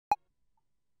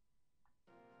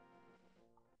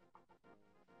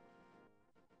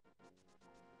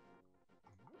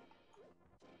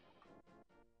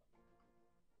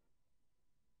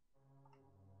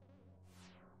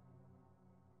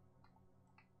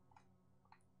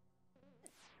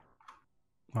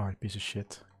Oh, you piece of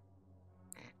shit.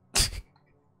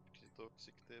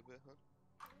 Toxic TB, huh?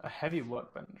 A heavy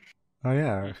workbench. Oh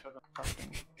yeah. You shouldn't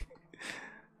fucking-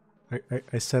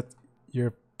 I said you're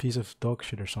a piece of dog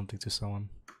shit or something to someone.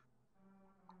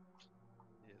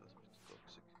 Yeah, that's a bit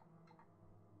toxic.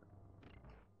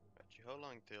 Actually, how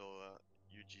long till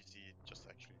UGC just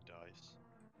actually dies?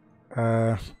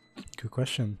 Good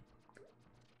question.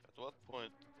 At what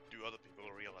point do other people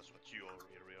realize what you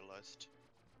already realized?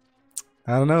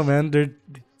 I don't know, man. They're,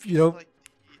 you know. Like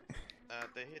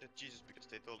they hated Jesus because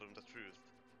they told them the truth.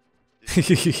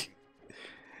 This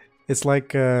It's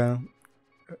like, you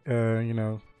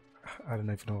know, I don't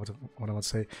even know what I want to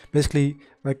say. Basically,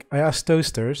 like, I asked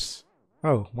toasters,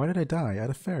 oh, why did I die? I had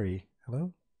a fairy.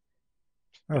 Hello?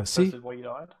 Oh, see? This is why you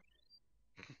died.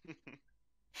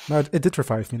 No, it did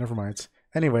revive me, never mind.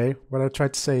 Anyway, what I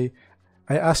tried to say,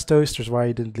 I asked toasters why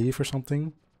he didn't leave or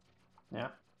something. Yeah.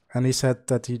 And he said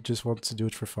that he just wants to do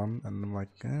it for fun. And I'm like,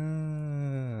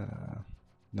 no,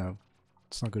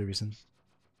 it's not a good reason.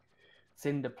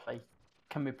 Cinder plate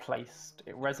can be placed.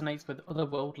 It resonates with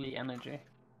otherworldly energy.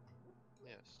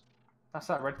 Yes. That's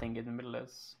that red thing in the middle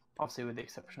is. Obviously with the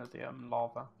exception of the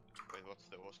lava. Wait, what's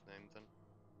the host name then?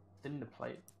 Cinder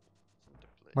plate. Cinder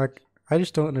plate. Like, I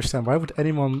just don't understand. Why would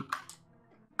anyone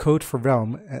code for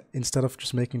Realm instead of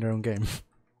just making their own game?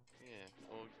 Yeah,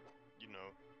 or, you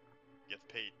know, get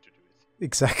paid to do it.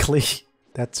 Exactly.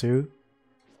 That too.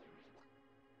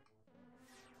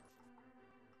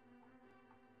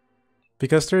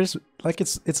 Because there's, like,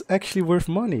 it's actually worth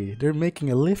money. They're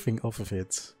making a living off of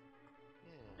it.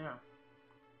 Yeah.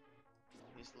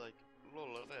 He's like, lol,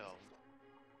 realm.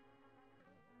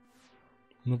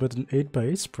 No, but an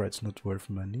 8x8 sprite's not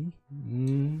worth money.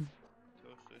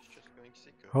 Toaster is just going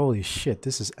sicko. Holy shit,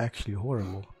 this is actually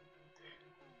horrible.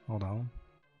 Hold on.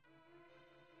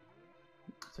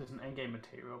 So it's an endgame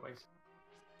material basically.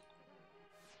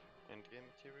 Endgame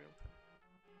material?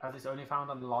 As it's only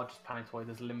found on the largest planets where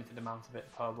there's a limited amount of it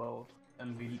per world.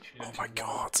 And we literally Oh don't my have one.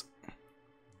 god.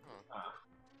 Huh.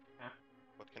 Yeah.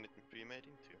 What can it be pre-made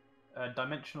into?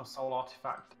 Dimensional soul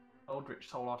artifact, Eldritch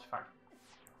soul artifact,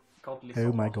 godly Oh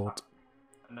soul my artifact, god.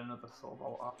 and another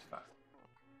soul artifact.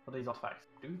 What do these artifacts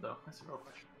do though? That's a real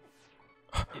question.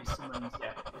 It summons,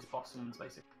 yeah, it's boss summons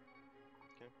basically.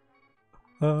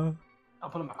 I'll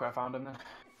put them back where I found them then.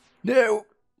 No!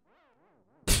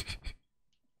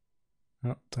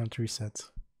 Oh, time to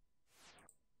reset.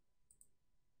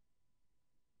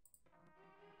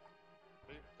 What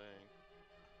are you playing?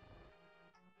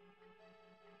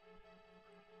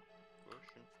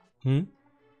 Version?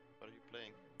 What are you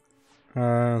playing?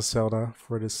 Zelda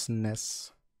for the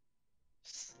SNES.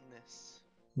 SNES.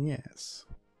 Yes.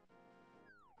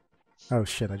 Oh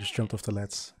shit, I just jumped off the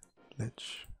ledge.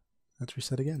 Let's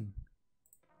reset again.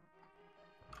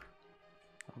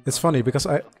 It's funny because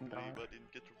I can't believe I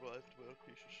didn't get revived by a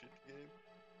piece of shit game.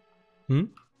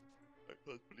 I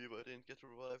can't believe I didn't get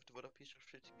revived by a piece of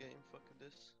shit game. Fuck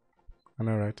this. I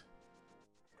know, right?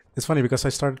 It's funny because I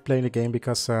started playing the game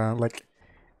because, like,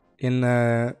 in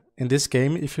this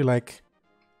game, if you like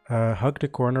hug the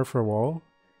corner for a wall,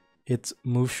 it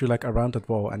moves you like around that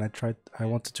wall, and I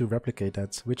wanted to replicate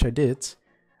that, which I did,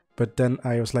 but then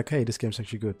I was like, hey, this game's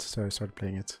actually good, so I started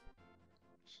playing it.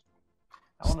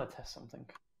 I want to test something.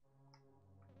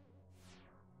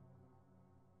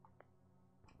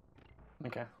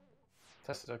 Okay.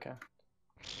 Test it, okay.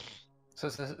 So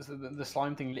the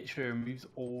slime thing literally removes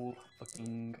all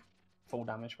fucking full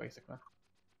damage, basically.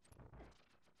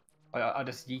 I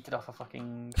just yeeted off a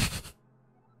fucking...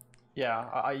 Yeah,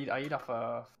 I eat off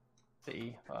a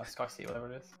city, Sky City,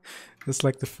 whatever it is. It's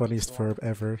like the funniest verb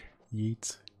ever.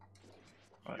 Yeet.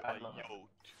 I love it.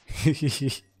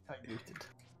 He I yeeted.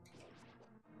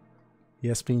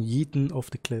 has been yeeten off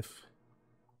the cliff.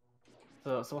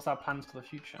 So what's our plans for the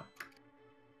future?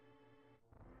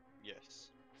 Yes.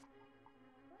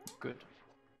 Good.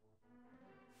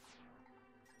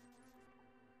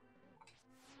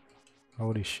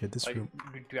 Holy shit, this room.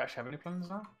 Do you actually have any plans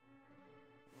now?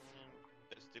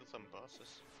 There's still some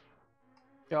bosses.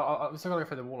 Yeah, I'm still gonna go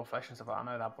for the wall of flesh and stuff. I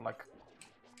know that, but like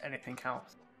anything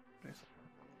else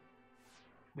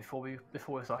before we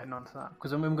start heading on to that,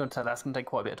 because when we're going to that, that's gonna take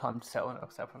quite a bit of time to set up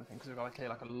everything, because we've got to clear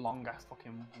like a long ass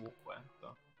fucking walkway. So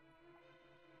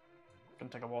it's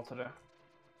gonna take a while to do.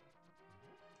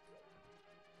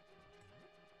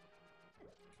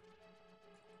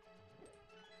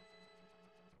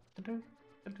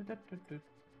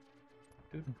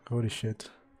 Holy shit.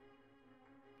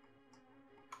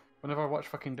 Whenever I watch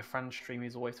fucking the French stream,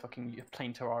 he's always fucking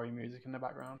playing Terraria music in the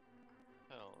background.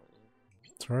 Hell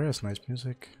Terraria has nice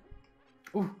music.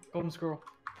 Ooh, golden squirrel.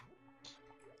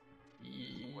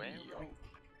 Yeah.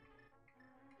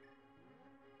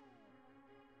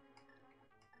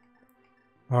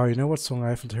 Oh, you know what song I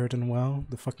haven't heard in a while?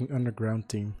 The fucking Underground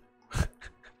theme.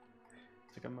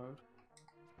 Sticker mode.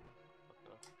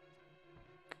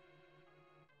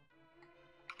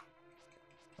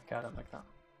 Okay, I don't like that.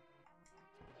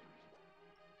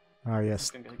 Ah, I'm yes.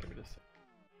 just gonna get rid of this.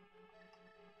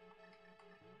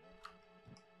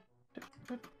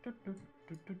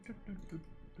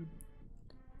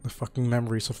 The fucking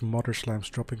memories of mother slams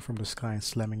dropping from the sky and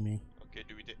slamming me. Okay,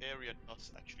 the area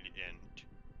does actually end.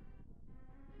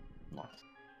 Nice.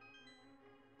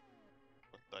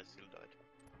 But I still died.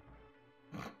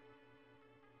 But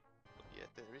yeah,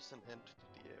 there is an end to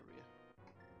the area.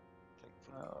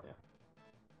 Thankfully. Oh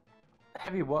yeah.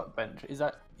 Heavy workbench, is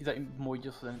that more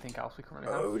useful than anything else we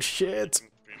currently have? Oh shit! You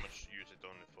can pretty much use it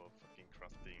only for fucking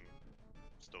crafting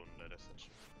stone letters and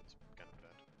shit. It's kind of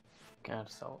bad. Can I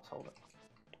just sold it?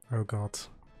 Oh god.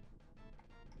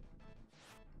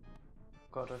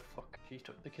 God, oh fuck, she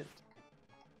took the kid.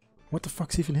 What the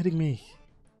fuck's even hitting me?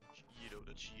 Cheeto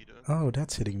the cheetah. Oh,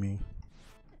 that's hitting me.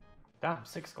 Damn,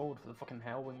 6 gold for the fucking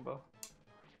Hellwing bow.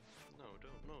 No,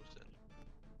 don't know, Zen.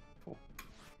 Cool.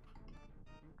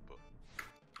 But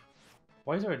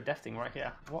Why is there a death thing right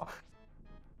here? What?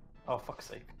 Oh, fuck's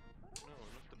sake. no,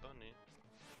 not the bunny.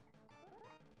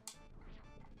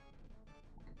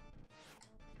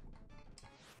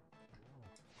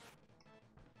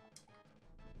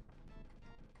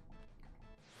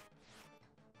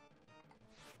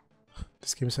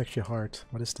 This game is actually hard.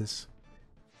 What is this?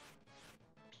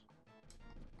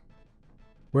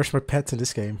 Where's my pet in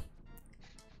this game?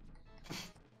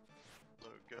 Oh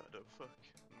god, oh fuck.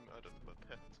 I'm out of my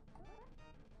pet.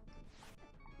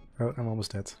 Oh, I'm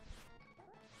almost dead.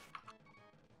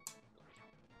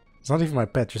 It's not even my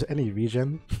pet, just any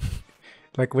regen.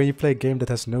 Like when you play a game that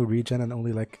has no regen and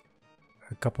only like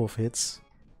a couple of hits,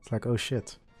 it's like, oh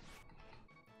shit.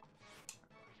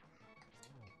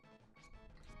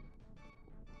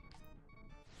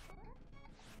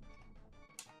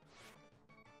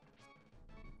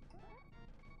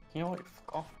 You know what?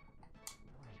 Fuck off.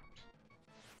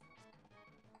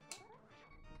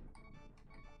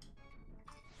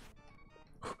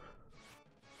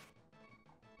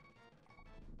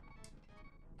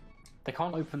 They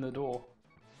can't open the door.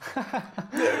 Yeah,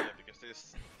 because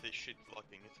there's shit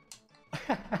blocking it.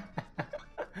 I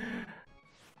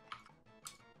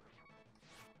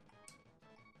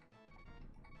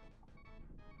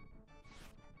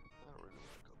don't really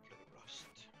want to go play Rust.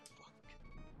 Fuck.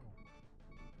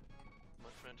 My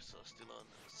friends are still on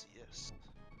CS.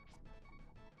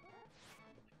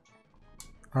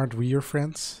 Aren't we your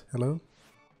friends? Hello?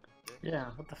 Yeah,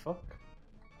 what the fuck?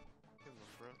 Come on,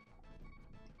 bro.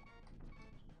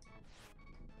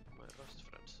 My Rust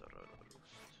friends are on Rust.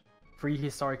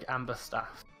 Prehistoric amber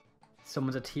staff.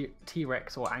 Summons a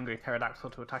T-Rex or angry pterodactyl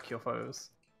to attack your foes.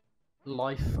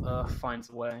 Life Earth finds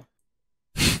a way.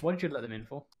 What did you let them in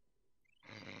for?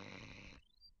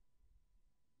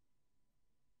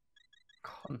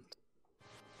 Cunt.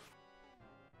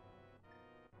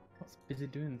 What's busy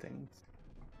doing things?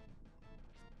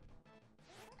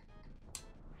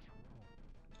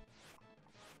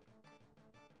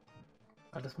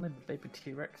 I just wanted the baby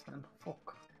T-Rex then.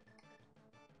 Fuck.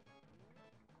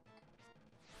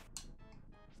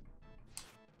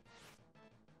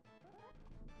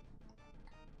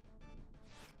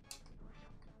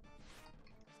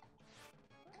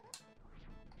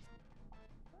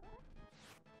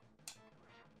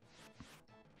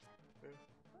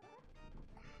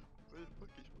 Where the fuck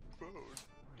is my phone?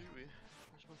 Dewey?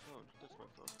 Where's my phone? That's my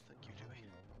phone. Thank you,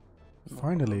 Dewey.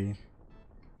 Finally.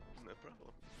 No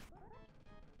problem.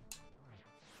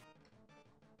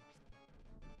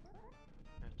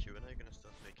 You and I gonna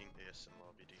start making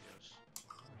ASMR videos.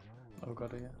 Oh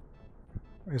god,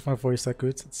 yeah. Is my voice that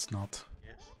good? It's not.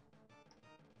 Yes.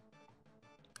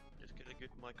 Just get a good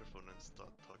microphone and start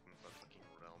talking about fucking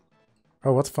Realm.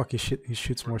 Oh, what the fuck? He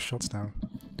shoots more shots now.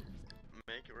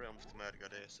 Make Realms the Mad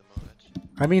God ASMR edge.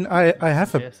 I mean, I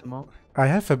have a ASMR. I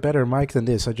have a better mic than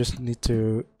this. I just need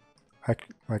to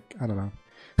act like, I don't know.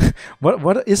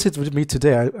 What is it with me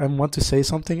today? I want to say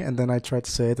something and then I try to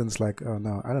say it and it's like, oh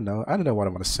no, I don't know what I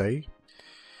want to say.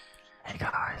 Hey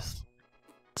guys,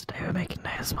 today we're making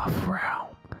ASMR for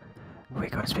Realm. We're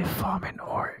going to be farming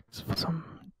orcs for some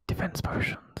defense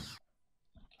potions.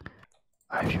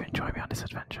 I hope you enjoy me on this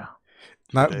adventure.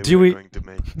 Now, Today Dewey, we're going to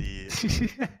make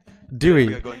the we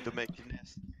Dewey, are going to make the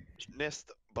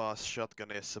nest boss shotgun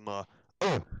ASMR.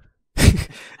 Oh,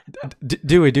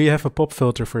 Dewey, do you have a pop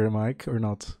filter for your mic or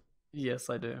not? Yes,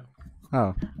 I do.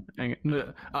 Oh,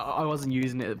 No, I wasn't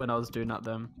using it when I was doing that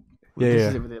then. Yeah, This yeah.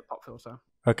 is it with the pop filter.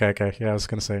 okay. Yeah, I was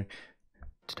gonna say.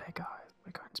 Today, guys,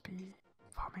 we're going to be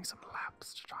farming farming some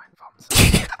labs to try and farm some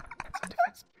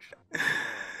defense potions.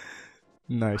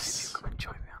 Nice. Come and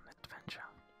join me on this adventure.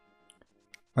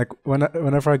 Like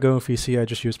whenever I go in VC, I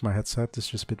just use my headset. It's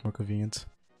just a bit more convenient.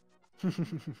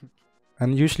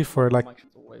 And usually for like. My mic's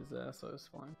always there, so it's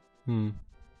fine. Oh,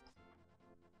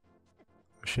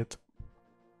 shit.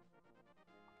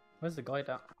 Where's the guide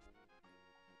at?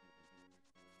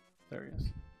 There he is.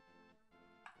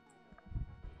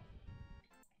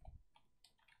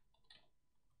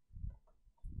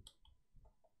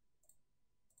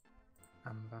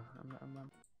 Amber.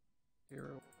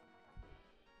 Hero.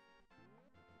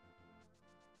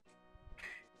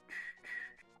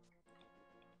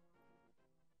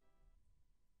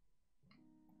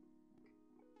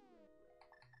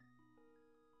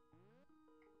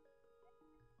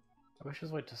 I wish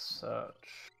there's a way to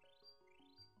search.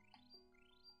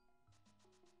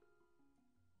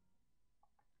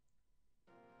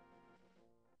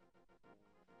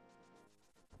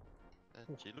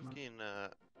 And you look in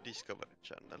Discovery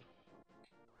Channel.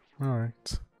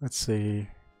 Alright, let's see.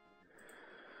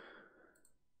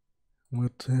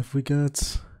 What have we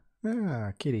got?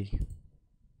 Ah, kitty.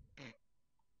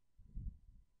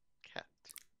 Cat.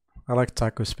 I like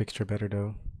Taco's picture better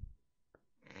though.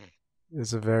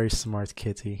 It's a very smart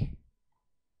kitty.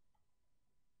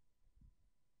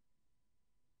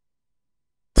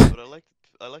 But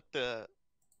I like the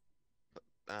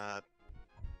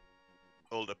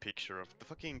older picture of the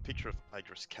fucking picture of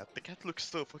Tiger's cat. The cat looks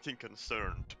so fucking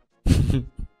concerned.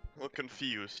 Or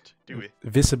confused. Dewey.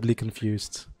 Visibly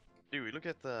confused. Dewey, look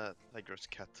at the Tiger's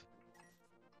cat.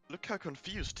 Look how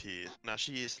confused he is. Nah,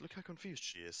 she is. Look how confused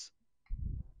she is.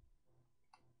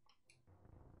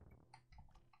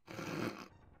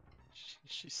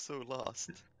 She's so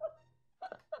lost.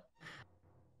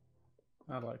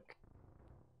 I like.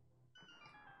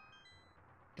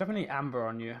 Do you have any amber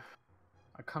on you?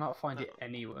 I cannot find it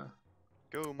anywhere.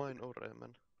 Go mine ore, man.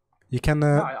 You can.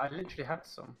 No, I literally had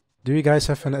some. Do you guys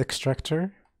have an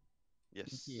extractor?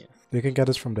 Yes. Yeah. You can get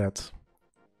it from that.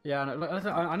 Yeah, no,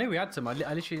 I knew we had some. I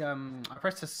literally I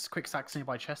pressed this quick stack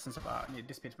nearby chest and stuff like that, and it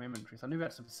disappeared from my inventory. So I knew we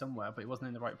had some somewhere, but it wasn't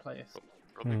in the right place.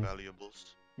 Probably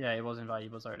valuables. Yeah, it was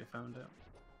invaluables. I already found it.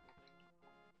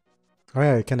 Oh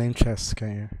yeah, you can aim chests,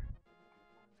 can you?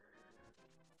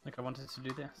 Like I wanted to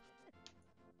do this.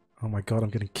 Oh my god, I'm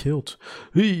getting killed.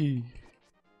 Hey!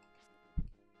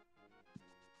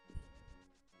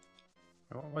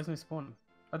 Why isn't he spawning?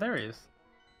 Oh, there he is.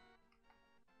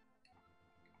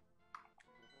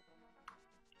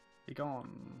 Be gone.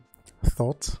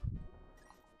 Thought?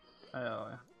 Oh,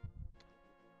 yeah.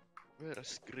 Where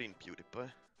is green PewDiePie?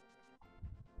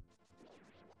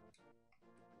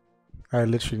 I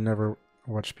literally never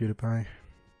watched PewDiePie.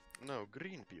 No,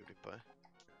 green PewDiePie.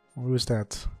 Who is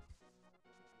that?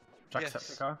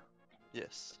 Jacksepticeye?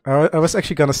 Yes. I was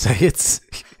actually gonna say it.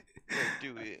 Hey,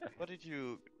 Dewey, what did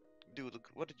you do?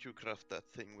 What did you craft that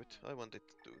thing with? I wanted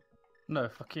to do. No,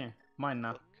 fuck you. Mine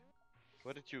now. Fuck.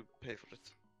 What did you pay for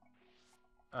it?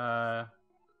 I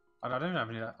don't have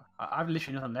any of that. I've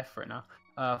literally nothing left for it now.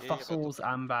 but- Fossils,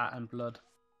 amber, and blood.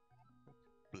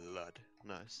 Blood.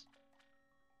 Nice.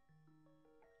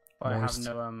 But I have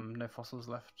Moist. no fossils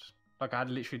left. Like I had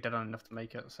literally dead on enough to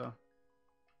make it, so.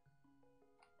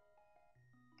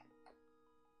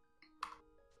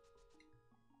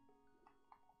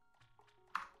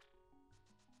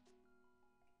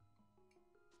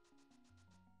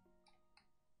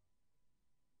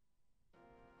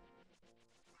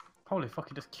 Holy fuck,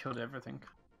 he just killed everything.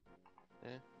 Yeah.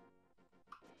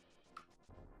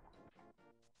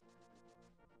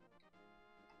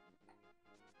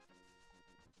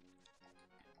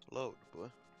 Load, boy.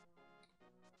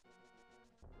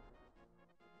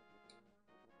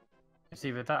 It's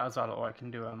either that as well, or I can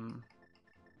do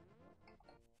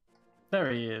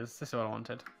There he is. This is what I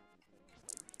wanted.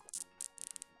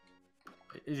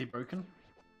 Is he broken?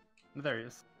 There he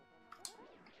is.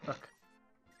 Look.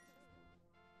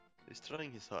 He's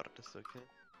trying his hardest, okay?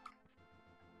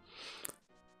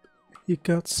 You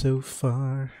got so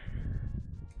far.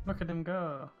 Look at him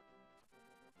go.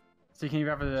 So you can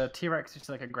either have the T-Rex, which is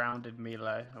like a grounded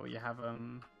melee, or you have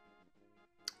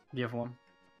the other one,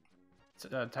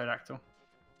 Pterodactyl.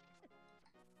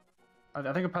 I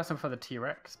think I personally prefer the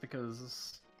T-Rex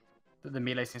because the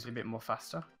melee seems to be a bit more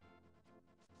faster.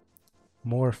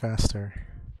 More faster.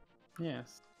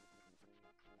 Yes.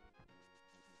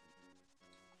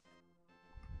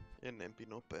 Enempi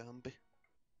nopeampi.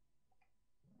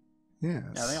 Yes.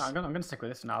 Yeah, I think I'm gonna stick with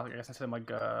this now. I guess instead of my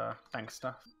dank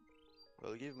stuff.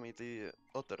 Well, give me the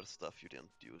other stuff you didn't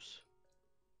use.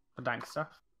 The dank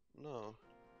stuff. No,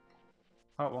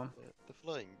 What one? the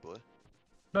flying boy.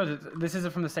 No, this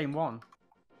isn't from the same one.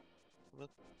 What?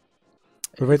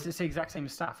 It's the exact same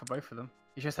stat for both of them.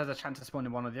 It just has a chance to spawn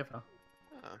in one or the other.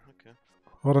 Ah, okay.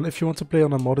 Hold on, if you want to play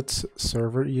on a modded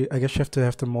server, I guess you have to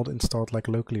have the mod installed like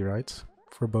locally, right?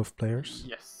 For both players.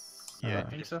 Yes. Yeah, I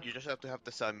think so. you just have to have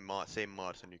the same mods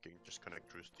and you can just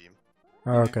connect through Steam.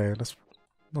 Oh, okay, that's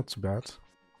not too bad.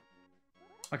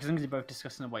 Like as long as you're both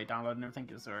discussing what you're downloading, everything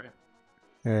is alright.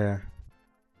 Yeah.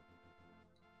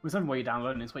 It's not what you're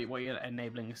downloading, it's what you're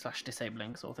enabling /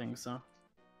 disabling sort of thing, so.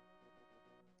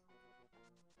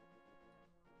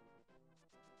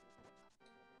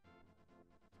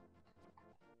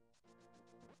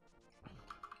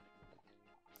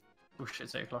 Oh shit,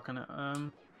 it's 8 o'clock in it.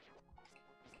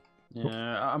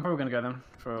 Yeah, I'm probably gonna go then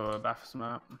for a bath or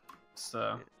something.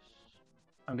 So, Yes.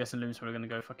 I'm guessing Loom's probably gonna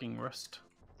go fucking Rust.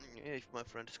 Yeah, if my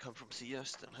friend has come from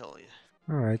CS, then hell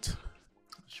yeah. Alright.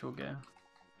 Sure, go.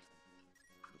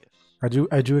 Yes.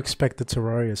 I do expect the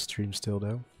Terraria stream still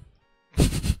though.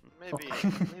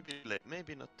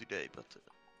 maybe not today, but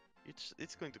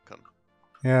it's going to come.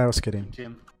 Yeah, I was kidding.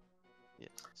 Jim.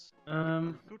 Yes.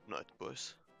 Good night,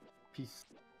 boys. Peace.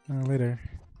 Later.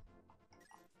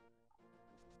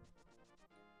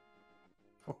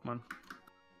 Fuck man.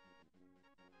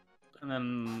 And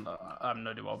then I have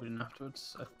no idea what I'll be doing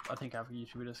afterwards. I think I have a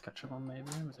YouTube video to catch up on maybe.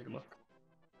 Let me take a look.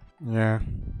 Yeah.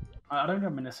 I don't know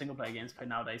how many single player games to play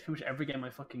nowadays. Pretty much every game I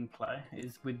fucking play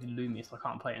is with Lumi, so I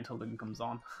can't play it until Lumi comes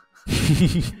on.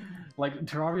 Like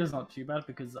Terraria's not too bad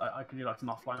because I can do like an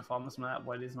offline farm or something like that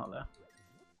while it's not there.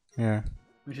 Yeah.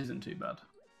 Which isn't too bad.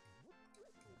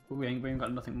 But we ain't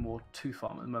got nothing more to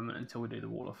farm at the moment until we do the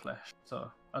Wall of Flesh.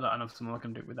 So I don't know if someone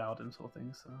can do it without him sort of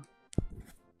thing, so.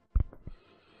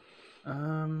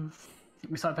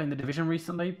 We started playing The Division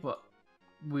recently, but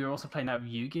we were also playing out of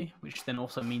Yugi, which then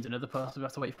also means another person we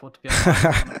have to wait for to be able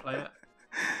to play it.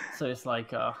 So it's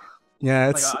like, yeah,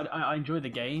 it's like I enjoy the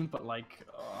game, but like,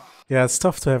 yeah, it's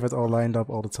tough to have it all lined up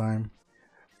all the time.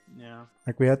 yeah.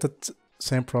 Like we had that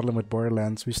same problem with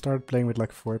Borderlands. We started playing with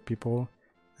like 4 people,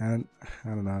 and I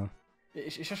don't know.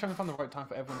 It's just trying to find the right time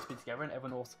for everyone to be together, and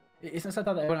everyone also. It's not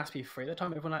that everyone has to be free at that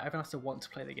time. Everyone has to want to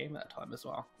play the game at that time as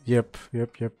well. Yep.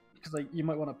 Because like you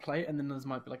might want to play it, and then others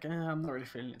might be like, I'm not really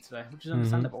feeling it today, which is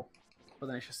understandable. But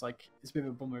then it's just like it's a bit of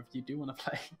a bummer if you do want to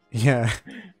play. Yeah.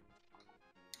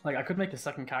 Like I could make a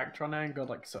second character on there and go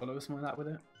like solo or something like that with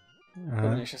it. But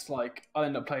then it's just like I'll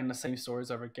end up playing the same stories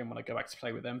over again when I go back to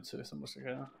play with them too. So I'm just like,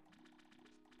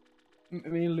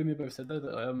 me and Lumi both said though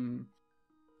that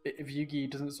if Yugi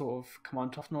doesn't sort of come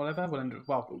on often or whatever,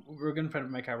 we're going to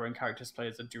make our own characters play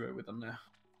as a duo with them there.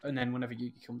 And then whenever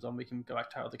Yugi comes on, we can go back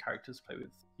to how the characters play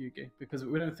with Yugi. Because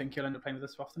we don't think he'll end up playing with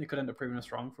us often. He could end up proving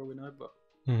us wrong for all we know, but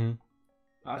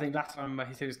I think last time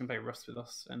he said he was going to play Rust with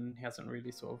us, and he hasn't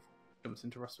really sort of jumped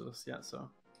into Rust with us yet, so...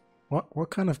 What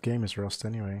kind of game is Rust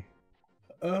anyway?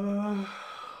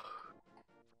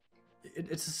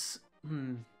 It's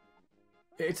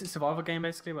a survival game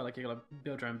basically, where like you gotta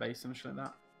build your own base and shit like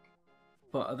that.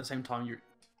 But at the same time,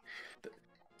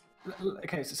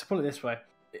 okay. So to put it this way,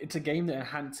 it's a game that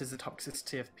enhances the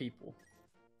toxicity of people.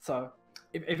 So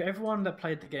if everyone that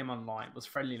played the game online was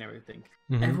friendly and everything,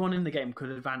 everyone in the game could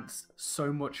advance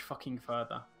so much fucking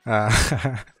further.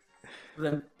 But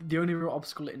then the only real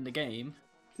obstacle in the game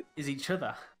is each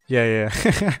other. Yeah.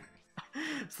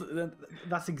 So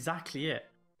that's exactly it.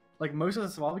 Like most of the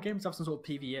survival games have some sort of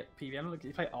PvE. Like if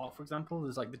you play Ark, for example,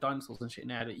 there's like the dinosaurs and shit in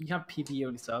there. You can have PvE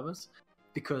only servers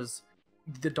because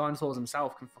the dinosaurs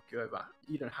themselves can fuck you over.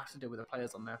 You don't have to deal with the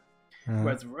players on there.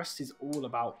 Whereas Rust is all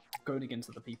about going against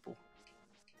other people.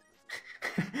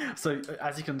 So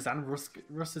as you can understand,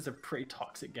 Rust is a pretty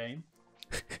toxic game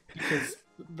because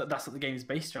that's what the game is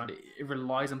based around. It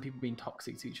relies on people being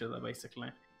toxic to each other,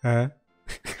 basically.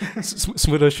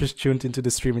 Smoothos just tuned into the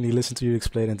stream and he listened to you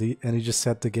explain it, and he just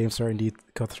said the games are indeed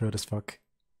cutthroat as fuck.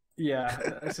 Yeah,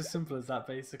 it's as simple as that,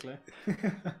 basically.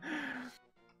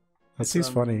 That seems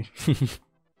funny.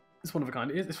 It's one of a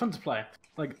kind. It's fun to play.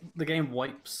 Like, the game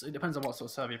wipes. It depends on what sort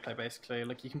of server you play, basically.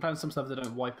 Like, you can play on some servers that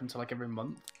don't wipe until, like, every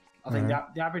month. I think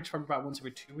the average probably about once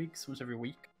every 2 weeks, once every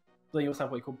week. But then you also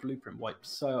have what you call blueprint wipes.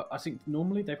 So I think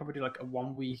normally they probably do, like, a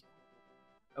one week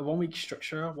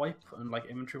structure wipe and, like,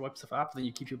 inventory wipe stuff up. Then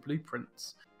you keep your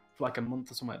blueprints for, like, a month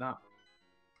or something like that.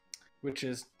 Which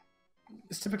is...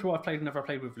 It's typically what I've played whenever I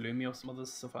played with Lumi or some other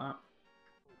stuff like that.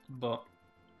 But...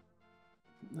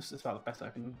 This is about the best I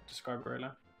can describe it,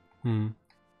 really.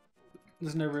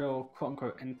 There's no real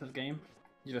quote-unquote end to the game.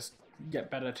 You just get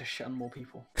better to shit on more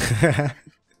people. That's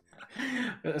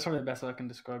probably the best I can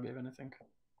describe it, if anything.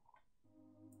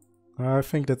 I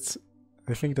think that's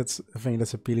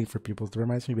appealing for people. It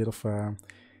reminds me a bit of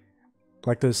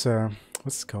like this.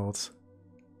 What's it called?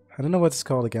 I don't know what it's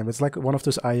called again. But it's like one of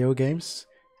those IO games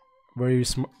where you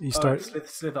start.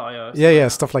 Slither.io. Yeah,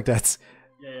 stuff like that.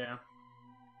 Yeah.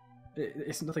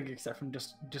 It's nothing except from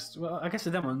just well, I guess the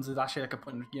them ones is actually like a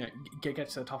point, get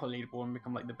to the top of the leaderboard and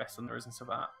become like the best there is and stuff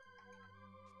like that.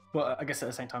 But I guess at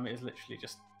the same time, it is literally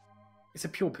just it's a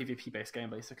pure PvP based game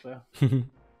basically.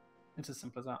 It's as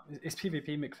simple as that. It's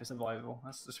PvP mixed for survival.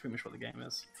 That's pretty much what the game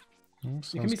is. You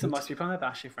can meet some nice people on there that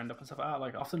actually friend up and stuff like that.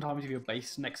 Like oftentimes if you're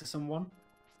based next to someone,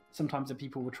 sometimes the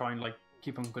people will try and like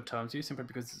keep on good terms with you simply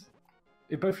because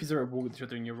if both of you are at war with each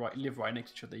other and you live right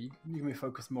next to each other, you can be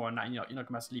focused more on that and you're not going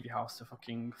to have to leave your house to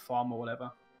fucking farm or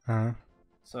whatever.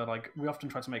 So like we often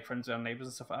try to make friends with our neighbours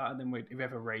and stuff like that, and then if we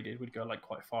ever raided, we'd go like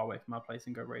quite far away from our place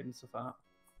and go raid and stuff like that.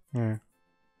 Yeah.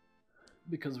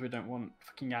 Because we don't want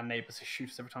fucking our neighbours to shoot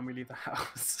us every time we leave the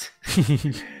house.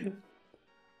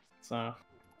 So,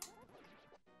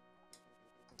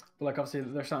 but like obviously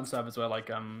there's certain servers where like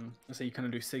let's say you kind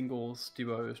of do singles,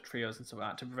 duos, trios, and stuff like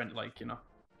that to prevent like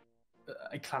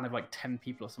a clan of like 10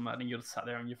 people or something, and you're just sat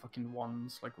there on your fucking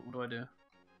ones. Like, what do I do?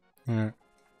 Yeah.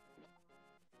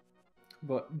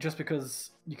 But just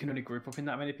because you can only group up in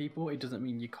that many people, it doesn't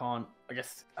mean you can't, I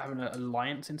guess, have an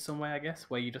alliance in some way, I guess,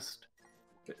 where you just...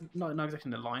 Not exactly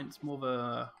an alliance, more of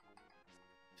a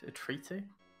treaty?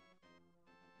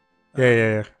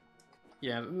 Yeah.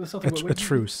 Yeah, something... A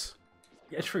truce.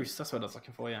 Yeah, a truce, that's what I was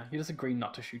looking for, yeah. You just agree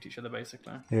not to shoot each other,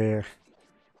 basically. Yeah.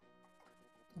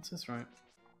 That's just right.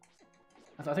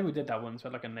 I think we did that once. We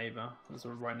had like a neighbor that was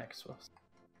right next to us.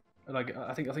 Like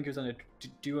I think it was on a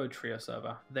duo trio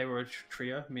server. They were a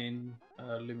trio. Me and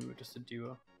Lumi were just a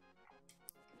duo.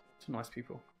 Two nice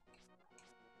people.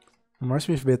 Reminds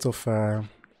me a bit of there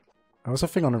was a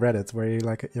thing on Reddit where you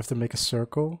have to make a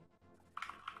circle,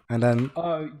 and then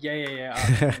oh yeah.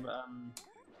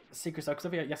 Secret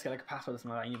circle. Because you have to get like a password or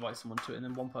something like that, and you invite someone to it, and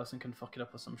then one person can fuck it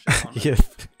up or some shit. Yeah.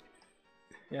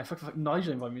 Yeah, fuck,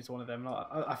 Nigel invited me to one of them.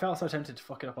 I felt so tempted to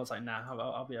fuck it up. I was like, nah,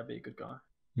 I'll be a good guy.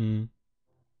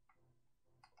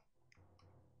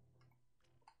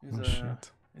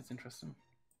 Shit. It's interesting.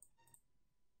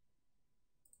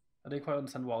 I didn't quite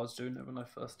understand what I was doing when I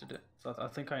first did it. So I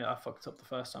think I fucked up the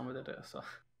first time I did it. So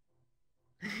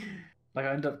like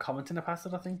I ended up commenting a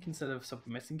password, I think, instead of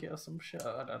submitting it or some shit.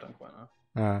 I don't quite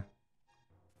know.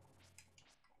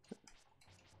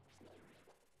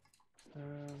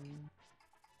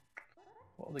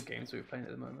 What other games are we playing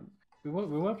at the moment? We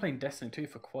were playing Destiny 2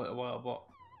 for quite a while, but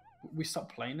we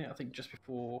stopped playing it, I think, just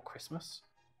before Christmas.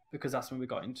 Because that's when we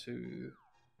got into...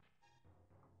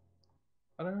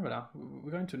 I don't remember now.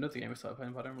 We got into another game we started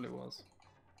playing, but I don't remember what it was.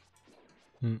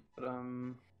 But,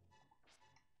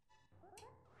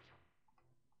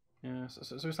 yeah, so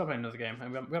we started playing another game,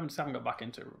 and we haven't got back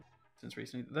into it since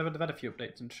recently. They've had a few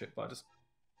updates and shit, but I just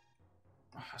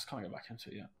can't get back into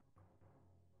it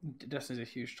yet. Destiny's a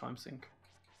huge time sink.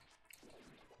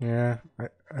 Yeah,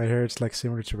 I hear it's like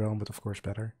similar to Realm, but of course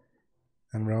better.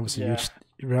 And Realm is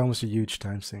a huge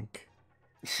time sink.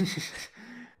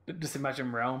 Just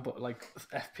imagine Realm, but like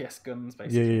FPS guns,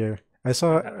 basically. Yeah. I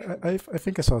saw. I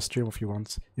think I saw a stream of you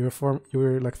once. You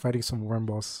were like fighting some worm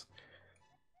boss.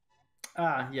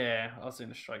 Yeah. I was doing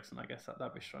the strikes, and I guess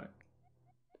that'd be strike.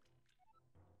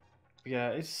 Yeah,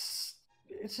 it's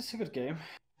just a good game,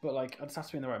 but like I just have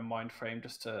to be in the right mind frame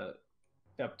just to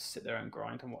be able to sit there and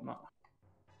grind and whatnot.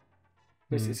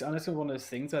 It's honestly one of those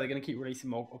things where they're going to keep releasing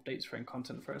more updates for and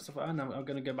content for it and stuff like that, and I'm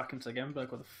going to go back into the game, but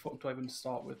like, what the fuck do I even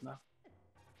start with now?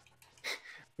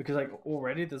 Because like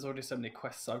there's already so many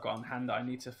quests I've got on hand that I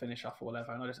need to finish off or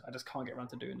whatever, and I just can't get around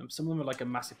to doing them. Some of them are like a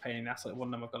massive pain in the ass. Like one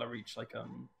of them I've got to reach like I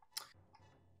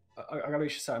got to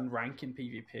reach a certain rank in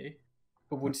PvP,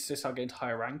 but once you start getting to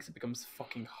higher ranks, it becomes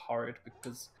fucking horrid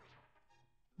because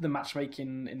the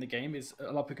matchmaking in the game is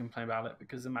a lot of people complain about it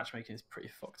because the matchmaking is pretty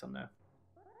fucked on there.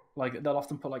 Like they'll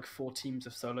often put like 4 teams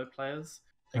of solo players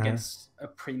against a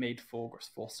pre-made 4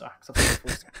 stack. So I think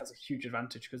 4 stack has a huge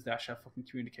advantage because they actually have fucking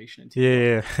communication.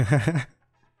 Yeah.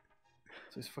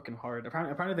 So it's fucking horrid.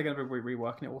 Apparently they're going to be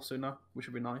reworking it also now, which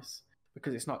would be nice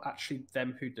because it's not actually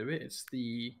them who do it. It's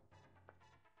the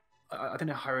I think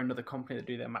they hire another company to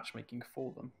do their matchmaking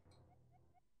for them.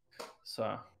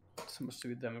 So much to do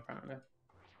with them apparently.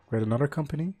 Wait, another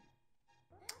company?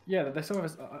 Yeah, they sort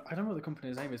of. I don't know what the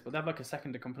company's name is, but they have like a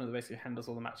secondary company that basically handles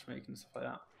all the matchmaking and stuff like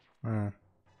that,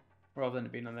 rather than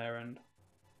it being on their end.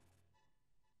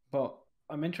 But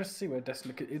I'm interested to see where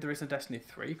Destiny. If there is a Destiny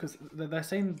 3, because they're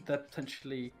saying that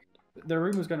potentially there are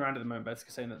rumors going around at the moment,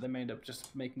 basically saying that they may end up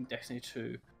just making Destiny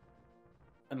 2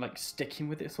 and like sticking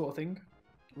with it sort of thing,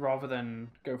 rather than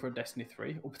go for a Destiny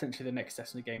 3, or potentially the next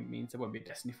Destiny game means there won't be a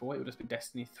Destiny 4. It will just be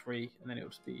Destiny 3, and then it will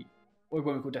just be or it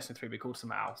won't be called Destiny 3, it'll be called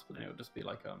something else, but then it'll just be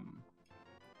like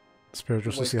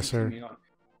Spiritual ways successor. continuing on.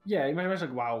 Yeah, imagine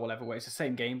like WoW or whatever, where it's the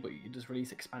same game, but you just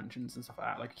release expansions and stuff like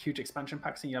that, like huge expansion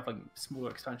packs, and you have like smaller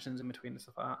expansions in between and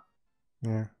stuff like that.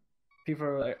 Yeah. People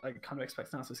are like kind of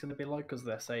expecting that's what it's going to be like, because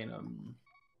they're saying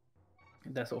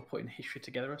they're sort of putting history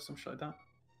together or something like that.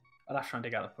 I'll have to try and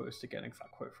dig out the post to get an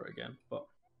exact quote for it again, but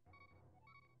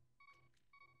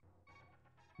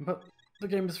the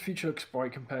game's future looks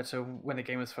bright compared to when the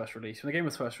game was first released. When the game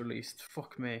was first released,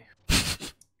 fuck me,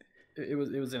 it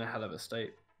was in a hell of a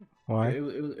state. Why?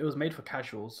 It was made for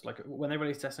casuals. Like when they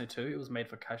released Destiny 2, it was made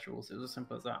for casuals. It was as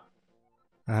simple as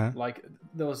that. Like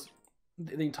there was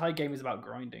the entire game is about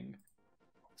grinding.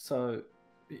 So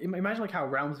imagine like how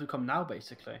realms become now,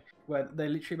 basically, where they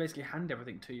literally basically hand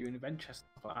everything to you in event chests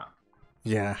and stuff like that.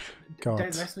 Yeah. God.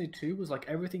 Destiny 2 was like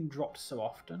everything dropped so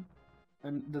often,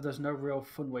 and there's no real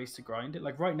fun ways to grind it.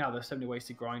 Like right now, there's so many ways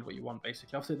to grind what you want,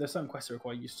 basically. Obviously, there's certain quests that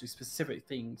require you to do specific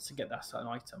things to get that certain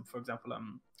item. For example,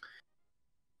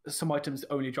 some items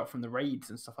only drop from the raids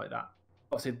and stuff like that.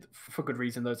 Obviously, for good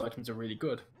reason, those items are really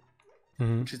good,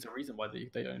 which is the reason why they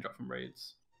only drop from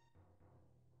raids.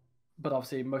 But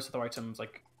obviously, most of the items,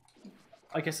 like,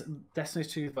 I guess Destiny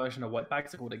 2's version of white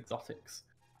bags are called exotics,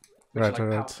 which are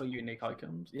like powerful, unique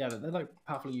items. Yeah, they're like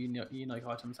powerful, unique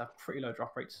items have pretty low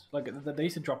drop rates. Like, they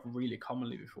used to drop really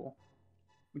commonly before,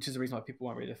 which is the reason why people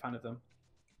weren't really a fan of them.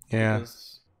 Yeah.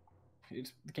 Because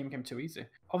the game became too easy.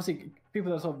 Obviously,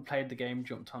 people that sort of played the game,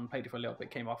 jumped on, played it for a little bit,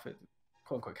 came off it,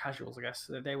 quote unquote casuals, I guess.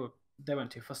 They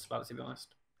weren't too fussed about it, to be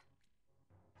honest.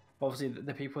 But obviously,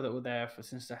 the people that were there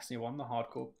since Destiny 1, the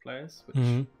hardcore players,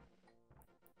 which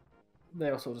they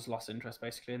also just lost interest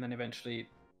basically, and then eventually,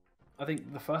 I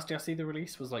think the first DLC they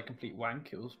released was like complete wank.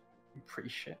 It was pretty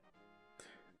shit.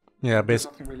 Yeah, there's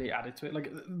nothing really added to it.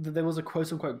 Like there was a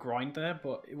quote unquote grind there,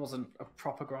 but it wasn't a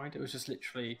proper grind. It was just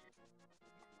literally,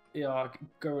 yeah,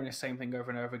 go in the same thing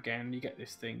over and over again. You get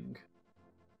this thing.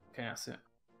 Okay, that's it.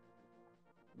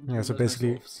 Yeah, so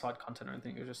basically, no sort of side content or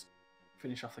anything. You just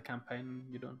finish off the campaign and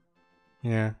you're done.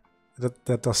 Yeah,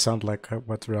 that does sound like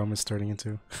what Realm is turning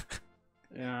into.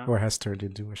 Yeah. Or has turned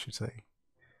into, I should say.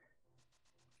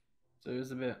 So it was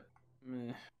a bit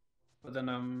meh. But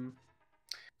then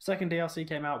second DLC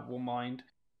came out, Warmind.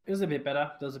 It was a bit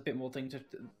better. There was a bit more things.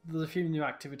 There's a few new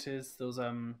activities. There was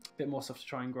a bit more stuff to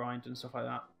try and grind and stuff like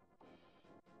that.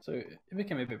 So it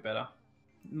became a bit better.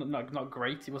 Not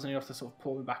great. It wasn't enough to sort of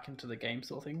pull me back into the game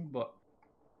sort of thing, but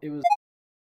it was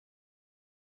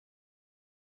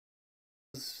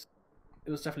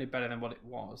definitely better than what it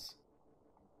was.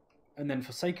 And then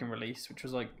Forsaken release, which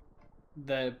was like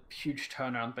the huge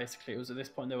turnaround basically. It was at this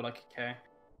point they were like, okay,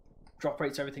 drop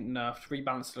rates, everything nerfed,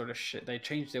 rebalanced a lot of shit. They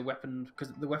changed their weapon,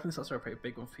 because the weapon slots are a pretty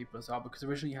big one for people as well, because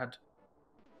originally you had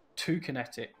 2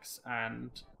 kinetics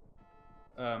and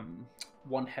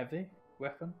 1 heavy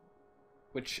weapon,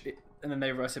 and then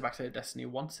they reversed it back to the Destiny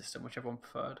 1 system, which everyone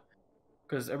preferred.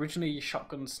 Because originally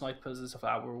shotgun snipers and stuff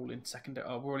like that were all in secondary,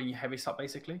 were all in heavy slot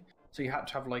basically. So you had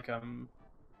to have like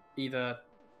either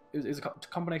it was a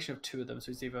combination of 2 of them.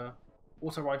 So it's either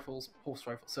auto rifles, pulse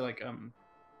rifles, so like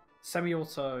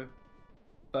semi-auto,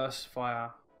 burst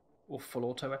fire, or full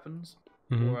auto weapons,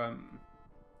 or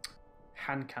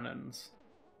hand cannons.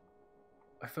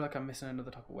 I feel like I'm missing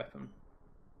another type of weapon.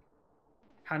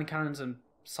 Hand cannons and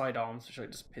sidearms, which are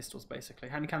like just pistols basically.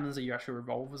 Hand cannons are your actual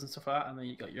revolvers and stuff like that, and then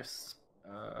you got your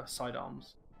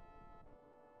sidearms.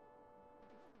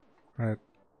 Right.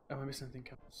 Am I missing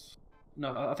anything else?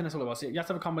 No, I think that's all it was. You have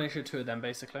to have a combination of 2 of them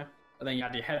basically, and then you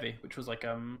had your heavy, which was like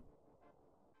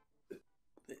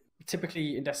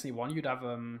typically in Destiny 1 you'd have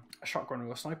a shotgun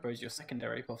or a sniper as your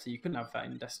secondary, but obviously you couldn't have that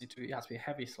in Destiny 2. It has to be a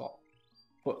heavy slot.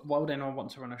 But why would anyone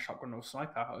want to run a shotgun or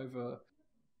sniper over,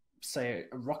 say,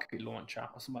 a rocket launcher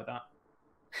or something like that?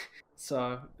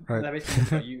 So they're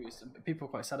basically not used. People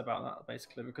were quite sad about that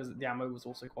basically, because the ammo was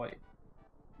also quite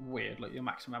weird. Like your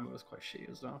maximum ammo was quite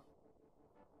shitty as well.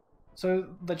 So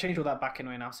they changed all that back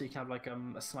anyway now, so you can have like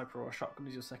a sniper or a shotgun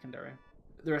as your secondary.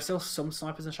 There are still some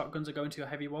snipers and shotguns that go into your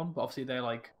heavy one, but obviously they're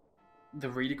like the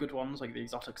really good ones, like the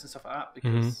exotics and stuff like that,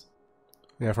 because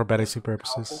yeah, for balancing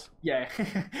purposes. Powerful. Yeah,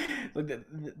 like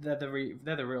they're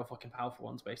the real fucking powerful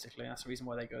ones basically. That's the reason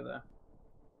why they go there.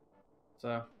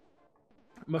 So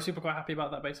most people are quite happy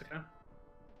about that basically.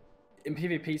 In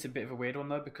PvP, it's a bit of a weird one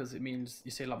though, because it means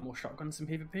you see a lot more shotguns in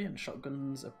PvP, and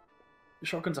shotguns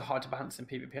are hard to balance in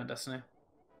PvP on Destiny,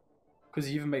 because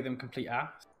you even make them complete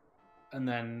ass, and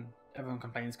then everyone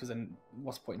complains because then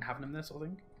what's the point in having them there, sort of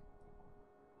thing.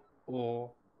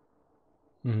 Or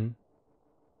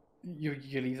you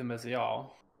leave them as they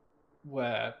are,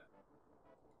 where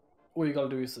all you gotta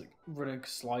do is like, run a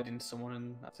slide into someone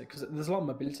and that's it. Because there's a lot of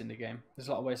mobility in the game. There's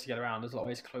a lot of ways to get around. There's a lot of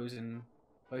ways to close in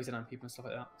on people and stuff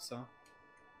like that. So, what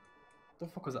the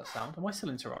fuck was that sound? Am I still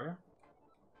in Terraria?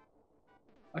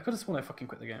 I could have sworn I fucking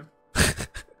quit the game.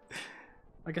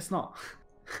 I guess not.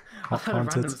 I heard a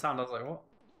random sound. I was like, what?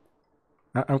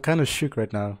 I'm kind of shook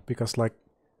right now because like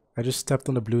I just stepped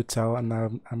on the blue towel and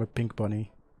now I'm a pink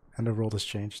bunny, and the world has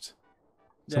changed.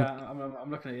 So Yeah,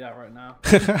 I'm looking at that right now.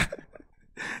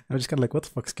 I'm just kind of like, what the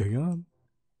fuck's going on?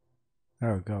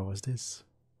 Oh god, what's this?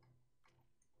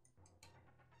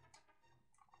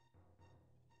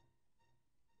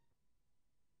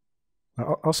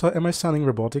 Also, am I sounding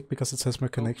robotic because it says my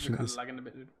connection You're is? lagging a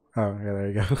bit, dude. Oh yeah, there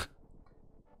you go.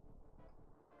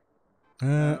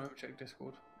 Let me check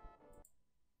Discord.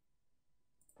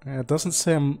 It doesn't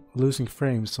say I'm losing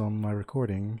frames on my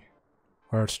recording,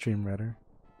 or stream rather.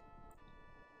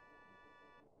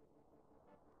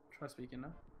 Try speaking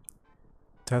now.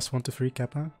 Test 1 2 3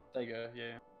 Kappa. There you go.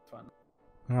 Yeah, fine.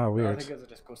 Oh, I weird. think it's a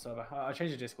Discord server. I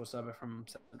changed the Discord server from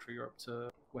Central Europe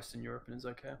to Western Europe, and it's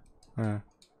okay.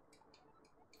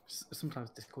 Sometimes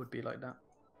Discord be like that.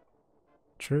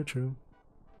 True, true.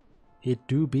 It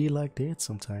do be like that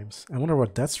sometimes. I wonder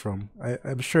what that's from.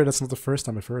 I'm sure that's not the first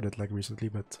time I've heard it like recently,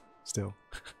 but still.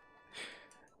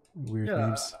 Weird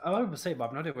names. I would say, but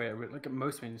I've no idea where it, like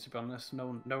most means, to be honest. No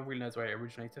one really knows where it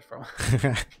originated from.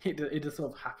 it just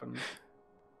sort of happened.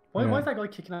 Why is that guy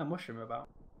kicking out a mushroom about?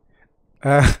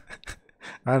 I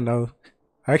don't know.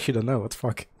 I actually don't know. What the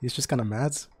fuck? He's just kind of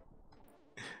mad.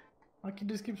 Like he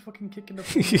just keeps fucking kicking the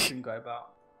mushroom guy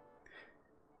about.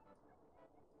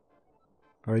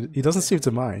 Oh, he doesn't seem to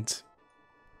mind.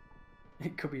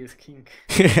 It could be his kink.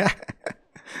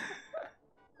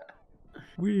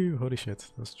 Woo, holy shit,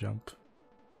 let's jump.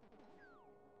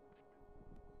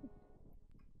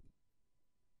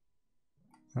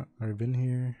 Oh, I've been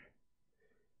here.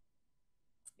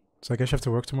 So I guess you have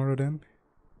to work tomorrow then?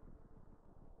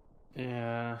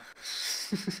 Yeah.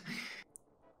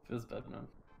 Feels bad, man.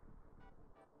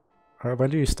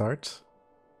 When do you start?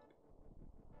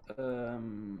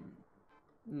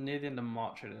 Near the end of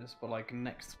March it is, but like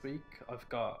next week I've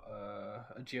got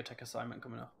a geotech assignment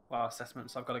coming up. Well,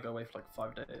 assessment, so I've got to go away for like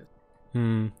 5 days.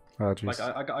 Oh, jeez. Like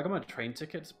I got my train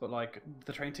tickets, but like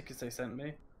the train tickets they sent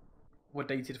me were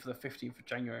dated for the 15th of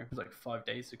January. It was like 5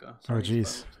 days ago. So oh, I need to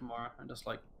jeez. phone up tomorrow and just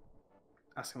like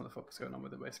ask them what the fuck is going on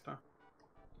with it, basically.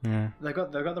 Yeah. They've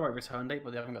got the right return date,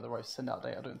 but they haven't got the right send out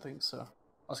date. I don't think so.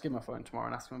 I'll just give my phone tomorrow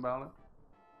and ask them about it.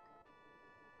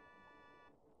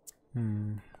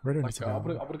 Where do I need Like, to I go?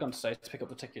 would have gone today to pick up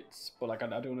the tickets, but like I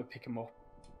don't want to pick them up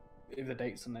if the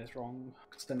date's on there's wrong.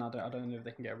 Because then I don't know if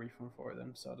they can get a refund for it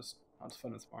then. So I'll just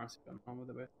phone them tomorrow and see what I'm on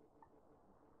with it.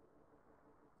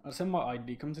 I'll send my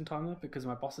ID comes in time though, because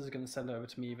my bosses are going to send it over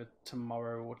to me either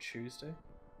tomorrow or Tuesday,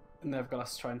 and they've got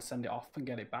us try and send it off and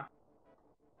get it back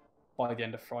by the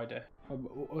end of Friday,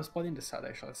 or it's by the end of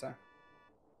Saturday, shall I say?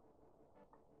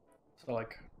 So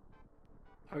like.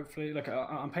 Hopefully, like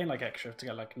I'm paying like extra to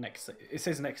get like next. It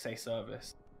says next day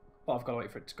service, but I've got to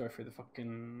wait for it to go through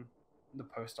the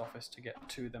post office to get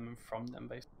to them and from them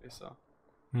basically. So,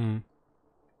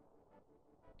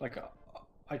 like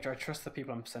I trust the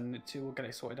people I'm sending it to will get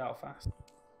it sorted out fast,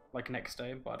 like next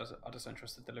day. But I just don't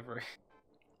trust the delivery.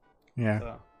 Yeah.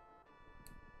 So,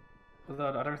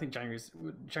 although I don't think January's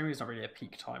not really a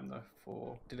peak time though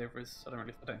for deliveries. I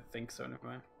don't think so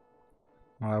anyway.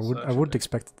 I would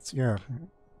expect it, yeah.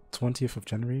 20th of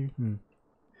January.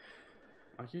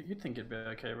 You'd think it'd be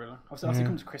okay, really. Obviously, it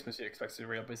comes to Christmas, you expect to be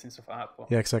real busy and stuff like that. But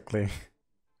yeah, exactly.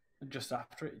 just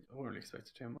after it, I wouldn't really expect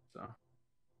it too much. So I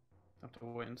have to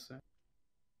wait and see.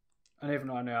 And even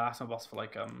though I asked my boss for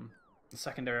like the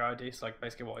secondary ID, so like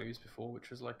basically what I used before,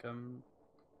 which was like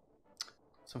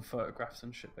some photographs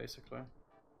and shit, basically.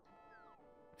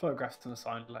 Photographs and a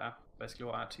signed letter, basically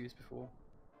what I had to use before.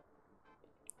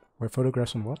 Were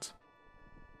photographs on what?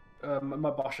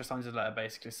 My boss just signs a letter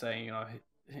basically saying, you know,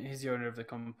 he's the owner of the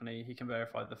company, he can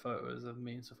verify the photos of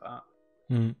me and stuff like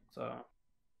that. So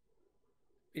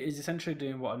it is essentially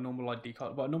doing what a normal ID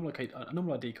card. What a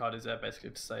normal ID card is there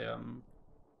basically to say,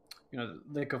 you know,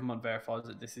 the government verifies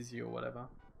that this is you or whatever.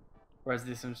 Whereas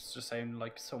this is just saying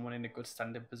like someone in a good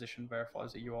standing position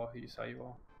verifies that you are who you say you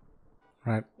are.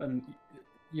 Right. And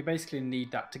you basically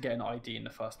need that to get an ID in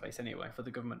the first place anyway, for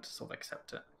the government to sort of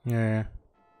accept it. Yeah.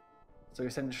 So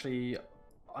essentially,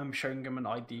 I'm showing them an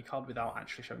ID card without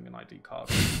actually showing an ID card,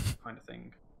 kind of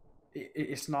thing.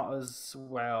 It's not as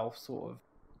well, sort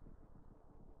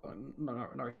of,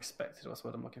 not expected. What's the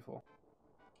word I'm looking for?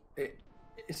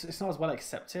 It's not as well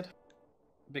accepted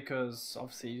because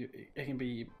obviously it can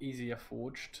be easier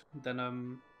forged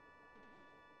than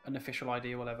an official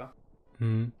ID or whatever.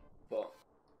 Hmm. But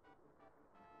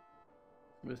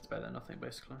it's better than nothing,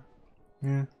 basically.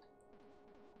 Yeah.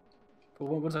 But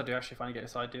once I do actually finally get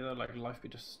this ID, though, like life would be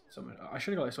just something. I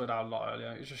should have got it sorted out a lot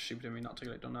earlier. It's just stupid of me not to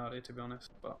get it done earlier, to be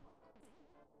honest. But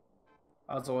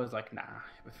I was always like, nah,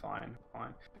 we're fine,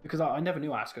 fine. Because I never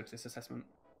knew I had to go to this assessment.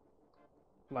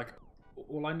 Like,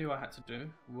 all I knew I had to do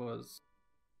was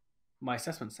my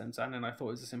assessment centre, and then I thought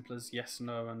it was as simple as yes,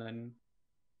 no, and then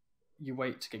you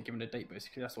wait to get given a date,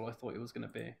 basically. That's all I thought it was going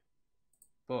to be.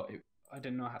 But I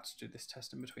didn't know I had to do this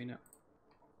test in between it.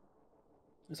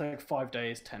 It's like 5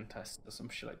 days, 10 tests, or some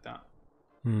shit like that.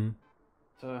 Hmm.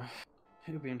 So,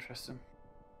 it'll be interesting.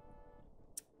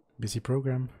 Busy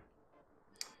program.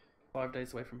 5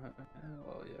 days away from home.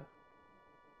 Oh, yeah.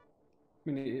 I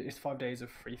mean, it's 5 days of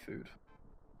free food.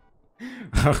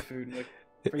 Free food,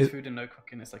 free food and no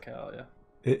cooking. It's like, hell yeah.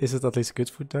 Is it at least good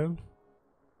food though?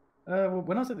 Well,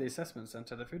 when I was at the assessment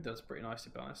centre, the food there was pretty nice,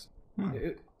 to be honest. Hmm.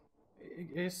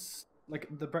 It's like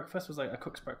the breakfast was like a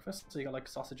cook's breakfast, so you got like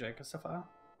sausage, egg, and stuff like that.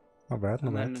 Not bad, not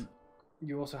And bad. then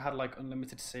you also had like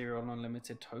unlimited cereal and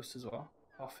unlimited toast as well.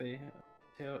 Coffee,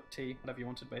 tea, whatever you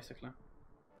wanted, basically.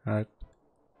 Alright.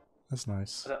 That's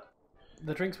nice. But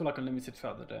the drinks were like unlimited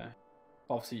throughout the day.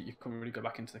 But obviously, you couldn't really go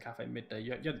back into the cafe midday.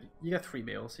 You get 3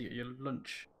 meals. So you get your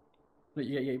lunch.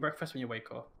 You get your breakfast when you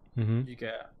wake up. Mm-hmm. You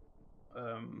get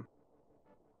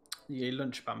your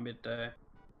lunch about midday,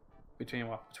 between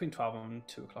 12 and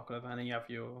 2 o'clock, whatever. And then you have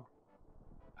your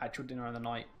actual dinner in the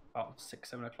night about 6,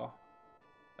 7 o'clock,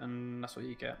 and that's what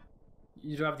you get.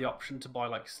 You do have the option to buy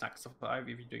like snacks stuff, but if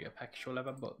you do get a package or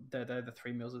whatever, but they're the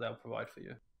 3 meals that they'll provide for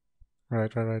you.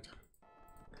 Right.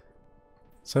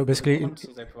 So The basically,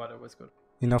 quantities they provide are always good.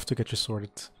 enough to get you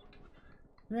sorted.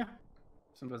 Yeah,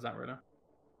 simple as that, really.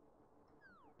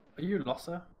 Are you lost,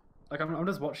 sir? Like I'm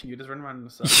just watching you just run around in the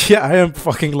circle. Yeah, I am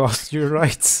fucking lost. You're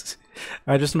right.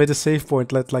 I just made a save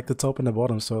point at like the top and the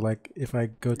bottom, so like if I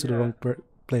go to the wrong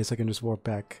place, I can just warp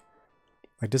back.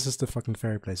 Like this is the fucking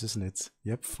fairy place, isn't it?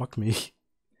 Yep. Fuck me.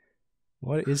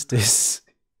 What is this?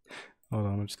 Hold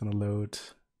on, I'm just gonna load.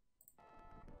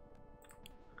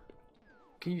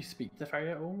 Can you speak to the fairy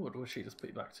at all, or will she just put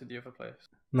you back to the other place?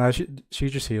 No, she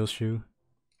just heals you.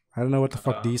 I don't know what the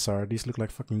fuck these are. These look like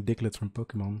fucking Diglett from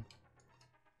Pokemon.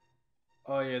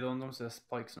 Oh yeah, the ones with the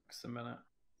spikes next to them, innit?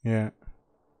 Yeah.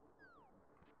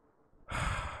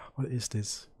 What is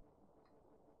this?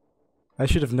 I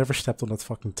should have never stepped on that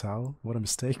fucking towel. What a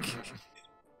mistake.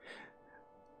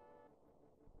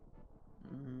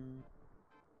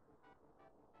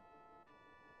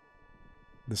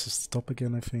 This is the top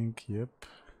again, I think. Yep.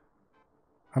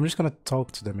 I'm just gonna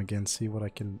talk to them again, see what I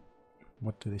can...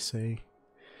 What do they say?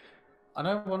 I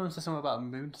know one of them said something about a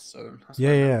moonstone. That's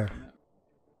Yeah.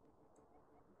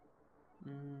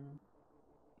 Mm.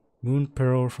 Moon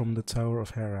Pearl from the Tower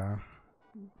of Hera.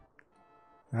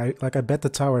 I bet the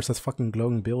tower is that fucking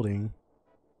glowing building.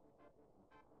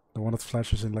 The one that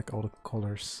flashes in like all the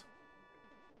colors.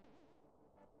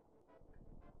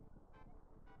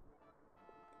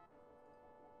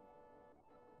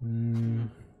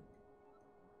 Moon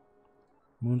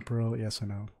Pearl, yes I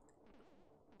know.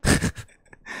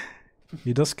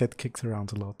 He does get kicked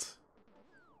around a lot.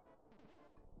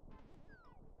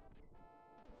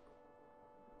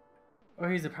 Oh,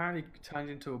 he's apparently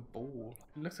turned into a ball.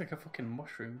 He looks like a fucking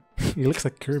mushroom. He looks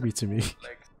like Kirby to me.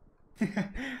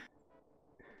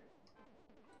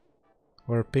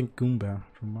 Or a pink Goomba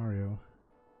from Mario.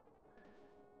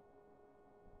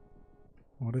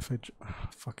 What if I...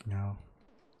 fucking hell.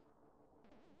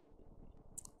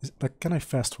 Like, can I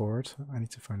fast forward? I need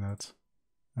to find out.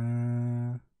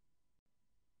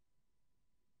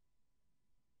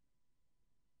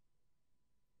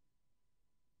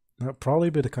 No, probably,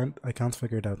 but I can't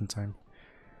figure it out in time.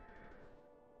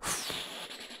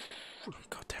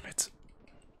 God damn it.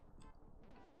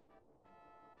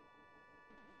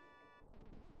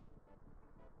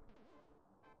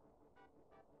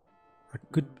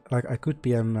 I could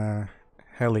PM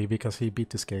Helly because he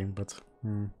beat this game, but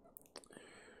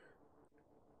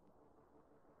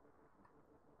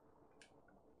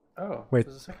Oh, wait.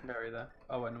 there's a secondary there.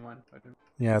 Oh, wait, never mind.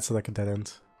 Yeah, it's like a dead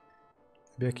end.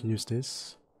 Maybe I can use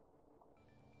this.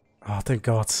 Oh, thank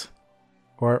God.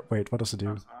 Or, wait, what does it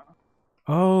do?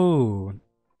 Oh!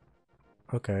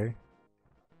 Okay.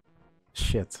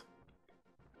 Shit.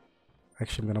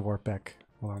 Actually, I'm gonna warp back.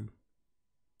 Hold on.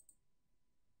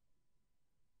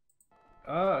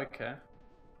 Oh, okay.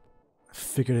 I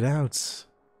figured it out.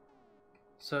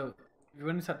 So, if you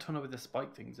went into that tunnel with the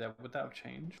spike things there, would that have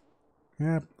changed?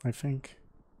 Yeah, I think.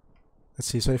 Let's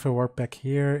see, so if I warp back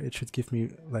here, it should give me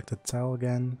like the towel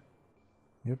again.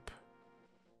 Yep.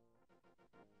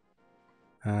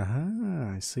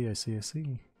 Uh-huh, I see, I see, I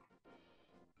see.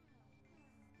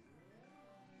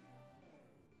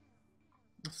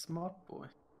 A smart boy.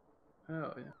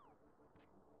 Oh yeah.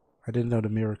 I didn't know the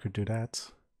mirror could do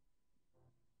that.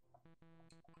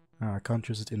 I can't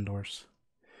use it indoors.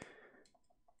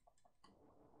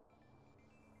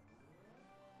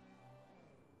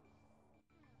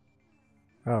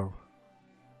 Oh.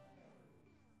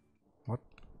 What?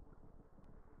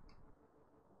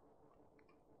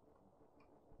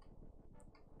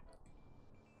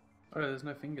 Oh, there's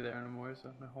no finger there anymore, is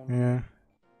there? No hole. Yeah.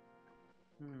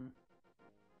 Hmm.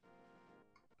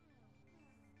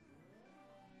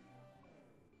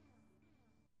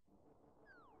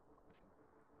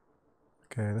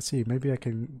 Okay, let's see. Maybe I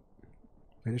can...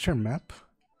 Wait, is your map?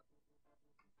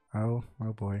 Oh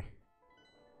boy.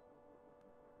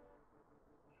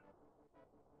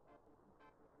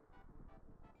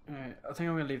 Alright, I think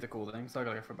I'm gonna leave the call then, because I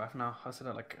gotta go for a bath now. I said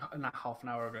that like half an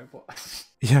hour ago, but...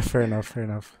 Yeah, fair enough, fair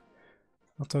enough.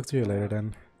 I'll talk to you later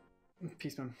then.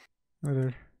 Peace, man.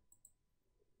 Later.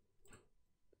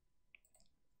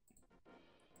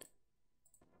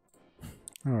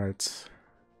 Alright.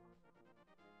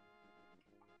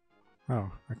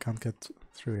 Oh, I can't get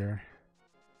through here.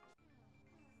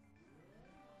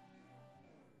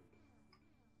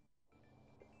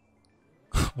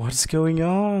 What's going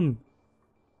on?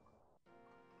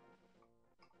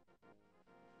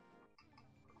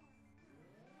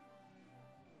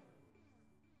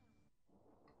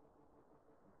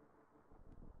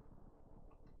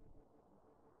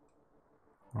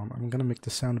 I'm gonna make the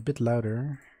sound a bit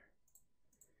louder.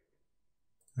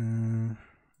 Let's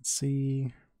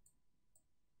see.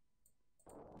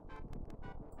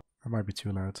 That might be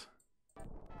too loud.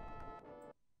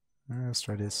 Let's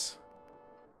try this.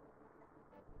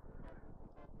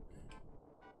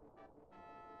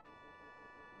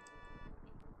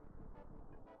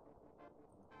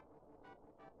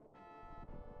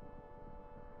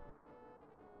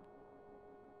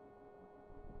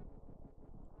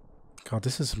 God,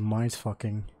 this is mind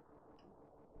fucking.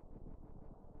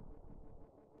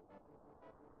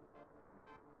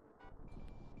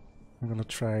 I'm gonna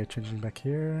try changing back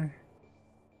here.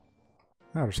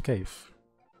 Oh, there's a cave.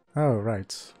 Oh,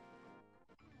 right.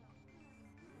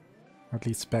 That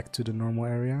leads back to the normal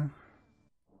area.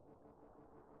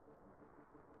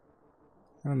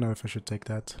 I don't know if I should take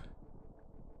that.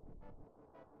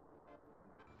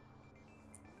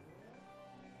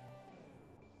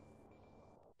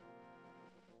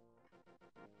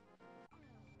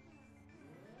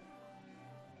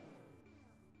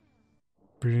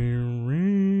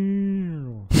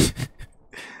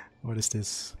 What is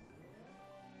this?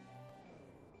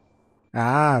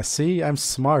 Ah, see, I'm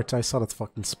smart. I saw that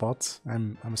fucking spot.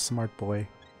 I'm a smart boy.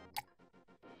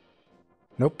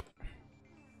 Nope.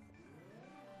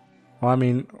 Well, I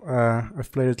mean,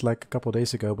 I've played it like a couple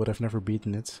days ago, but I've never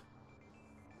beaten it.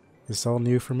 It's all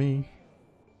new for me.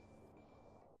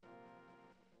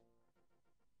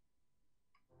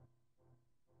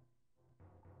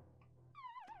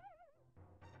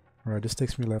 Alright, this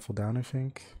takes me a level down, I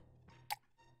think.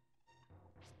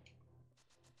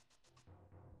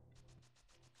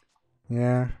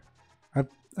 Yeah,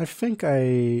 I think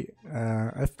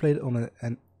I've played on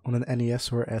an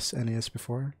NES or SNES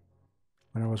before,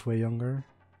 when I was way younger.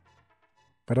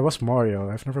 But I was Mario.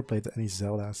 I've never played any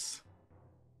Zeldas.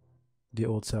 The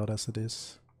old Zeldas, it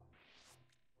is.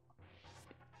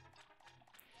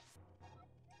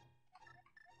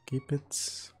 Keep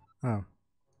it. Oh.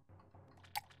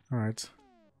 Alright.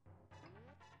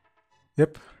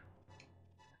 Yep.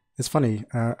 It's funny.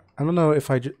 I don't know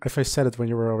if I said it when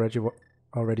you were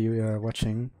already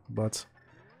watching, but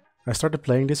I started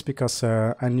playing this because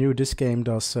I knew this game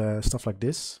does stuff like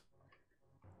this,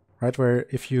 right? Where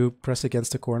if you press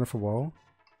against the corner of a wall,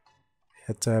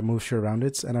 it moves you around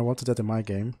it, and I wanted that in my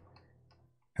game.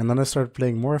 And then I started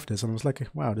playing more of this, and I was like,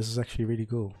 wow, this is actually really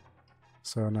cool.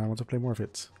 So now I want to play more of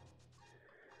it.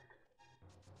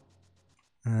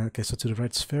 Okay, so to the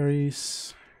right is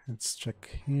fairies. Let's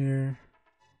check here.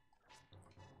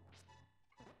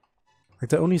 Like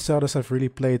the only Zeldas I've really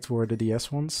played were the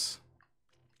DS ones.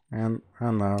 And I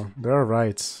don't know, they're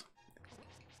alright.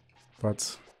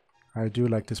 But I do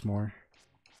like this more.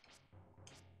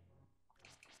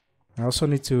 I also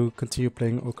need to continue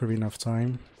playing Ocarina of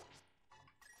Time.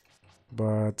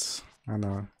 But I don't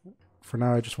know. For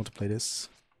now I just want to play this.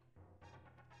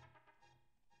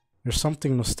 There's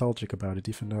something nostalgic about it,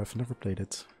 even though I've never played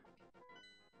it.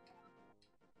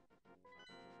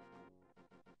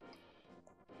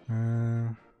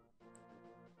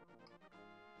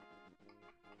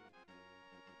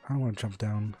 I don't want to jump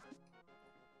down.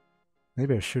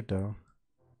 Maybe I should though.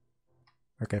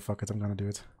 Okay, fuck it, I'm gonna do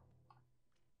it.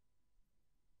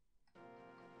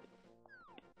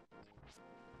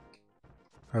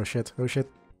 Oh shit, oh shit.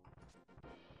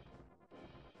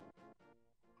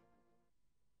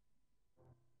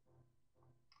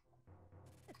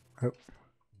 Oh.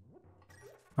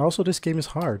 Also, this game is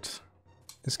hard.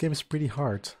 This game is pretty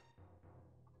hard.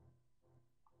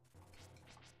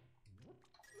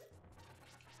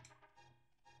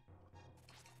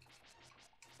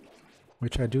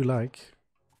 Which I do like.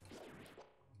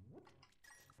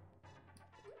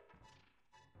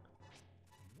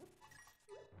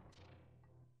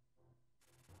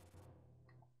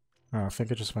 Oh, I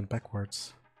think I just went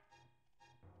backwards.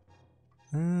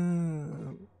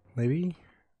 Maybe?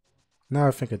 No,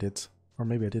 I think I did. Or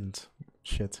maybe I didn't.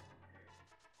 Shit.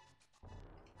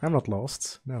 I'm not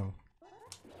lost. No.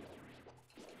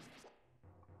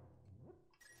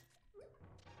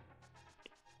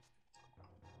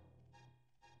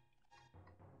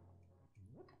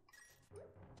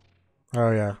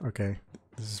 Oh yeah, okay.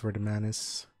 This is where the man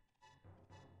is.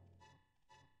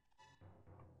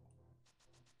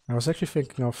 I was actually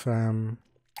thinking of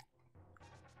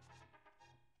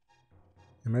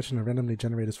imagine a randomly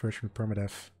generated version of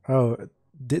permadeath. Oh,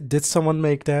 did someone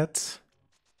make that?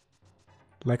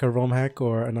 Like a ROM hack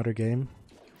or another game?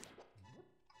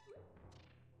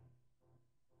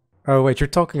 Oh wait, you're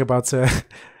talking about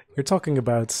you're talking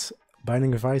about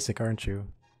Binding of Isaac, aren't you?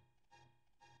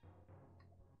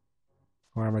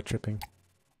 Or am I tripping?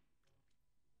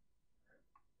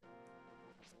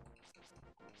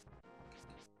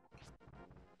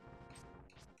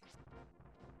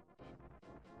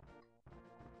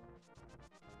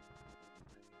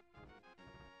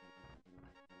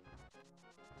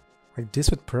 Like this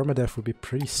with permadeath would be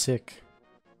pretty sick.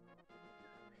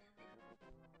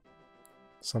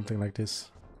 Something like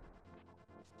this.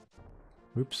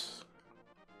 Oops.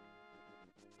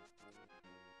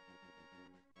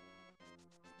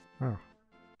 Oh.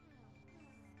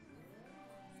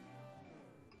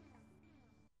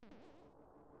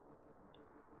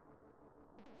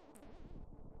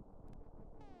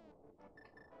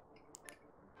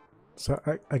 So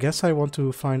I guess I want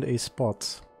to find a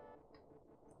spot,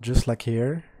 just like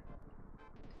here,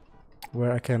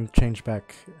 where I can change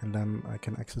back and then I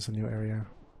can access a new area.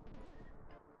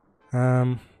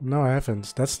 No, I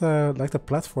haven't. That's the like the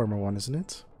platformer one, isn't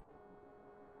it?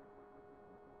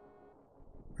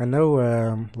 I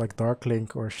know like Dark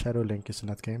Link or Shadow Link is in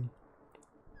that game.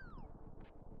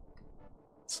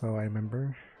 So I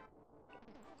remember.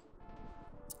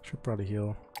 Should probably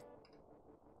heal.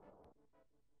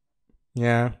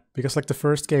 Yeah, because like the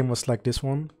first game was like this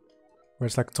one, where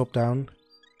it's like top down.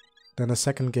 Then the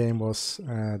second game was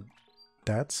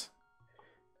that.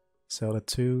 Zelda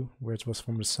 2, where it was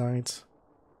from the side.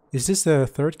 Is this the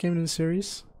third game in the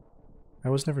series? I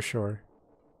was never sure.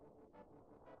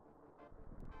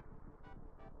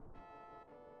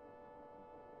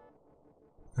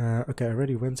 Okay, I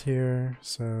already went here,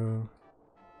 so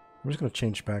I'm just gonna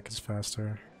change back, it's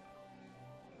faster.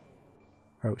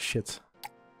 Oh shit.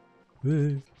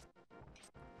 Woo.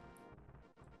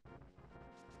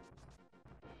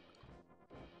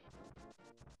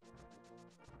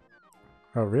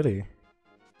 Oh really?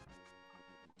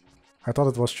 I thought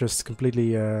it was just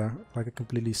completely like a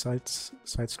completely side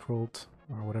scrolled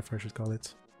or whatever I should call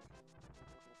it.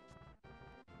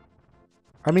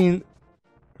 I mean,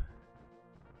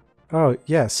 oh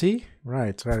yeah, see?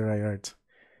 Right.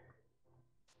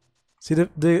 See,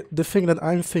 the thing that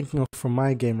I'm thinking of for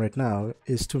my game right now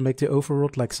is to make the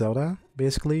overworld like Zelda,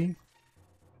 basically,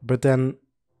 but then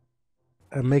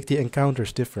make the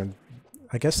encounters different.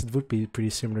 I guess it would be pretty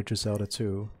similar to Zelda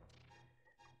 2.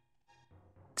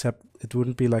 Except it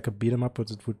wouldn't be like a beat 'em up,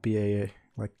 but it would be a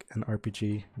like an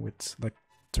RPG with like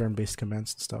turn-based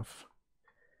commands and stuff.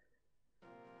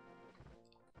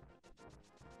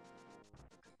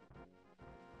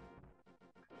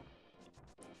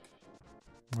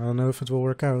 I don't know if it will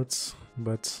work out,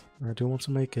 but I do want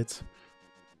to make it.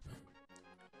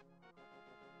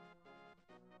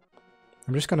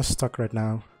 I'm just kind of stuck right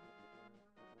now.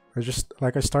 I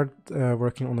started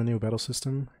working on a new battle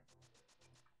system,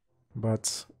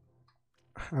 but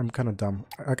I'm kind of dumb.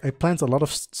 I planned a lot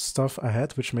of stuff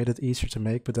ahead, which made it easier to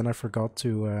make, but then I forgot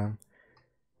to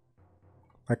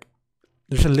like.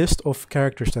 There's a list of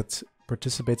characters that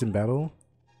participate in battle,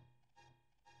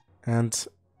 and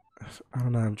I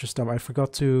don't know. I'm just dumb. I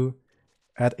forgot to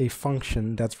add a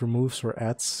function that removes or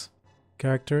adds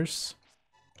characters,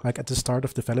 like at the start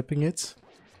of developing it.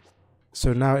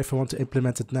 So now if I want to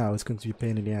implement it now, it's going to be a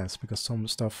pain in the ass because some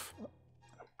stuff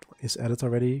is added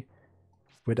already.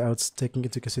 without taking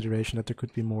into consideration that there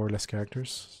could be more or less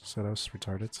characters. So that was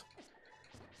retarded.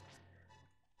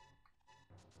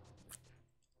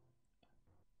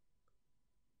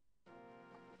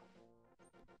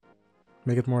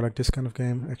 Make it more like this kind of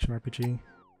game, action RPG.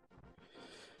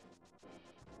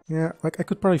 Yeah, like I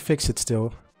could probably fix it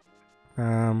still.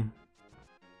 In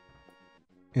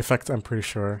fact, I'm pretty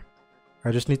sure.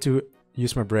 I just need to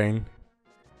use my brain.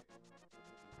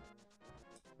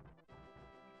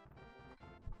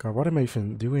 God, what am I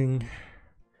even doing?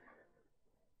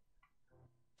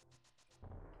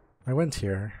 I went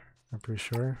here, I'm pretty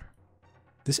sure.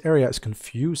 This area is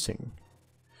confusing.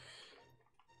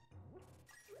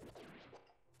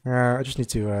 I just need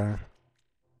to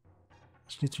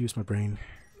use my brain.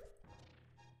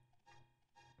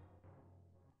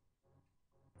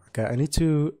 Okay, I need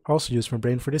to also use my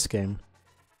brain for this game.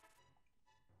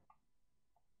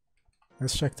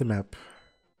 Let's check the map.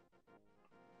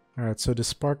 Alright, so the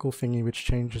sparkle thingy which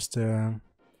changes the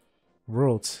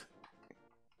world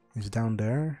is down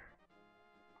there.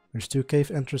 There's 2 cave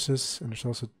entrances and there's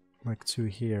also like 2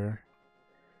 here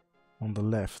on the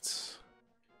left.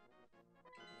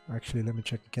 Actually, let me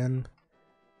check again.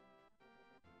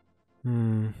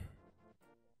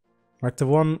 Like the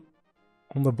one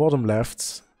on the bottom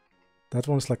left, that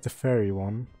one's like the fairy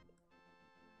one.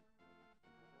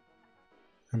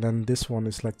 And then this one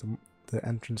is like the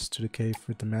entrance to the cave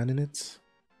with the man in it.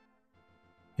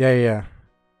 Yeah.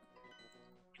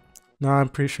 No, I'm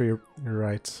pretty sure you're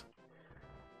right.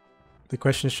 The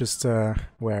question is just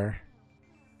where.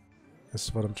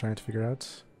 That's what I'm trying to figure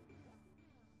out.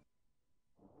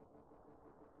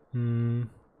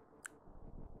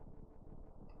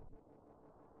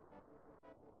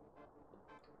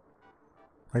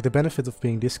 Like the benefit of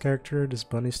being this character, this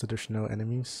bunny, is that there's no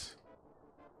enemies.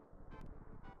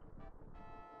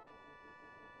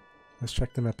 Let's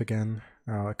check the map again.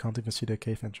 Oh, I can't even see the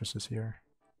cave entrances here.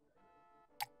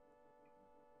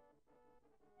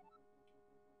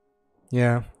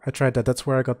 Yeah, I tried that. That's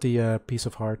where I got the piece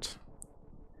of heart.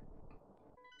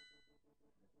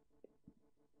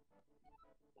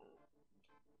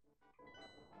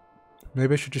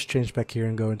 Maybe I should just change back here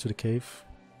and go into the cave.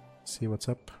 See what's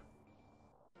up.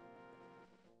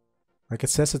 Like it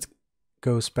says it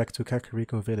goes back to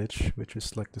Kakariko village, which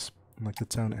is like this, like the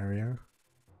town area.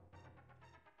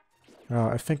 Oh,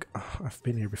 I think I've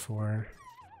been here before.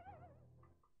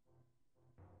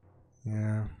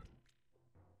 Yeah.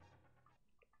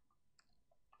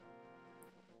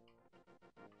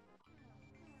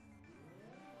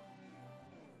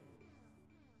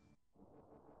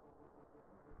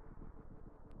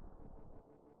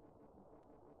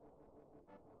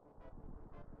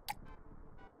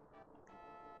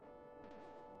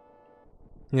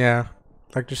 Yeah,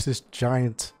 like there's this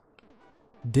giant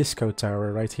disco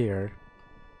tower right here.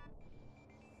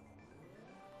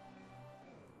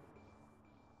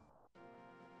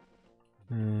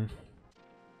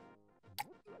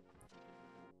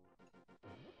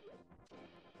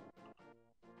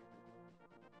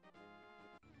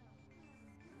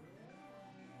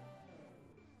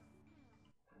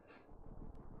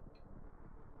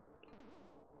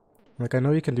 Like I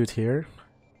know you can do it here,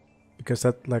 because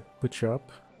that like puts you up.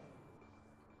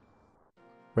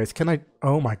 Wait, can I?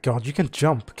 Oh my god, you can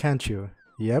jump, can't you?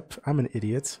 Yep, I'm an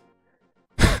idiot.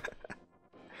 I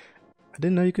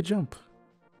didn't know you could jump.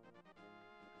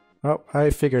 Oh, I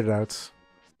figured it out.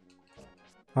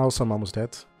 Also, I'm almost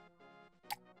dead.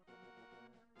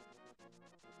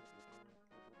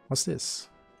 What's this?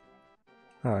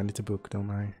 Oh, I need a book, don't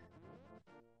I?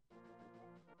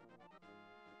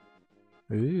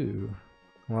 Ooh.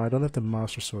 Well, I don't have the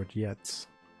Master Sword yet.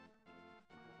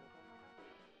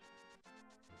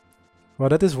 Well,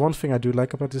 that is one thing I do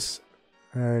like about this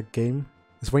game.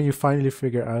 Is when you finally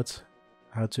figure out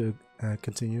how to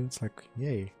continue. It's like,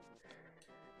 yay.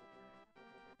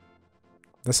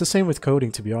 That's the same with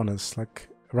coding, to be honest. Like,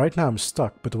 right now I'm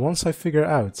stuck, but once I figure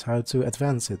out how to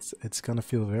advance it, it's gonna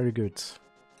feel very good.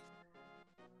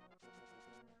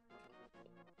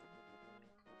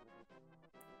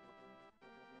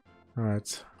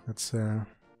 Alright, let's oh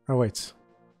wait.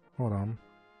 Hold on.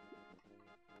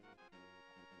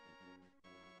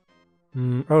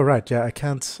 Oh right, yeah, I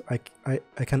can't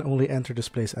I can only enter this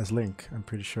place as Link, I'm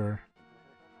pretty sure.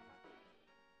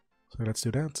 So let's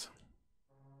do that.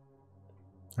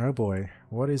 Oh boy,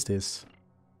 what is this?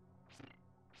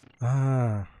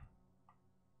 Ah.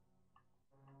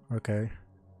 Okay.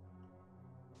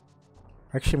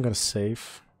 Actually, I'm gonna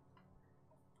save.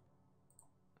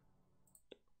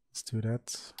 Let's do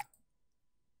that.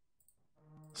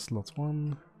 Slot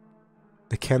 1.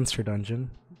 The cancer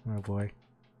dungeon. Oh boy.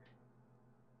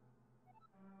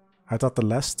 I thought the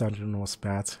last dungeon was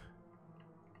bad.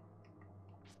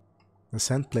 The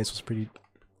sand place was pretty...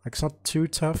 Like, it's not too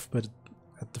tough, but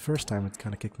at the first time it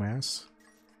kind of kicked my ass.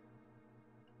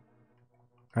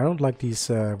 I don't like these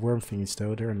worm thingies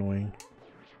though, they're annoying.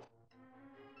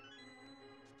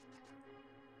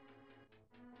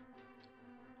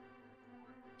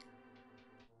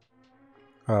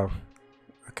 Oh,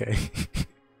 okay.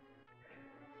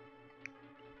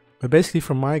 But basically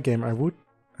from my game I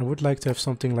would like to have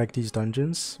something like these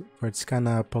dungeons, where it's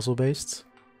kinda puzzle based.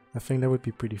 I think that would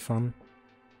be pretty fun.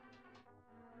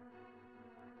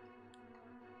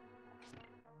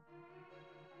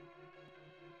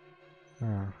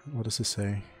 What does it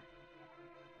say?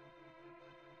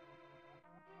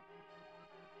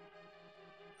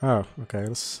 Oh, okay,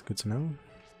 that's good to know.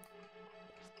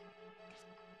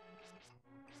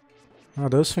 Oh,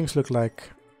 those things look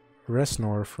like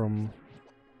Resnor from...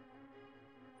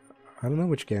 I don't know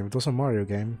which game. It was a Mario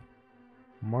game.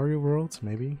 Mario World,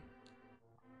 maybe?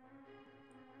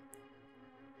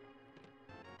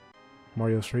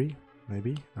 Mario 3,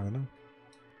 maybe? I don't know.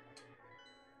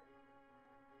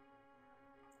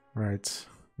 Right.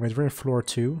 Wait, we're in floor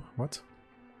 2. What?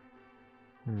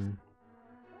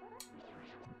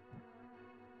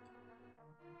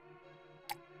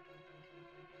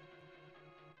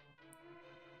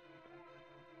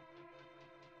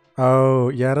 Oh,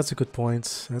 yeah, that's a good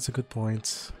point. That's a good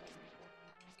point.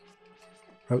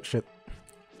 Oh, shit.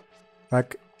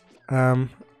 Like,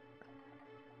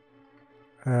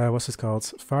 what's it called?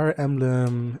 Fire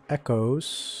Emblem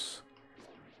Echoes.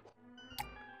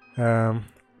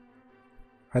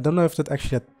 I don't know if that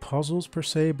actually had puzzles per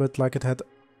se, but like it had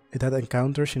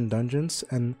encounters in dungeons,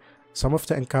 and some of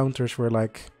the encounters were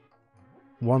like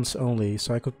once only,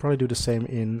 so I could probably do the same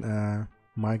in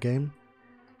my game,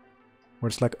 where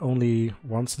it's like only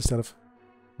once instead of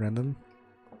random.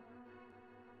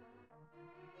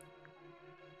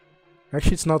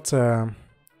 Actually, it's not,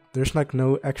 there's like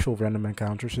no actual random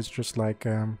encounters, it's just like,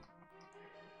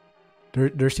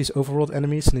 there's these overworld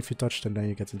enemies, and if you touch them then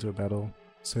you get into a battle,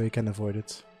 so you can avoid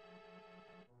it.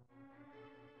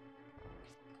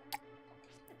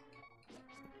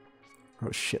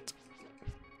 Oh shit.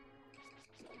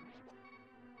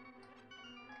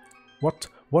 What?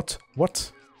 What?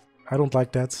 What? I don't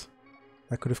like that.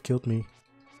 That could have killed me.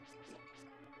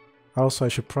 Also, I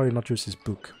should probably not use this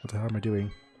book. What the hell am I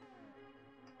doing?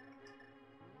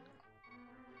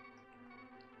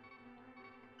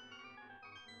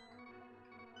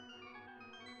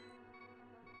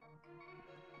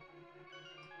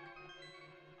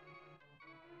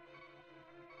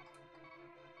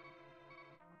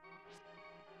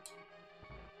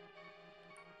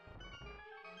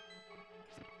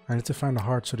 I need to find a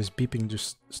heart so this beeping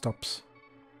just stops.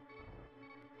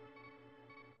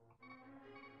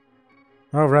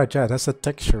 Oh right, yeah, that's the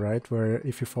texture, right? Where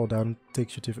if you fall down, it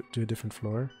takes you to a different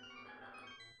floor.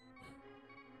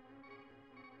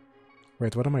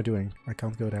 Wait, what am I doing? I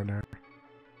can't go down there.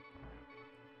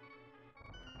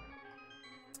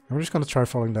 I'm just gonna try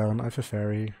falling down. I have a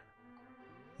fairy.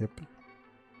 Yep.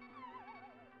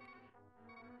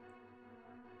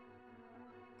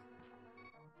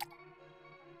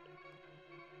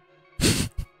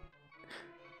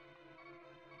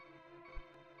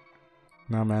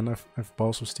 Nah man, I've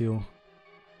balls of steel.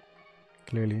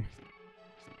 Clearly.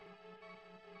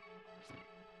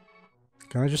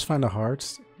 Can I just find a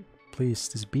heart? Please,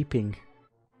 this beeping.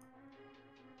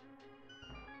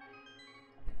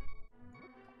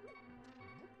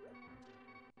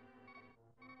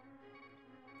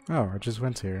 Oh, I just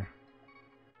went here.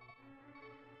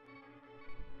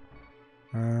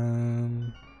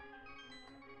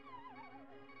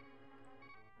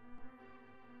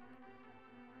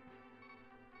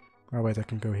 Oh wait, I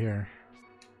can go here.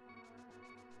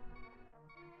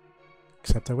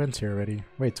 Except I went here already.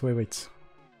 Wait.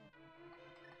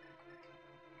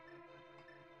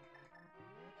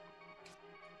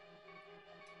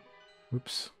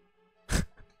 Oops.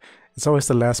 It's always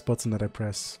the last button that I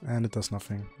press, and it does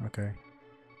nothing. Okay.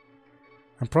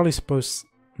 I'm probably supposed...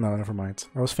 No, never mind.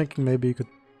 I was thinking maybe you could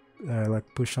like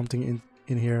push something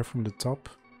in here from the top.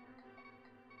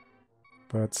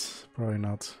 But probably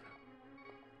not.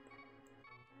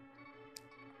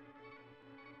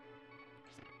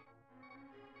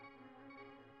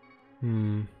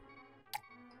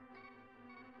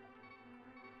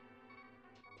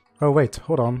 Oh wait,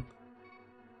 hold on.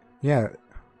 Yeah.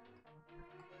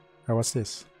 Oh, what's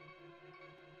this?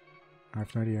 I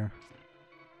have no idea.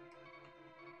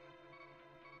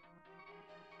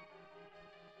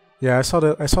 Yeah, I saw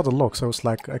the lock, so I was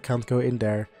like, I can't go in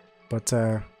there. But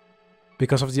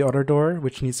Because of the other door,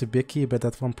 which needs a big key, but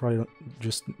that one probably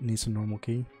just needs a normal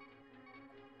key.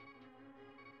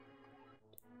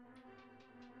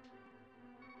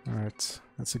 Alright,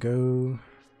 let's go.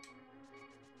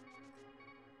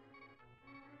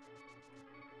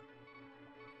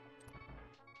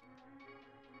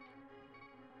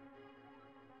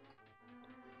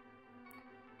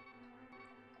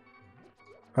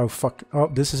 Oh fuck.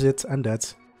 Oh, this is it. I'm dead.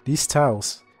 These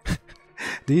tiles.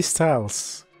 These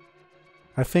tiles.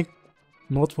 I think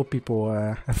multiple people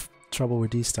have trouble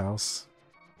with these tiles.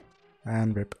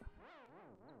 And rip.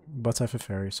 But I have a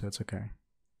fairy, so it's okay.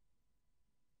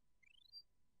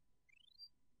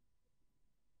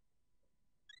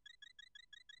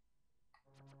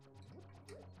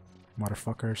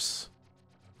 Motherfuckers.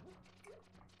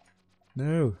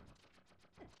 No.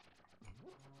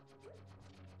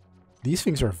 These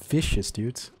things are vicious,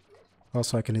 dude.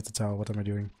 Also, I can hit the towel. What am I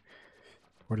doing?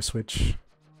 Or the switch.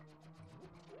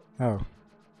 Oh.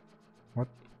 What?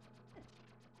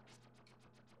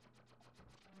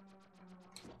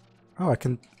 Oh, I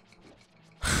can...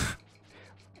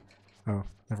 oh,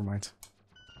 never mind.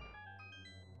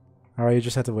 Alright, you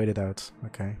just had to wait it out.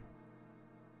 Okay.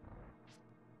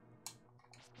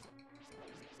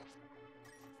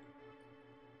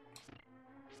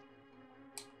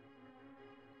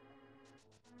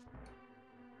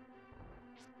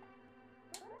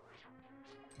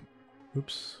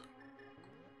 Oops.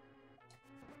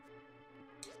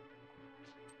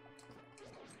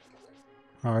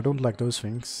 Oh, I don't like those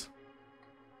things.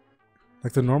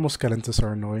 Like the normal skeletons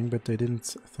are annoying, but they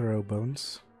didn't throw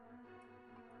bones.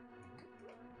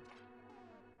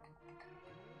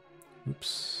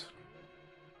 Oops.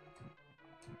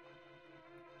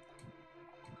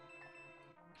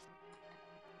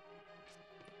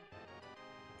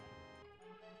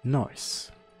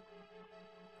 Nice.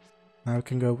 Now we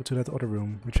can go to that other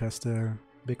room, which has the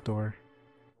big door.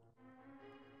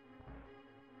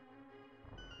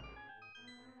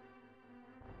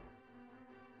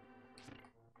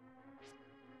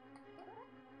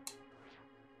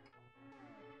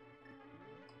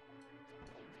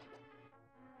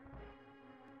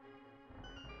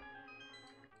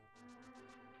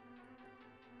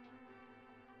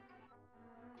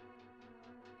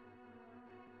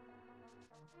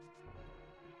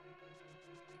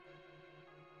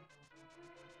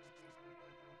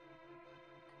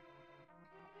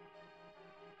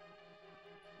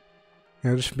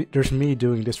 Yeah, there's me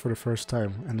doing this for the first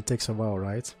time, and it takes a while,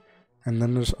 right? And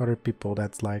then there's other people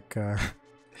that like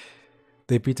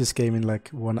they beat this game in like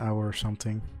 1 hour or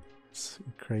something. It's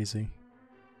crazy.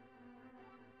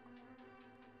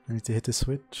 I need to hit the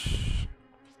switch.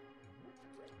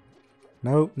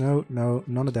 No, no, no,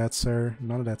 none of that, sir.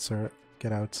 None of that, sir.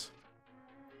 Get out.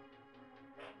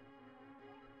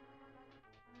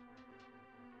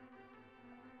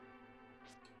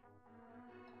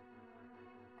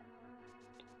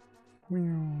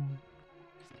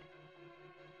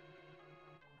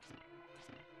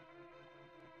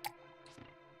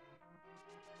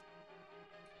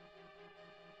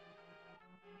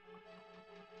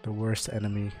 The worst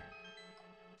enemy.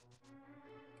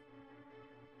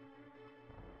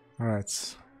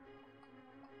 Alright.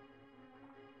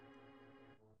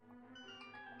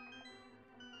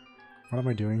 What am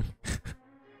I doing?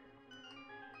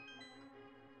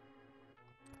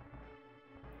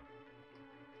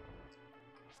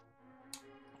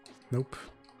 Nope.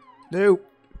 Nope.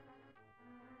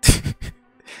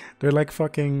 They're like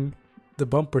fucking the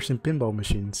bumpers in pinball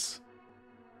machines.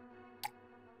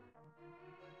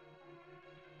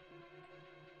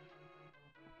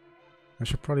 I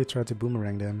should probably try to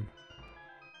boomerang them.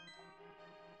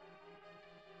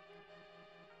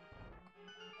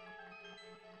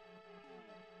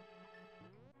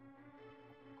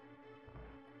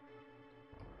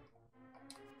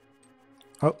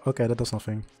 Oh, okay, that does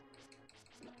nothing.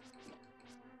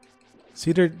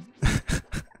 See, they're...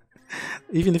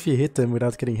 even if you hit them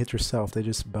without getting hit yourself, they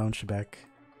just bounce you back.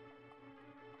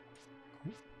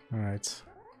 Alright.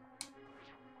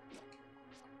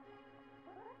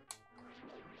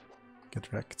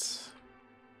 Get wrecked.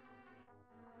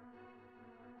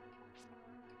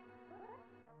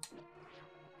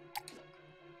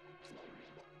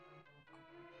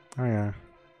 Oh yeah.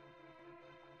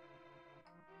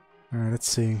 Alright, let's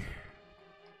see.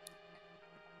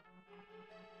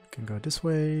 Can go this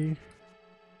way.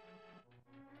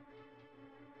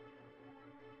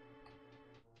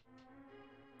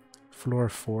 Floor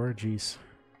 4, jeez.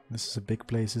 This is a big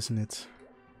place, isn't it?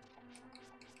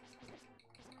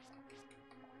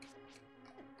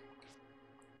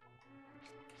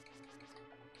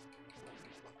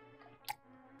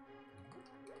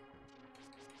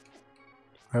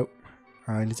 Oh,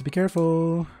 I need to be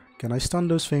careful. Can I stun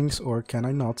those things or can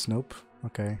I not? Nope.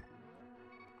 Okay.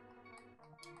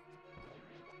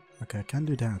 Okay, I can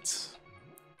do that.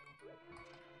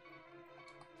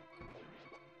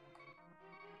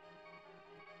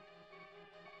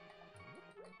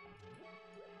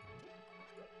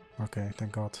 Okay,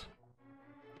 thank God.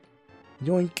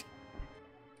 Yoink!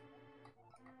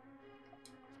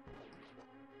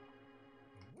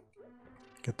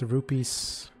 Get the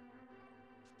rupees.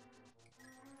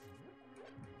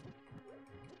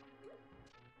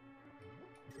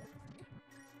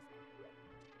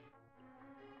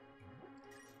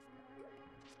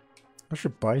 I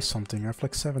should buy something. I have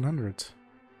like 700.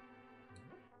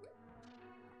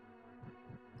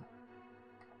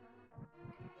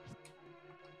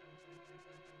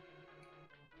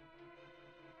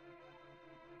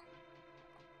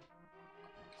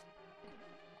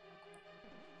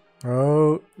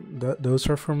 Oh, those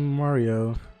are from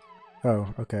Mario.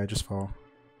 Oh, okay, I just fall.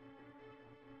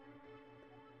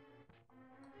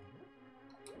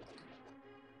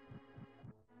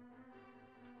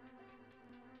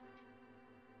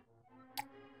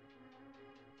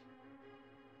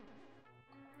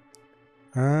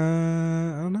 I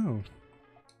don't know.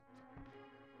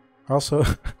 Also,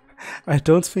 I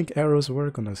don't think arrows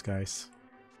work on those guys.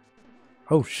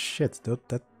 Oh shit,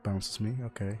 that bounces me,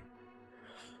 okay.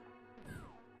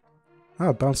 Oh,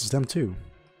 it bounces them too.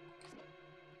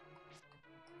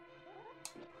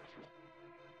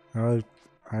 Oh,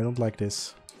 I don't like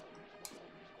this.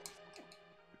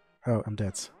 Oh, I'm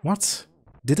dead. What?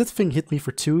 Did that thing hit me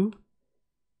for 2?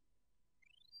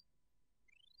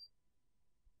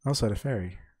 Also the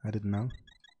fairy. I didn't know.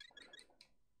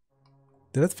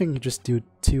 Did that thing just do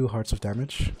 2 hearts of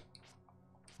damage?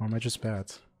 Or am I just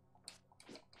bad?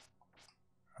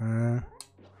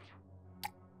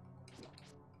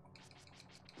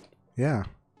 Yeah,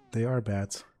 they are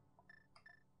bad.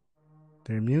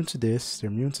 They're immune to this,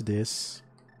 they're immune to this.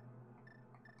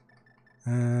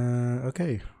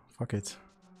 Okay, fuck it.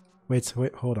 Wait,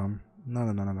 hold on.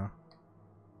 No.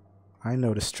 I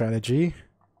know the strategy.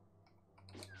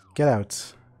 Get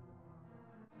out.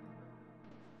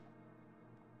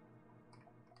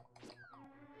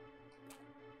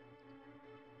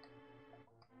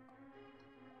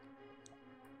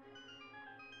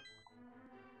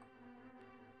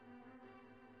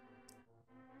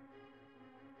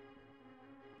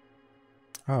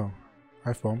 Oh, I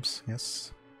have bombs,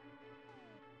 yes.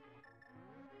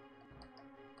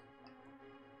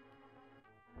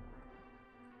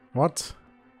 What?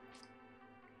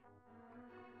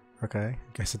 Okay,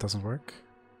 guess it doesn't work.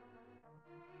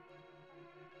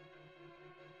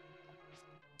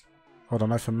 Hold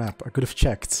on, I have a map. I could have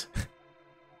checked.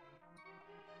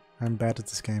 I'm bad at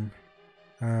this game.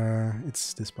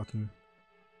 It's this button.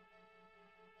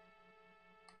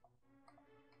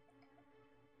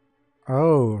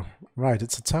 Oh, right,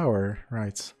 it's a tower,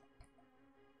 right.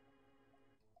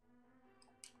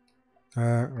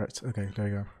 Right, okay, there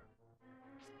you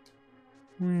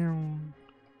go.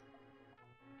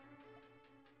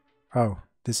 Oh,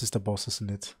 this is the boss, isn't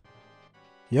it?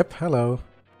 Yep, hello.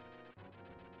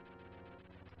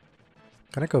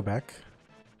 Can I go back?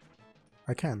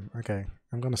 I can, okay.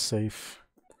 I'm gonna save.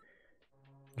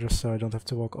 Just so I don't have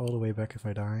to walk all the way back if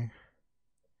I die.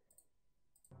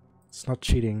 It's not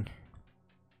cheating.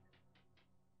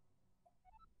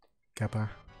 Kappa.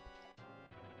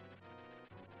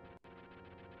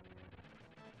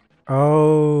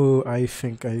 Oh, I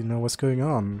think I know what's going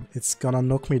on. It's gonna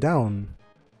knock me down.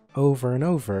 Over and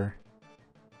over.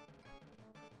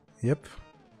 Yep.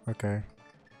 Okay.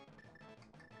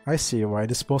 I see why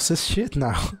this boss is shit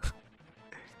now.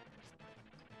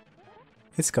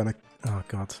 It's gonna... Oh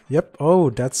god. Yep. Oh,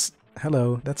 that's...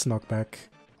 Hello. That's knockback.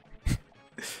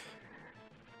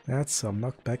 That's some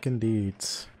knockback indeed.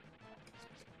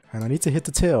 And I need to hit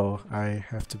the tail. I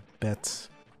have to bet.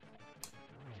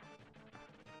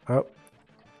 Oh.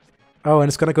 Oh, and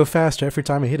it's gonna go faster every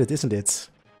time I hit it, isn't it?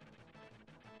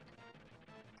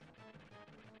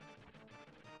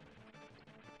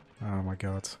 Oh my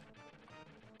god.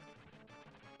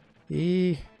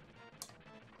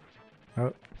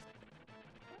 Oh.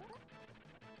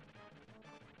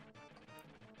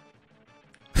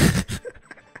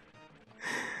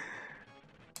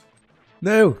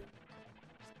 No!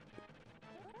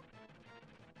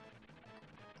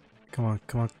 Come on,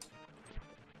 come on.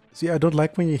 See, I don't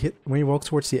like when you walk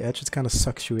towards the edge, it kind of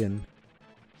sucks you in.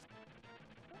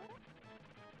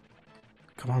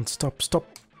 Come on, stop, stop.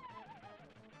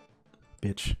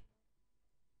 Bitch.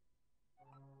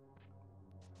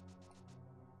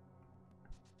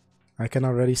 I can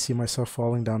already see myself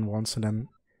falling down once and then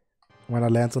when I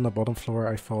land on the bottom floor,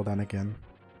 I fall down again.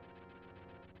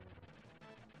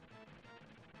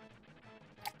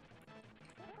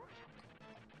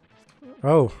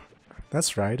 Oh,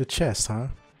 that's right, a chest, huh?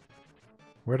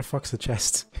 Where the fuck's the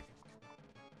chest?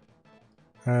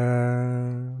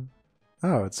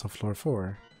 Oh, it's on floor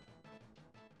 4.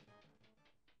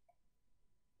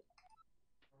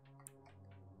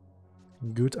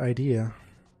 Good idea.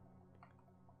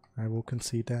 I will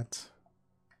concede that.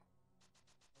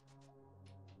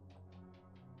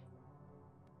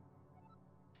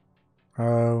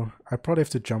 Oh, I probably have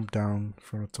to jump down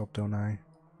from the top, don't I?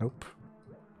 Nope.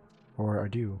 Or I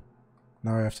do.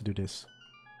 Now I have to do this.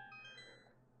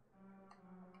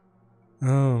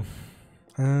 Oh.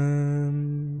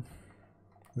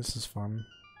 This is fun.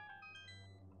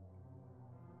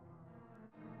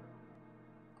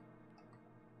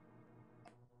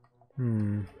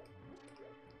 I'm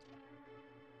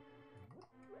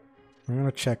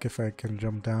gonna check if I can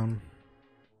jump down.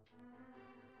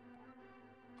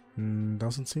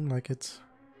 Doesn't seem like it.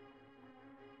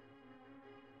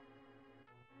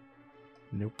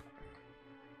 Nope.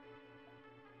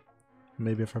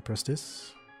 Maybe if I press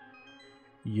this.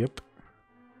 Yep.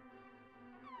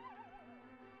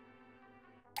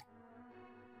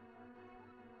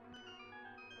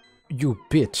 You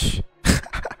bitch.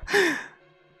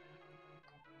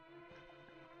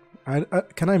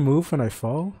 Can I move when I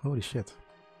fall? Holy shit.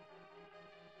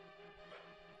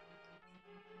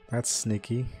 That's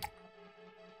sneaky.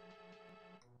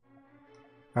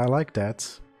 I like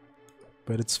that,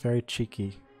 but it's very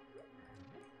cheeky.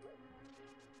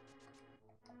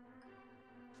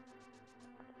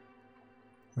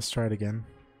 Let's try it again.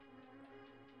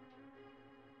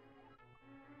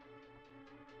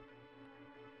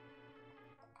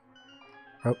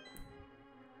 Oh.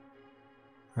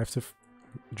 I have to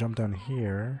jump down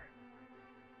here.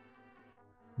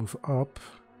 Move up.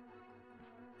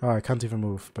 Oh, I can't even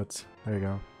move, but there you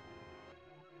go.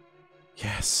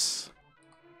 Yes!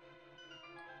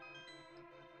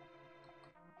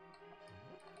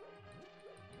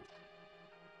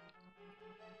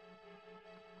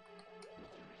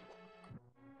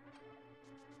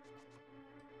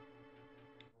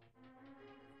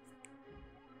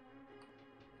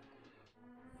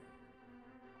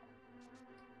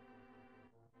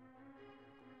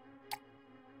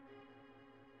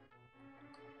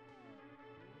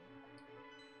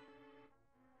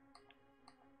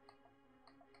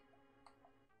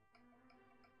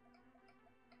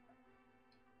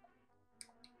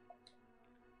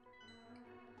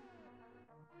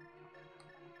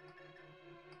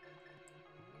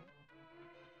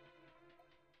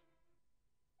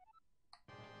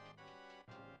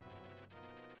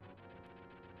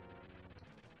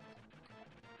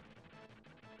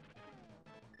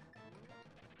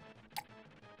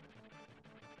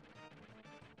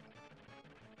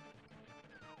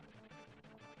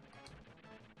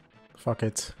 Fuck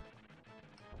it.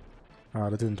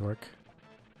 Ah, that didn't work.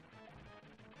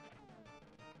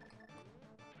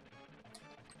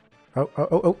 Oh, oh,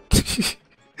 oh, oh!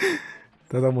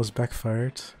 That almost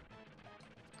backfired.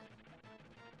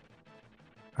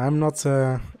 I'm not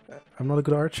a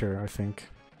good archer, I think.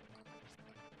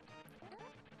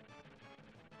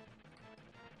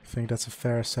 I think that's a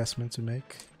fair assessment to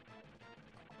make.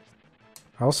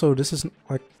 Also, this isn't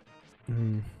like...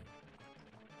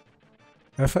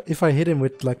 If I hit him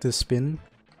with like the spin,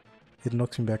 it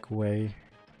knocks him back way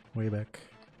back.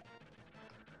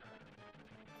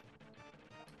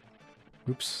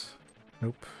 Oops.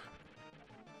 Nope.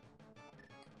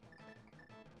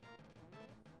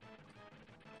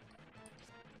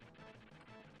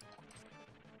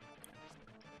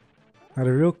 Now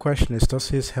the real question is, does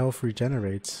his health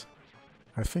regenerate?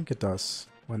 I think it does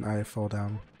when I fall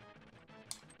down.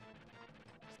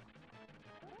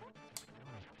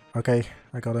 Okay,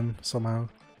 I got him somehow.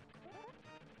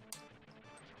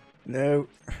 No.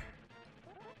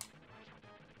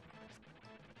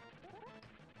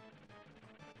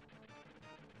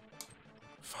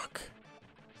 Fuck.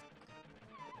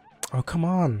 Oh, come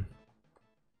on.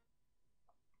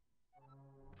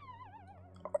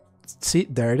 See,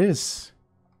 there it is.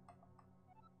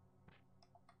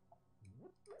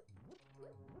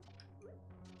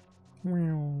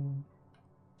 Meow.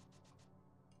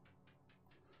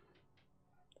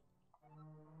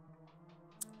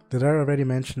 Did I already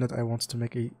mention that I want to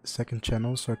make a second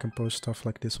channel so I can post stuff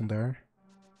like this on there?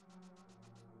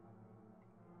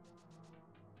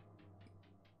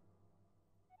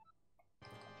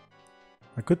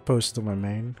 I could post it on my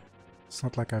main. It's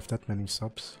not like I have that many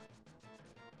subs.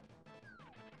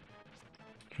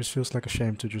 Just feels like a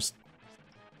shame to just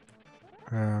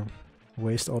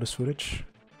waste all this footage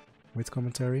with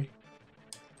commentary.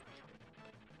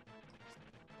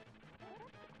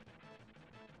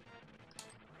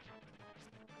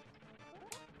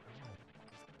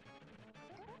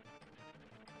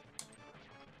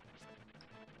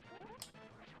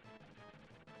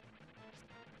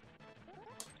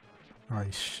 Oh,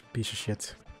 you piece of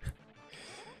shit.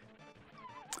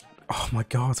 Oh my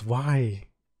god, why?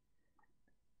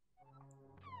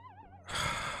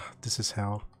 This is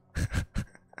hell.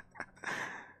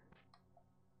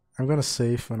 I'm gonna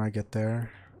save when I get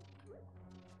there.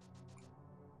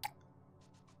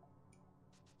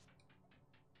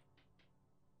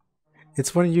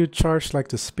 It's when you charge like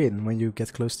the spin, when you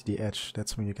get close to the edge,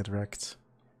 that's when you get wrecked.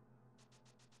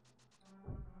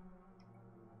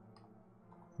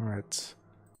 Alright.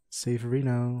 Save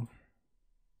Reno.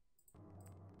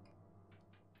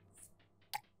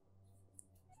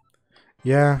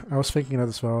 Yeah, I was thinking that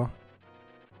as well.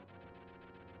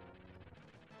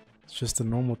 It's just the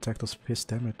normal attack does piss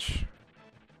damage.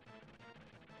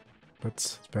 But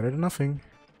it's better than nothing.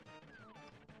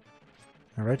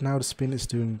 And right now the spin is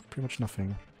doing pretty much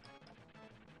nothing.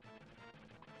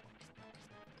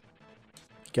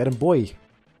 Get him, boy!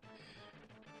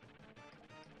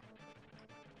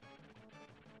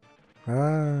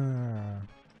 Ah.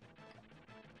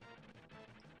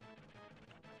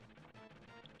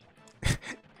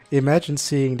 Imagine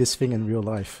seeing this thing in real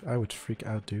life. I would freak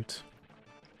out, dude.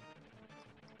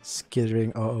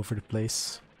 Skittering all over the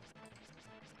place.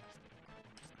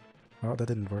 Oh, that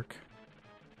didn't work.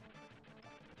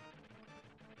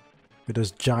 With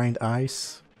those giant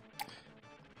eyes.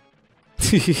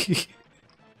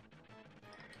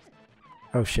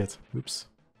 Oh shit. Oops.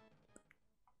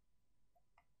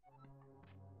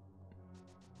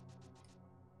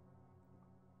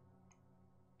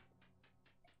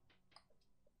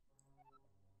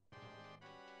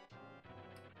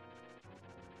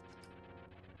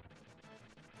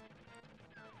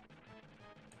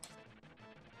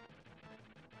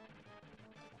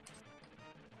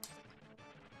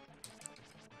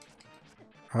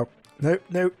 Oh, no,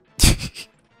 no.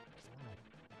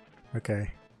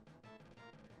 Okay.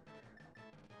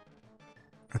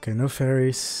 Okay, no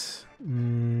fairies.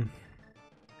 I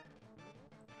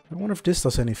wonder if this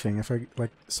does anything. If I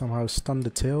like somehow stun the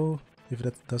tail, if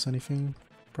that does anything.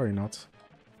 Probably not.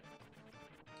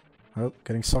 Oh,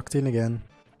 getting sucked in again.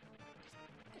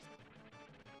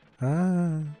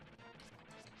 Ah.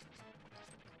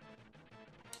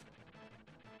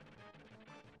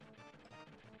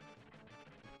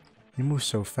 You move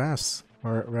so fast.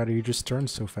 Or rather, you just turn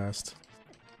so fast.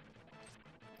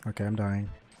 Okay, I'm dying.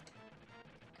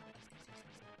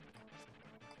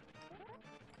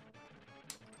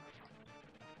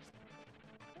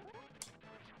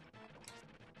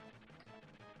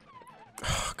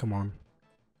 Come on.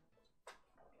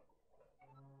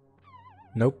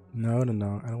 Nope. No, no,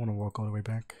 no. I don't want to walk all the way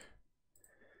back.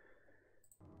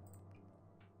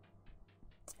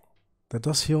 That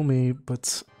does heal me,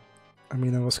 but I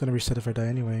mean, I was gonna reset if I die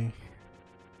anyway.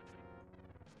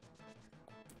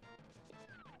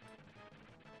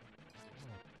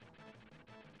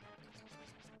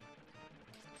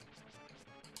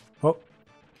 Oh.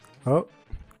 Oh.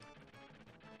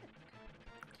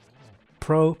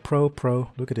 Pro.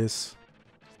 Look at this.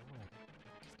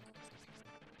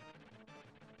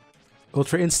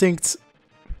 Ultra Instinct.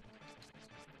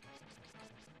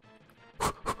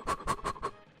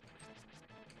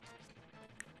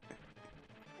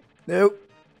 No.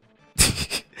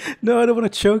 No, I don't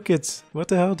want to choke it. What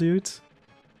the hell, dude?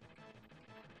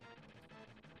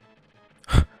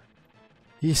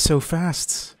 He's so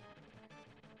fast.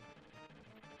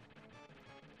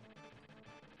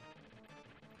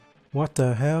 What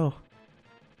the hell?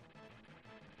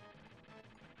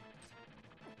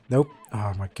 Nope.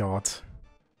 Oh my god.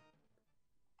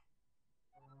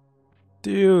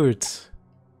 Dude.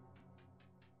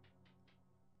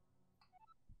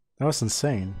 That was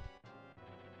insane.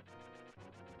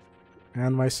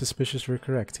 And my suspicions were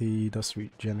correct. He does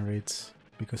regenerate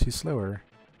because he's slower.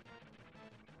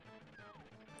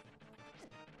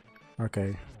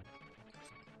 Okay.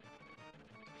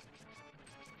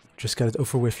 Just get it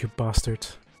over with, you bastard.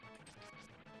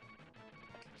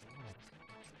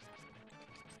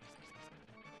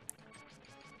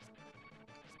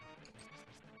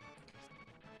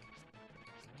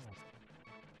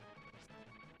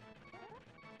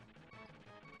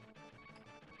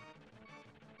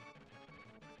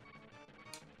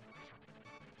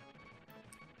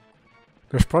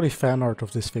 There's probably fan art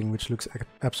of this thing which looks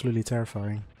absolutely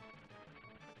terrifying.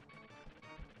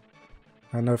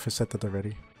 I don't know if I said that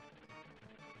already.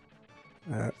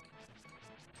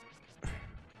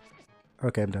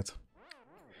 Okay, I'm dead.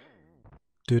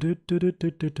 Do.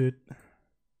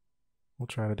 We'll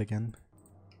try it again.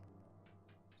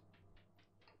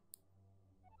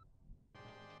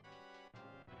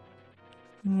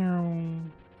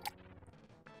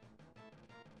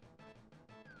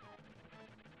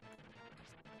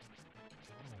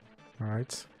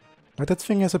 Alright. Like that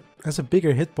thing has a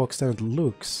bigger hitbox than it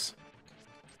looks.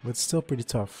 But it's still pretty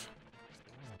tough.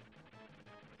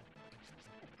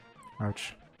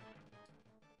 Ouch.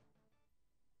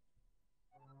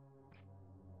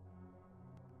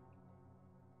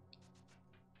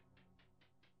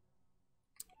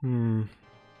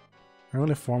 I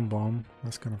only have one bomb.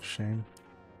 That's kind of a shame.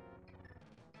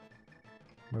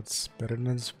 But it's better than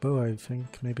this bow, I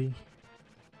think, maybe.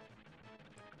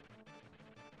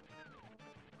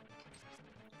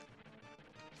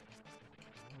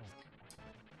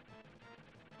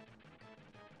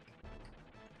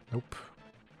 Nope.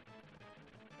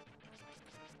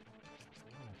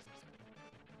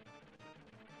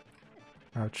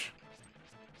 Ouch.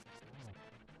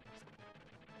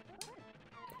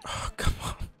 Oh, come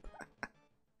on.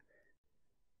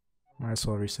 Might as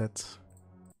well reset.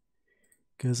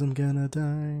 'Cause I'm gonna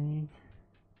die.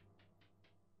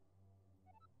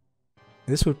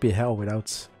 This would be hell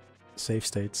without save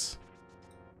states.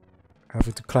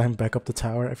 Having to climb back up the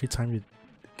tower every time you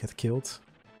get killed.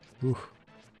 Ooh.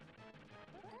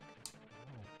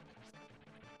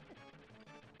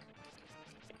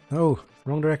 No,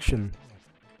 wrong direction.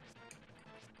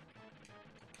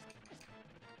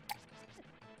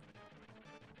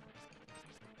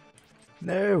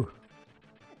 No!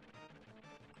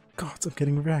 God, I'm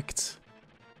getting wrecked.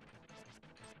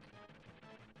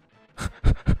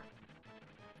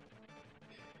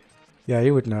 Yeah,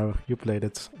 you would know. You played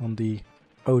it on the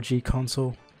OG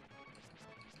console.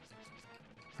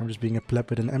 I'm just being a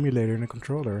pleb with an emulator and a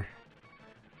controller.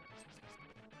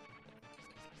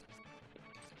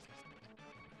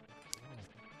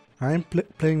 I'm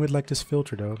playing with like this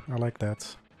filter though. I like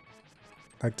that.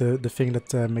 Like the thing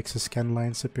that makes the scan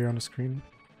lines appear on the screen.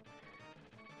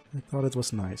 I thought it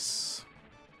was nice.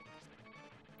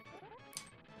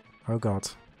 Oh god.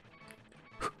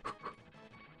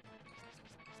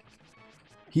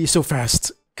 He is so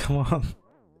fast! Come on!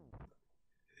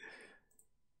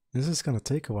 This is gonna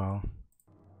take a while.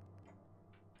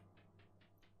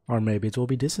 Or maybe it will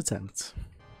be this attempt.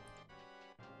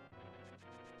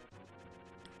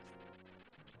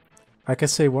 I can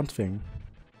say one thing.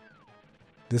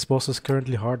 This boss is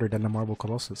currently harder than the Marble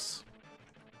Colossus.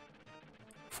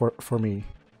 For me.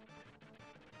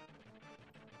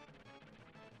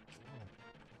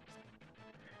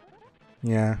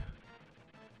 Yeah.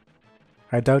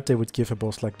 I doubt they would give a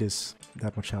boss like this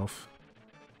that much health.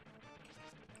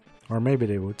 Or maybe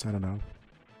they would, I don't know.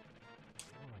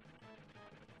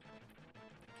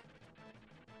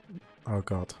 Oh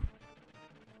god.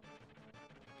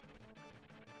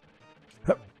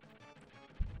 Hup.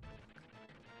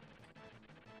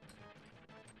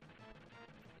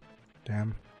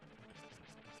 Damn.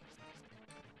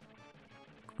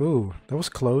 Ooh, that was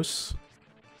close.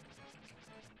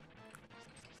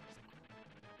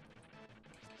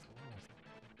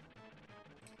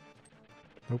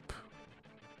 Nope.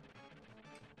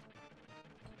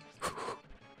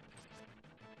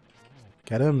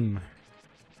 Get him.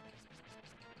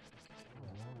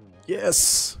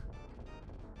 Yes.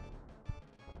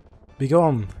 Be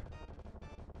gone.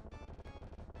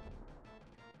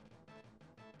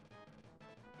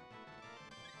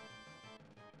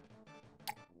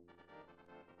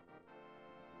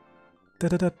 Da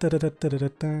da da da da da da da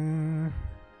da.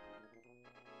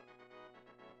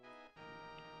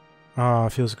 Ah,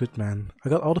 feels good, man. I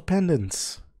got all the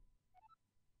pendants.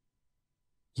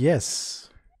 Yes.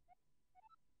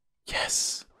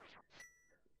 Yes.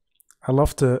 I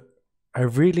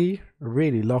really,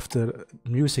 really love the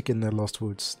music in the Lost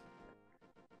Woods.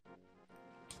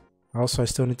 Also, I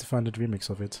still need to find the remix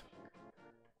of it.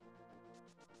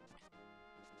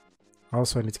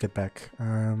 Also, I need to get back.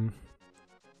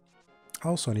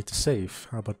 Also, I need to save.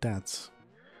 How about that?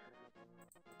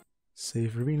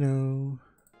 Save Reno.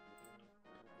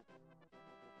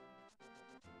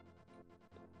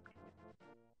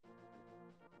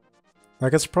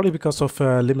 Like, it's probably because of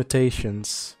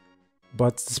limitations,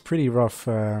 but it's pretty rough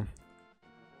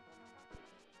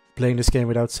playing this game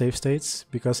without save states,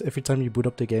 because every time you boot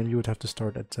up the game you would have to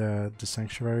start at the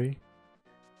Sanctuary.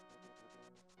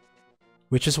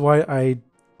 Which is why I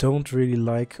don't really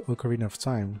like Ocarina of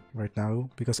Time right now,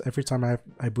 because every time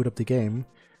I boot up the game,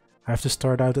 I have to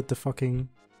start out at the fucking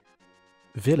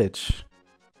village.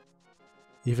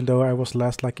 Even though I was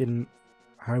last like in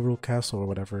Hyrule Castle or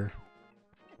whatever.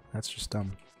 That's just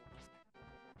dumb.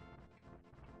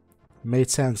 Made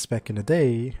sense back in the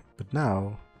day, but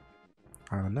now,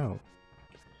 I don't know.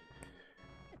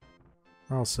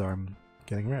 Also, I'm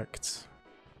getting wrecked.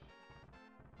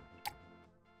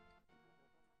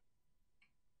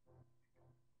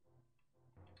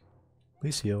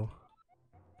 Please heal.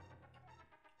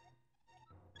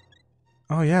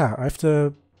 Oh yeah, I have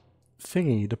the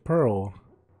thingy, the pearl.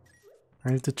 I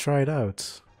need to try it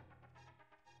out.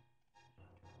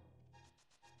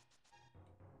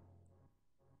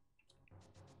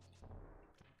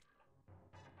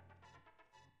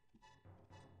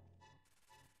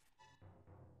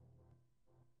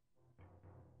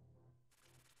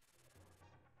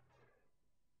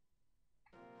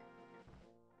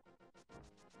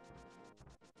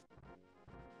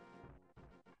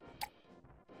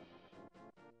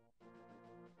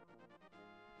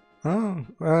 Oh,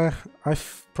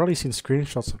 I've probably seen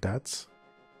screenshots of that.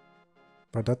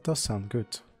 But that does sound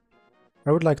good.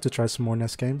 I would like to try some more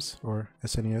NES games, or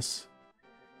SNES.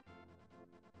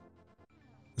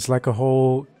 It's like a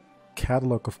whole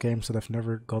catalog of games that I've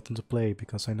never gotten to play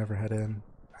because I never had an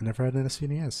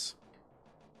SNES.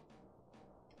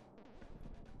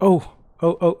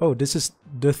 Oh, this is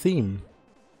the theme.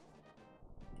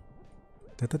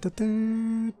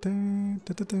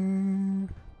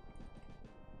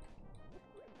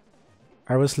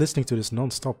 I was listening to this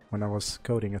non-stop when I was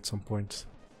coding at some point.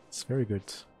 It's very good.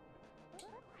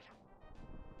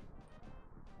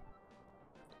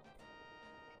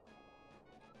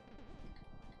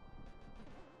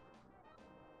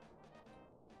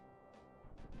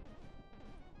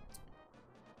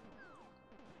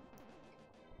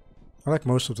 I like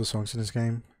most of the songs in this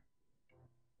game.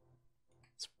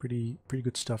 It's pretty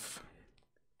good stuff.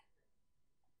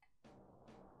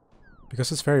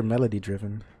 Because it's very melody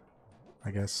driven,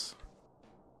 I guess.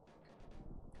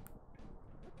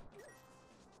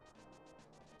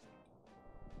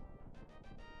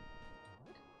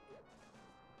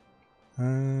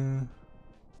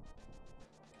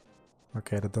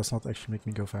 Okay, that does not actually make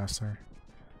me go faster.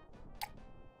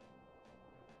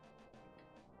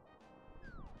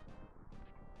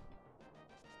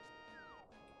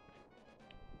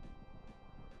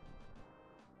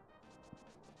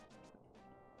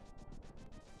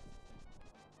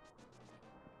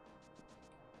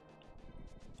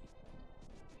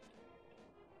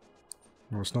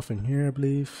 There was nothing here, I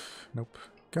believe. Nope.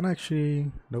 Can I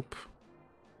actually... Nope.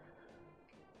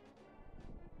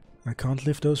 I can't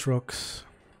lift those rocks.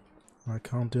 I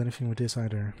can't do anything with this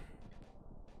either.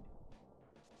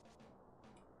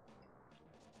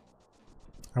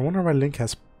 I wonder why Link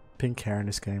has pink hair in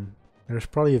this game. There's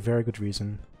probably a very good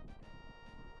reason.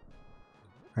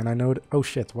 And I know that... Oh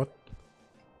shit, what?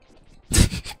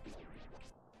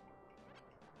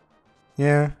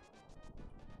 Yeah.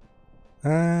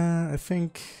 I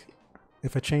think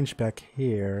if I change back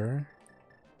here,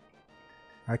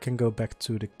 I can go back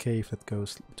to the cave that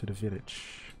goes to the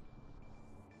village.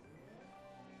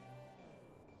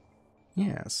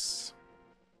 Yes.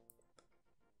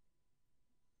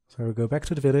 So we go back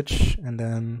to the village and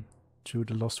then to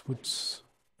the Lost Woods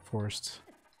forest.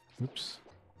 Oops.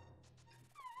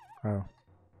 Oh.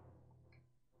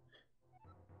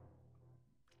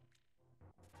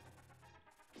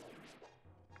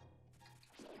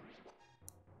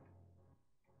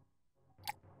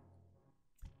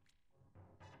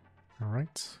 All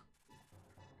right.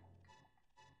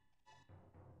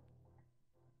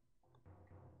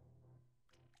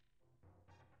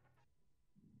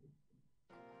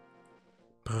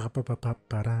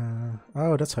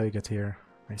 Oh, that's how you get here.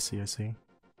 I see, I see.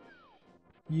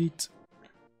 Yeet.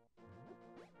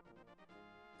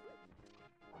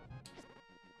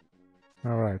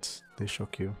 Alright, they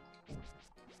shock you.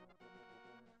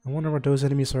 I wonder what those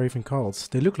enemies are even called.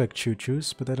 They look like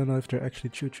choo-choos, but I don't know if they're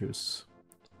actually choo-choos.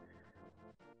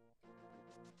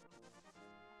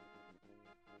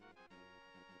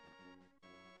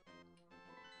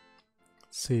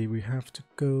 See, we have to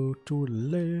go to the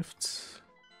left.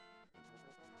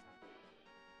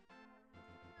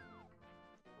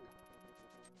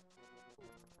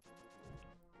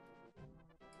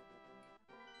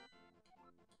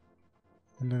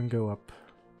 And then go up.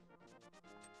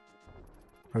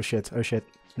 Oh shit, oh shit.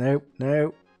 No,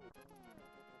 no.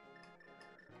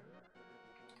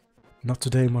 Not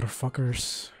today,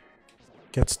 motherfuckers.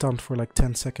 Get stunned for like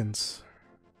 10 seconds.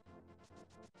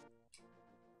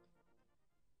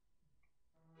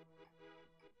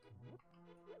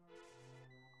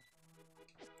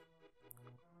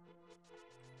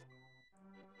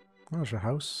 Oh, there's a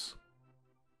house.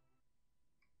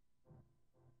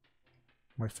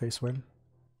 My face went.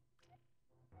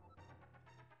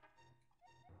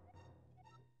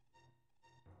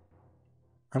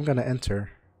 I'm gonna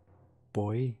enter.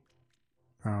 Boy.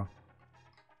 Oh.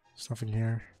 There's nothing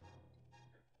here.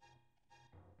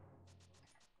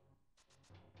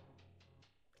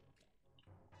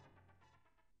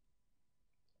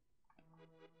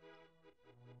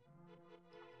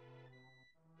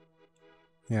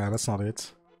 Yeah, that's not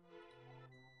it.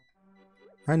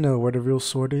 I know where the real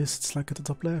sword is. It's like at the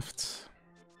top left.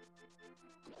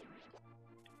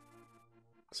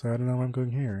 So I don't know why I'm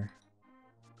going here.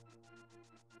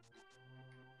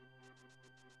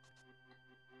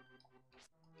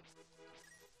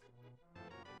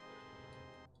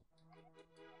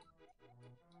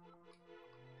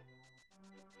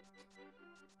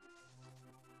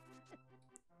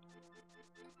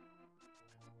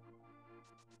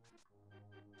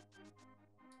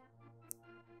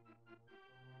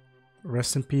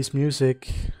 Rest in peace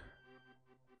music.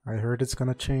 I heard it's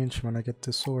gonna change when I get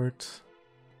the sword.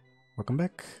 Welcome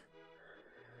back.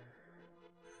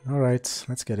 Alright,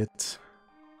 let's get it.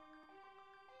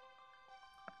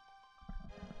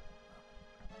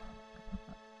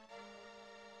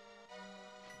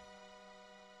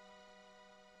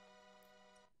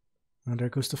 And there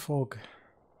goes the fog.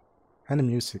 And the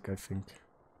music, I think.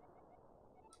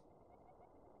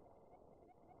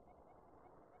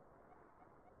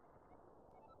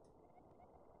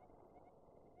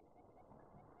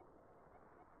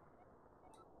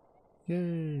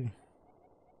 Yay!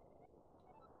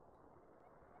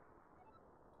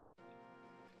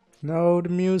 No, the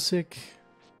music!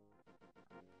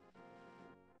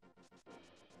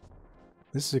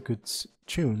 This is a good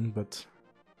tune, but,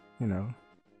 you know.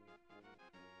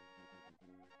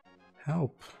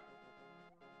 Help!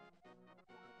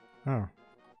 Oh.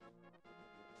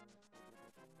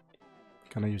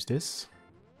 Can I use this?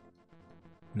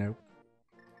 Nope.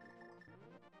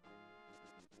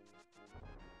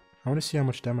 I want to see how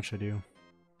much damage I do.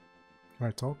 Can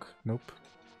I talk? Nope.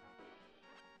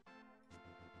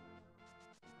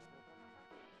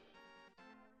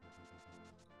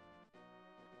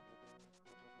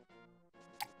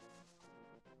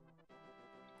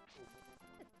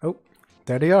 Oh,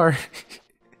 there they are.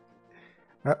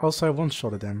 Also, I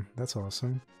one-shotted them. That's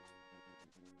awesome.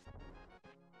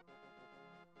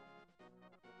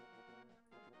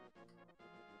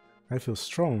 I feel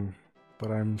strong,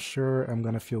 but I'm sure I'm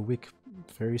gonna feel weak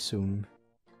very soon.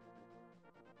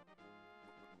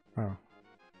 Oh.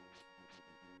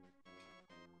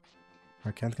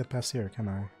 I can't get past here, can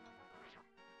I?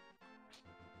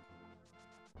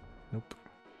 Nope.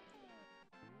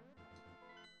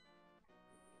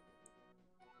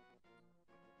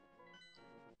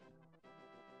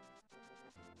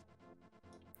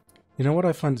 You know what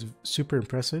I find super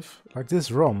impressive? Like,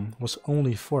 this ROM was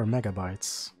only 4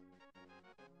 megabytes.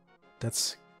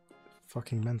 That's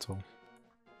fucking mental.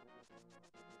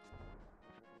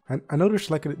 I know there's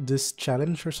like this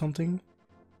challenge or something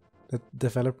that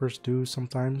developers do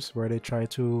sometimes where they try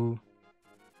to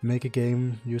make a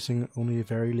game using only a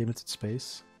very limited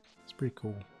space. It's pretty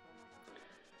cool.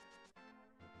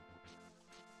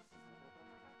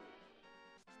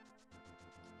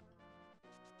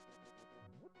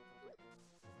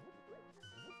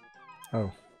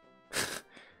 Oh.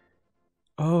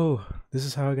 Oh, this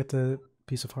is how I get the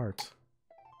piece of heart.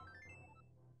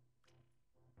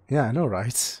 Yeah, I know,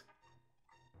 right?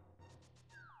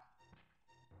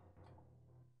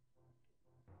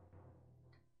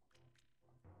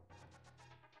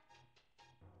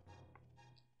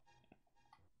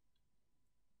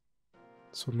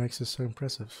 That's what makes this so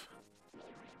impressive.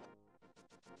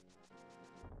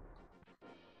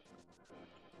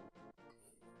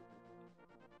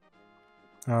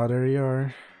 Oh, there you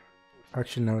are. I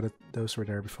actually know that those were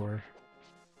there before.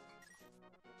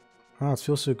 Oh, it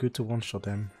feels so good to one-shot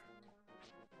them.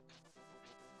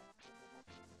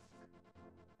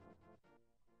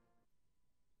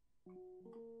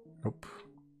 Nope.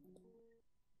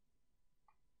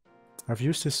 I've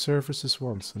used this services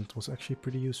once and it was actually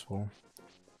pretty useful.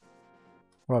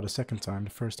 Well, the second time, the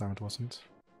first time it wasn't.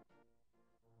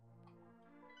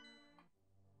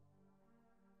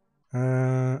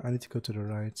 I need to go to the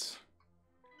right.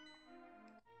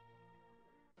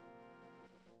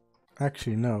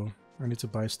 Actually, no. I need to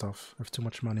buy stuff. I have too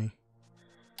much money.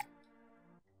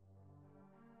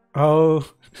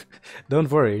 Oh, don't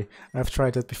worry. I've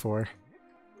tried that before.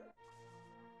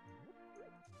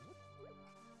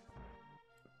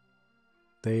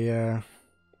 They,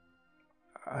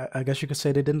 I guess you could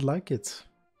say they didn't like it.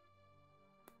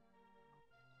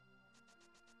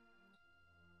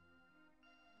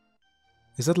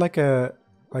 Is that like a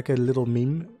little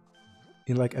meme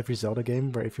in like every Zelda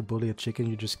game where if you bully a chicken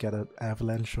you just get an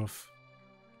avalanche of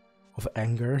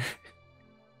anger?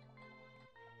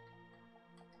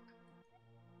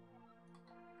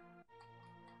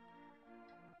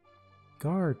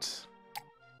 god.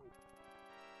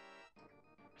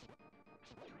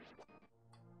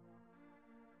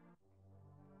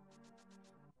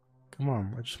 Come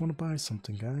on, I just want to buy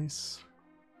something, guys.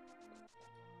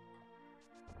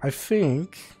 I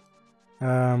think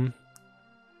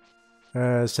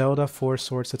Zelda Four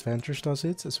Swords Adventures does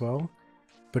it as well.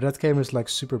 But that game is like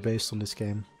super based on this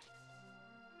game.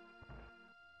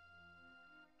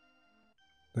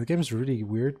 The game is really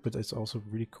weird, but it's also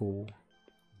really cool.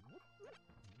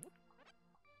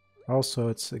 Also,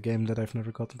 it's a game that I've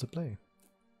never gotten to play.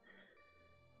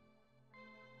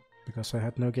 Because I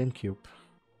had no GameCube.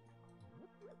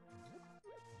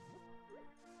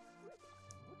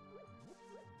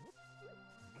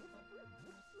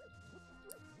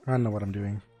 I don't know what I'm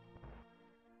doing.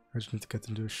 I just need to get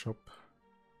into a shop.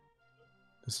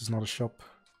 This is not a shop.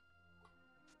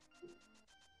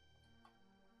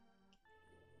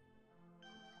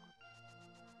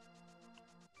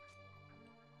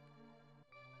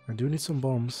 I do need some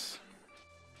bombs.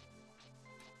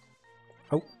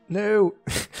 Oh, no!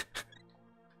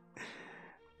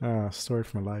 Ah, story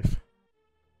of my life.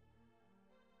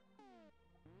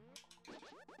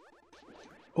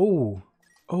 Oh!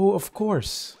 Oh, of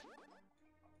course!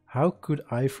 How could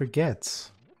I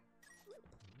forget?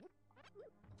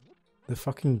 The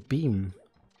fucking beam.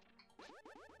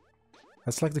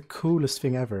 That's like the coolest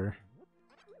thing ever.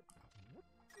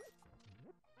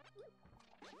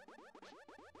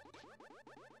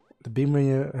 The beam when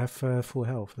you have full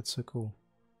health, that's so cool.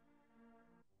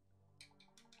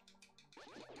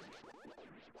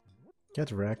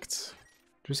 Get wrecked.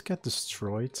 Just get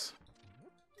destroyed.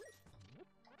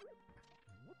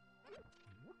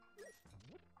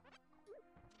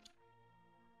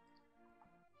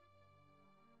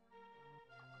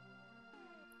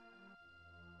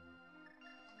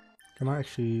 Can I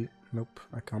actually... Nope,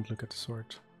 I can't look at the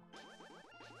sword.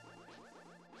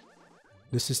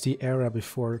 This is the era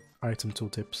before item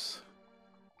tooltips.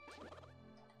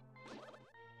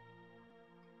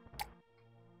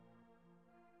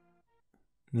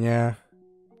 Yeah.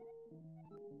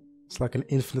 It's like an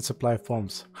infinite supply of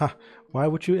bombs. Ha! Why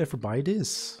would you ever buy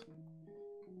this?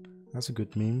 That's a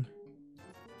good meme.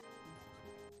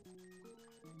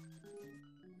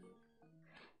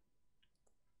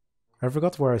 I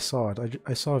forgot where I saw it.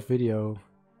 I saw a video.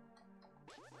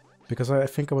 Because I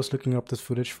think I was looking up the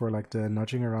footage for like the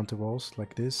nudging around the walls,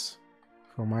 like this,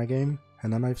 for my game.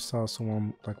 And then I saw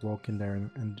someone like walk in there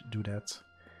and do that.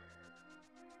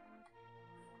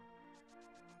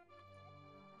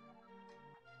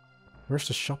 Where's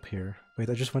the shop here? Wait,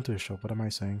 I just went to a shop. What am I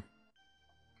saying?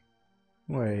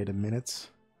 Wait a minute.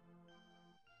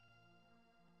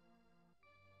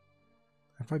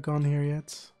 Have I gone here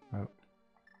yet? Oh.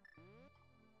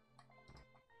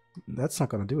 That's not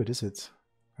gonna do it, is it?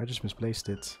 I just misplaced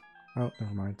it. Oh,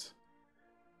 never mind.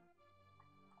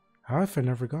 How have I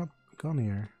never gone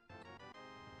here?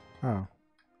 Oh.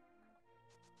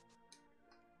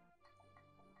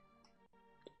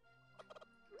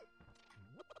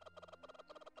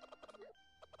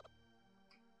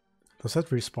 Does that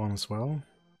respawn as well?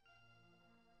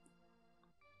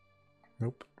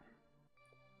 Nope.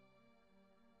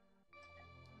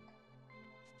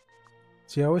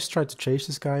 See, I always try to chase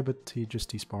this guy, but he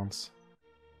just despawns.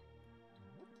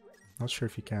 Not sure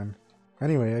if he can.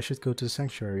 Anyway, I should go to the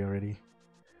sanctuary already.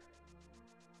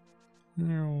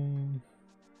 No.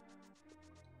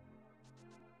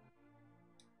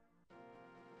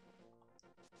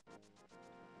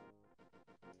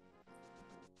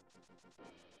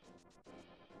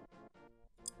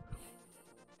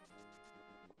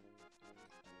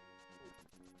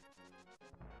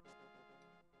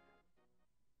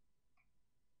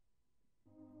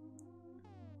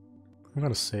 I'm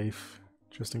gonna save,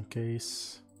 just in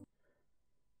case.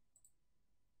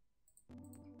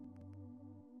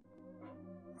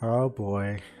 Oh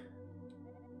boy.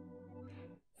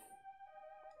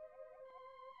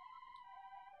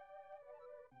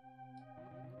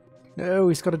 No,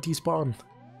 he's got a despawn.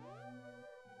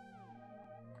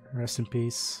 Rest in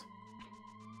peace.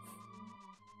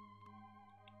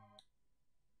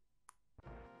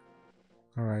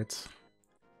 Alright.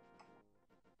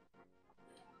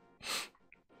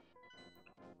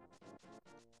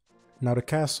 Now the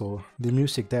castle, the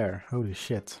music there, holy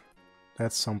shit.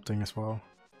 That's something as well.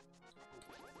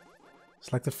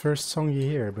 It's like the first song you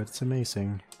hear, but it's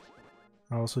amazing.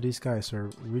 Also, these guys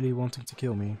are really wanting to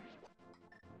kill me.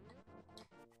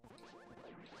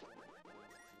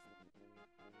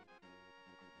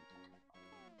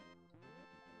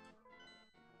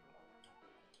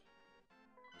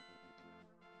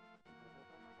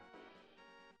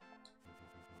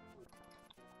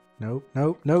 Nope,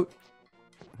 nope, nope.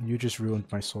 You just ruined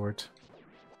my sword.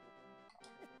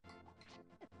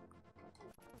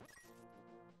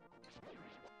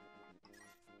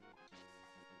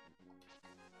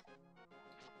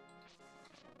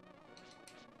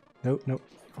 Nope, nope.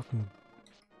 Fucking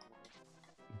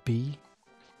B.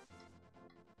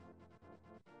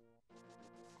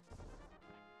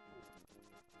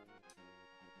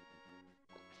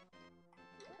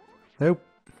 Nope.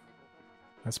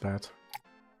 That's bad.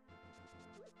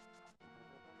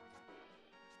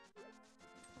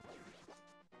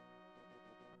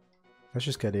 Let's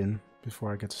just get in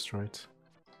before I get destroyed.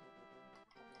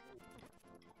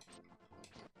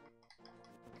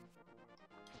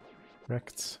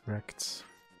 Wrecked, wrecked.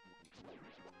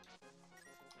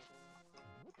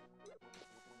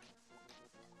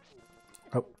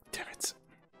 Oh, damn it.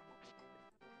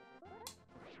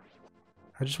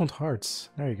 I just want hearts.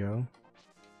 There you go.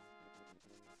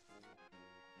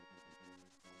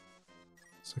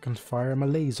 So I can fire my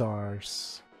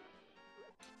lasers.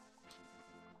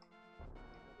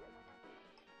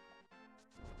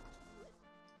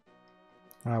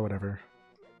 Ah, whatever.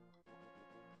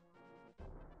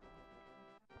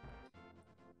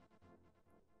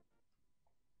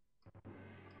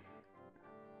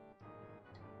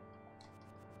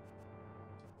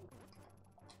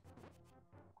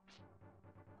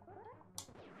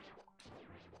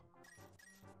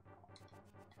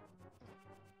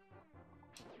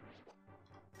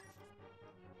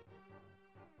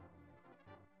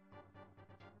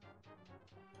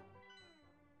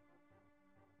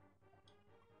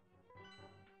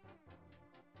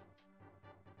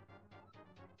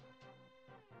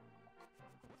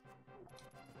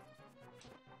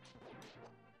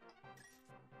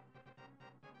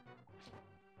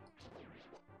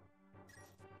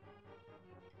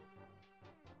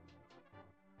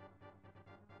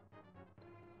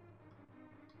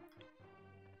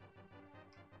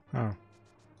 Oh.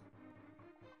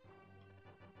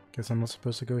 Guess I'm not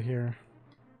supposed to go here.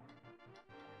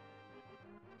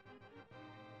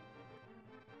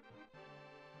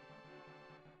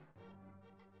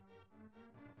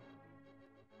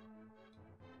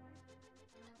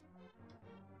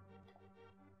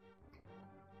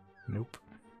 Nope.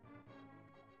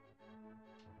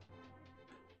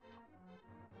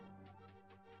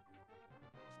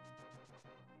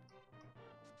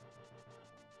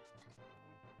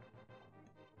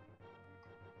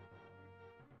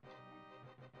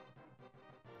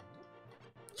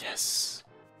 Yes.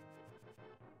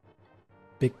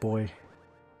 Big boy.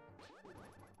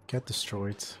 Get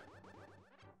destroyed.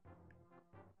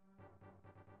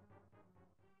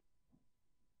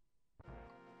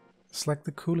 It's like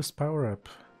the coolest power-up.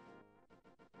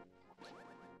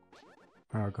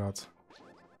 Oh god.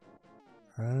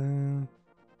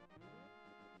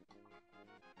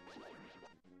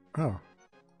 Oh.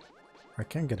 I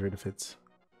can get rid of it.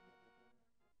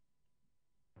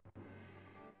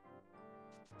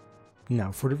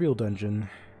 Now for the real dungeon.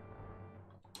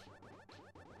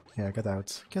 Yeah, get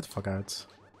out. Get the fuck out.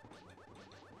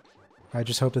 I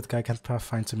just hope that guy can't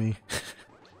pathfind to me.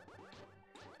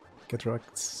 Get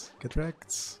wrecked. Get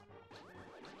wrecked.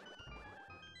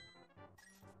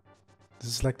 This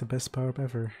is like the best power-up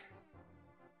ever.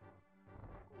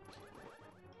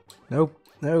 Nope.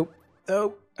 Nope.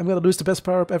 Nope. I'm gonna lose the best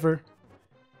power-up ever.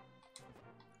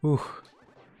 Ooh.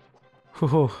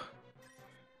 Ooh.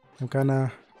 I'm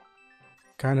kinda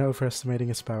overestimating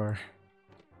its power.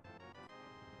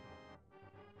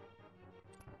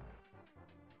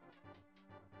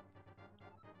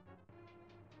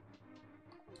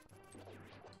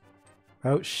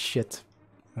 Oh shit.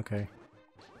 Okay.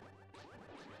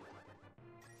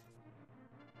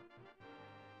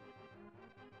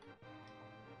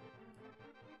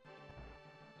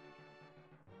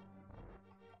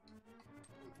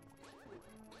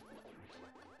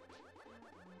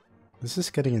 This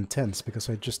is getting intense because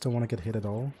I just don't want to get hit at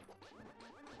all.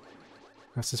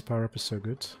 As this power-up is so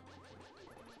good.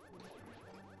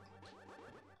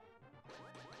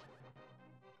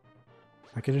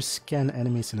 I can just scan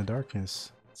enemies in the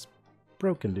darkness. It's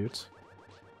broken, dude.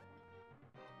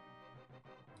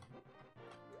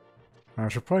 I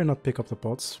should probably not pick up the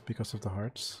pots because of the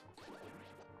hearts.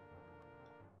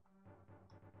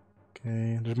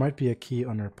 Okay, there might be a key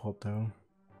under a pot though.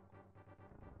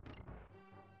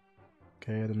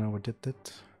 Okay, I don't know what did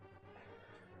it.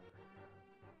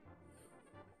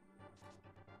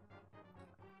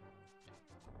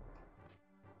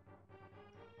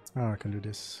 Oh, I can do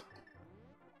this.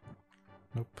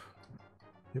 Nope.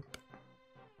 Yep.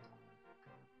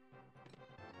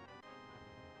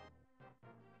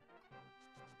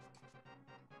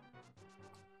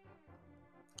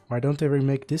 Why don't they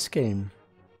remake this game?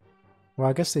 Well,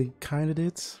 I guess they kinda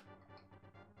did.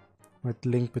 With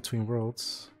Link Between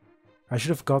Worlds. I should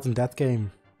have gotten that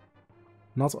game.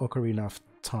 Not Ocarina of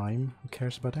Time. Who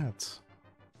cares about that?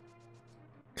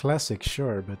 Classic,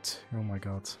 sure, but oh my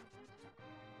god.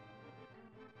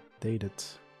 Dated.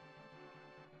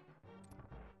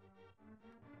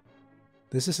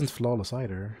 This isn't flawless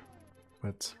either,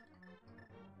 but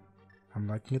I'm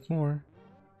liking it more.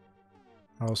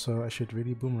 Also, I should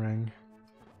really boomerang.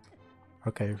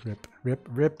 Okay, rip, rip,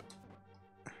 rip.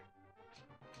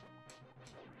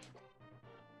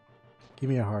 Give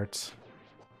me a heart.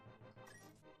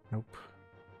 Nope.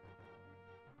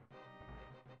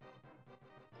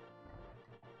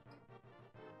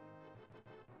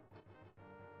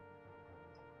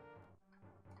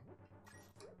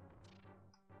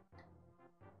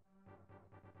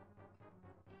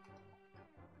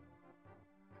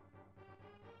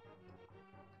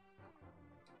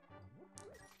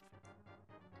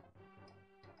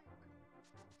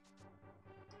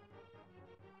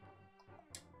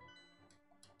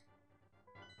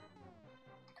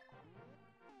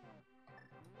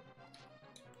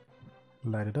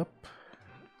 Light it up.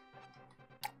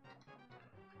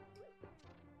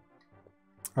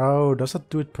 Oh, does that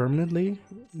do it permanently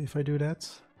if I do that?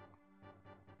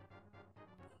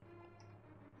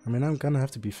 I mean, I'm gonna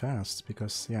have to be fast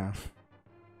because, yeah.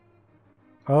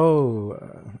 Oh,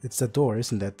 it's that door,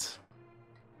 isn't it?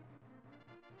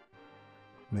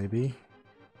 Maybe.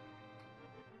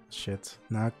 Shit.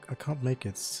 Nah, I can't make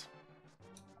it.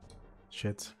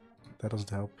 Shit. That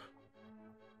doesn't help.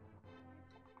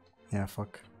 Yeah,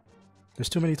 fuck. There's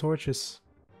too many torches.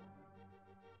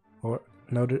 Or,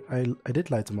 no, I did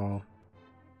light them all.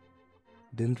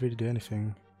 Didn't really do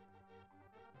anything.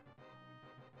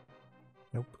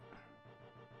 Nope.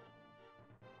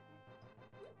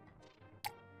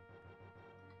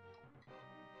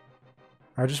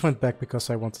 I just went back because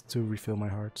I wanted to refill my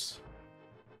hearts.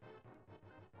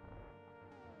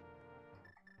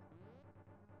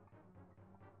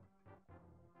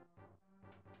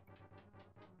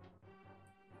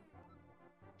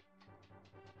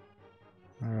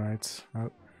 Alright.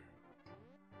 Oh.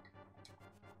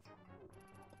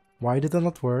 Why did that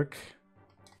not work?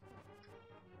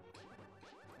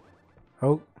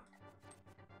 Oh.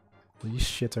 You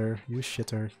shitter. You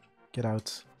shitter. Get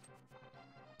out.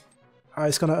 Ah,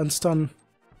 it's gonna unstun.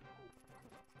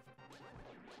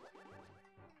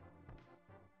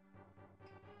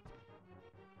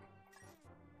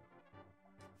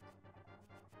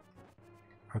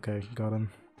 Okay, got him.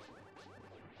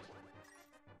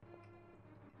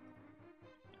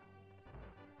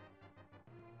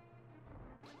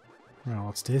 Well,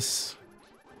 what's this?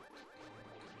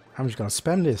 I'm just gonna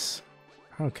spam this.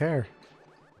 I don't care.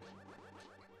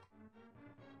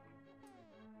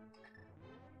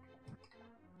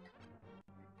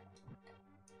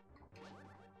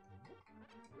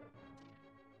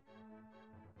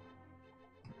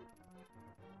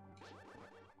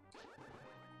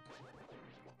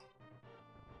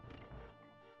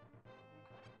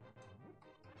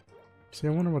 See,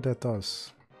 I wonder what that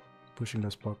does. Pushing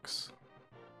those blocks.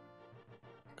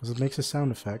 Because it makes a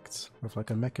sound effect of like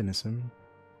a mechanism.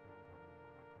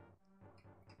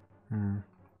 No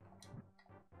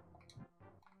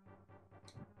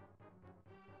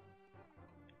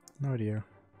idea.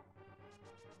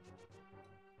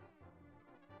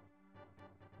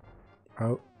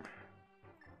 Oh.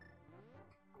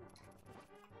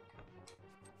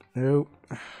 No.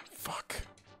 Fuck.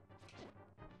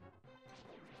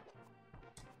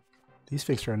 These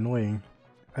things are annoying.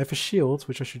 I have a shield,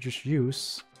 which I should just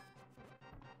use.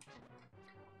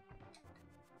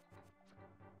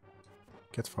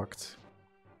 Get fucked.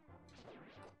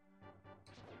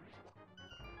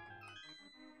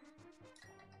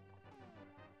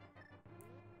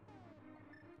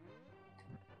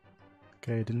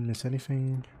 Okay, didn't miss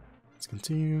anything. Let's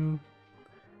continue.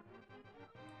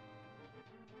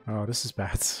 Oh, this is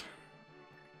bad.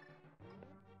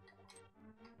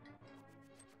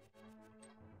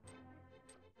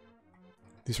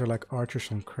 These are like archers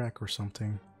on crack or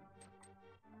something.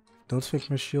 Don't think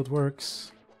my shield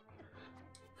works.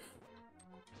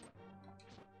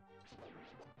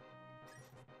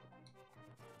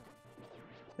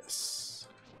 Yes.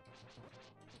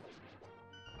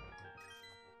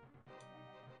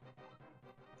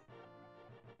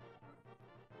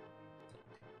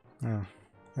 Oh,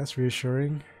 that's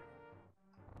reassuring.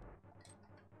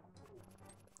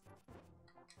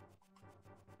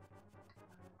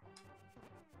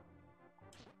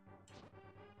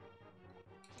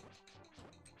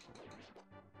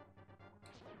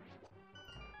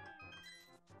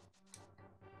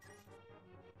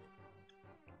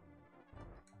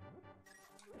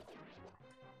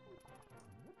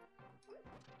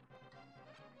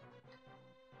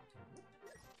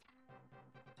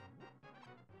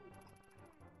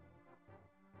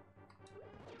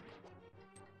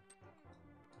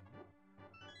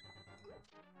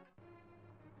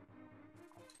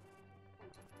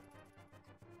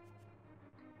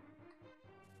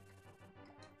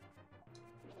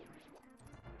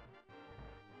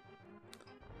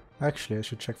 Actually, I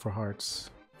should check for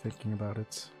hearts. Thinking about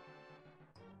it.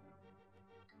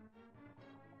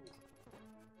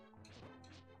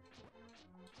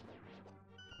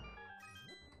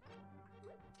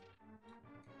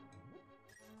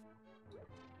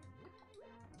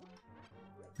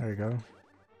 There you go.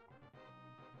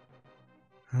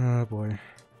 Oh boy.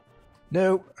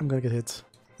 No, I'm gonna get hit.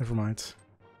 Never mind.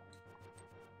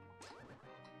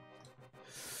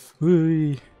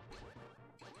 Whee!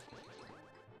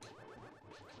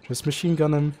 Just machine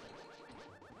gun him.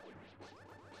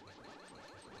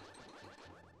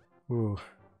 Ooh.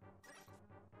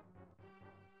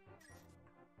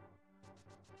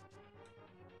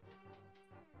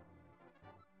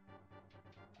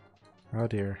 Oh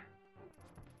dear.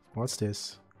 What's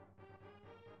this?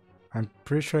 I'm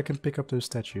pretty sure I can pick up those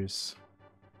statues.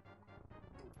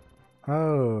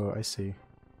 Oh, I see.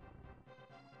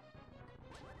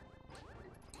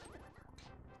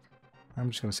 I'm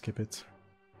just gonna skip it.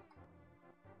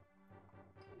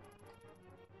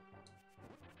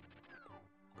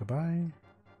 Bye-bye.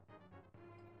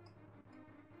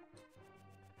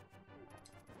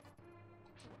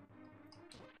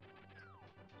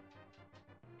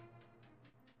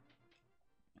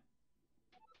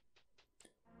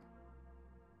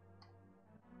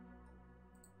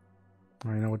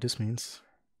 I know what this means.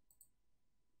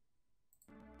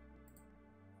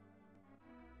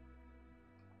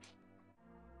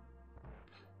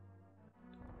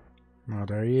 Oh,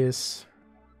 there he is.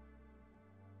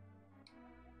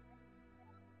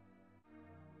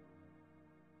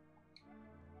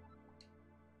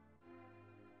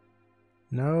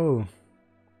 No.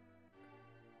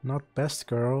 Not best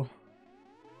girl.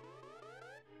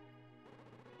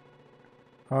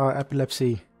 Oh,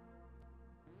 epilepsy.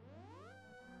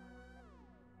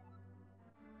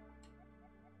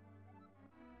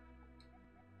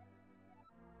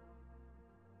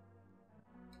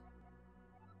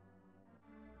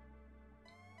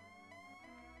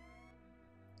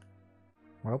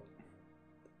 Well.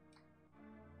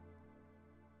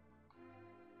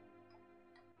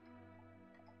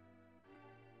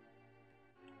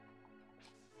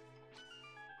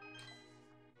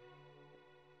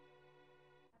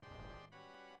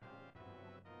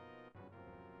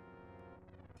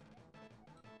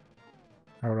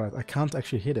 Alright, I can't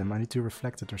actually hit him. I need to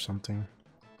reflect it or something.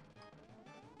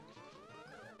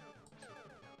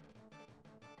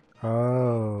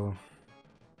 Oh.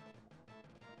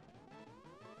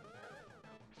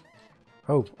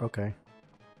 Oh, okay.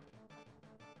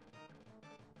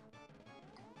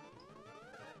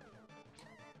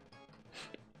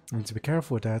 I need to be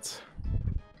careful with that.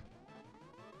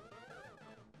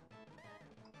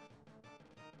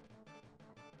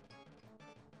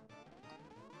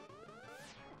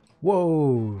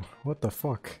 Whoa! What the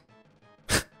fuck?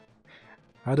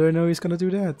 How do I know he's gonna do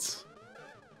that?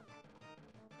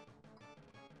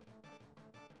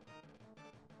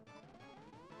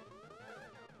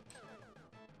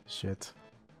 Shit.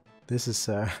 This is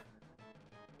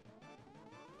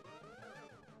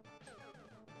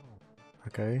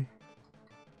okay.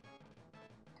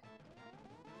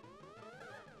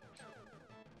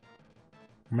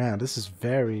 Man, this is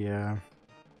very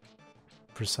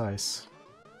precise.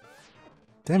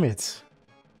 Damn it!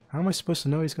 How am I supposed to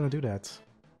know he's gonna do that?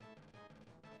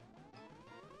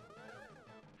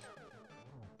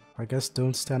 I guess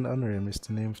don't stand under him is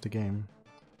the name of the game.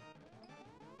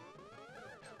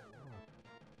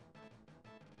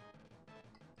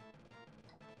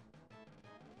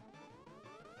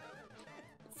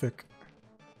 Fuck.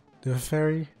 Do I have a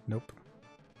fairy? Nope.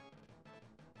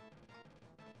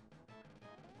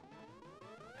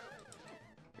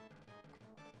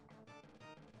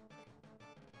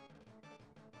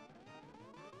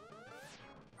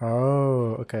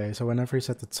 Oh, okay. So whenever he's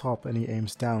at the top and he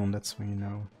aims down, that's when you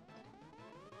know.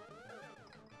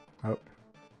 Oh.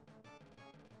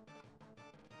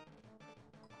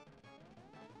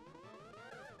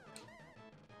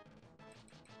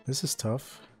 This is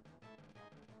tough.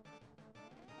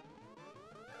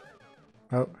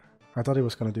 Oh, I thought he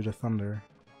was gonna do the thunder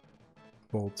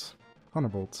bolt.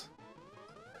 Thunderbolt.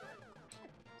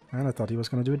 And I thought he was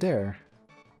gonna do it there.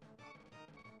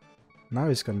 Now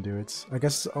he's gonna do it. I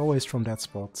guess it's always from that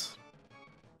spot.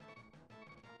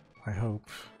 I hope.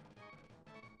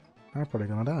 I'm probably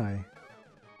gonna die.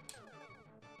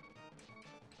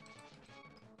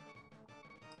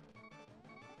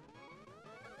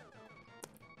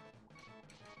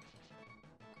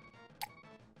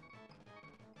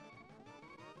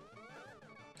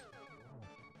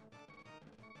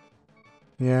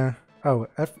 Yeah. Oh,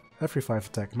 every 5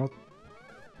 attack, not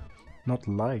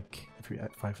like every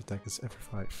 5 attack is every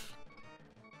 5.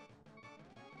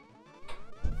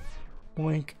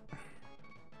 Boink.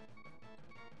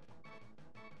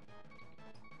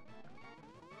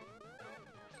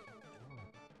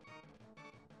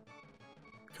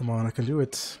 Come on, I can do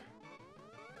it.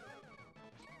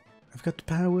 I've got the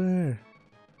power.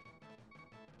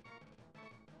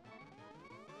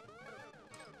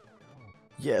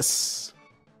 Yes.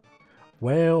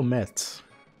 Well met.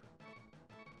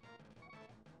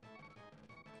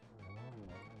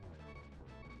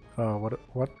 Oh,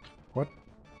 what?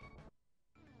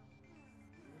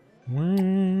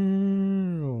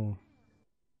 Wow.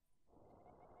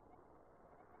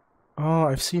 Oh,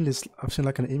 I've seen this. I've seen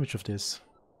like an image of this.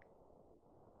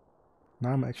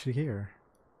 Now I'm actually here.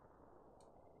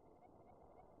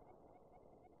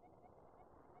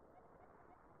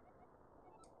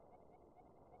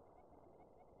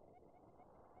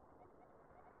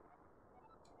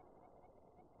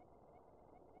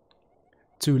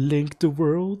 To link the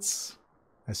worlds.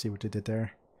 I see what they did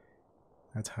there.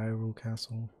 At Hyrule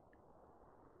Castle.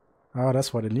 Oh,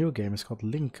 that's why the new game is called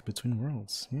Link Between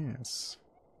Worlds. Yes.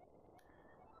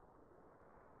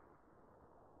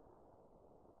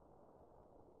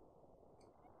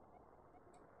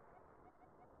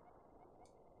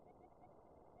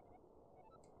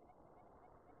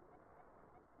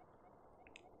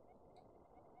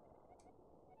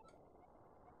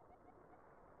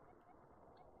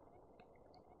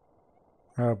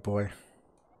 Oh boy.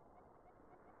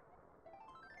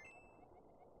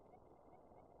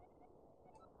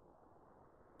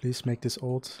 Please make this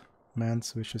old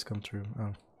man's wishes come true.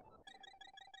 Oh.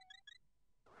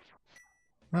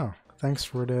 Oh, thanks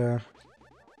for the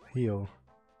heal.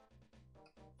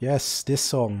 Yes, this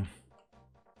song.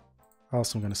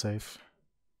 Also I'm gonna save.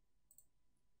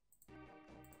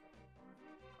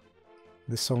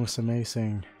 This song is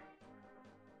amazing.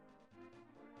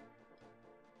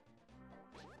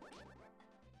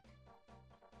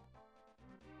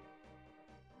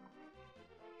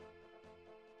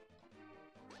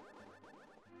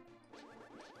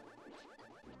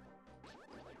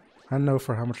 I don't know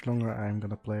for how much longer I'm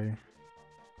gonna play.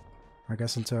 I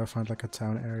guess until I find like a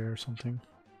town area or something.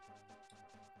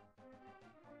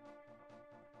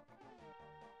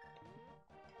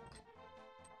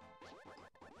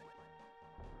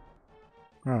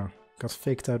 Oh, got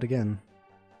faked out again.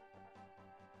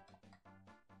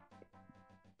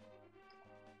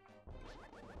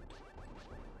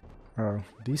 Oh,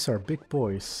 these are big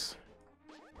boys.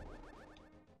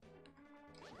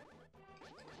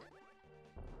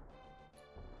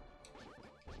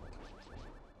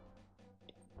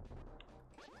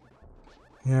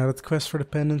 Yeah, that quest for the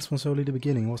pendants was only the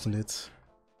beginning, wasn't it?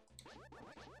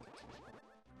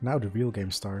 Now the real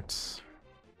game starts.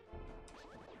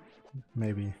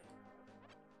 Maybe.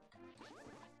 I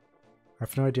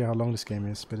have no idea how long this game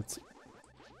is, but it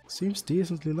seems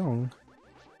decently long.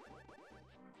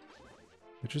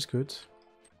 Which is good.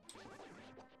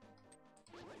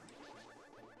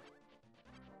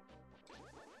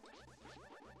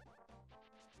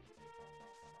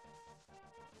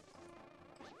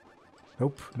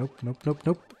 Nope, nope, nope, nope,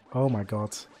 nope. Oh my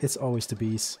god, it's always the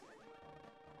bees.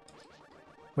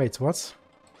 Wait, what?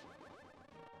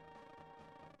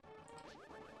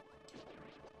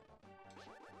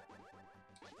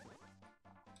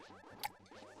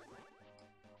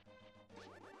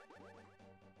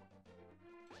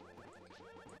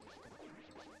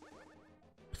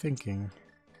 Thinking.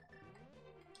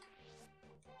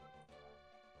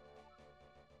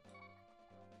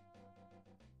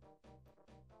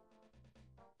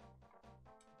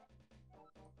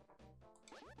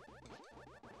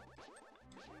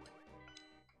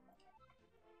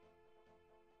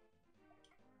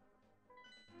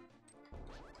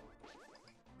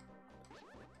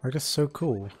 Like, that's so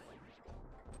cool.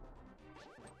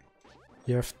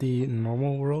 You have the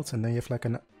normal world and then you have like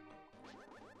a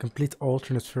complete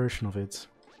alternate version of it.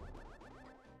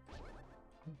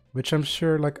 Which I'm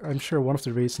sure one of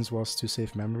the reasons was to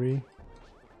save memory.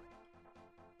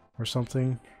 Or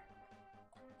something.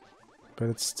 But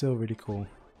it's still really cool.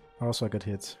 Also I got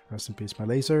hit. Rest in peace my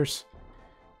lasers.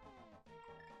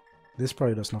 This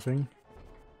probably does nothing.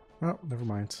 Oh, never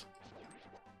mind.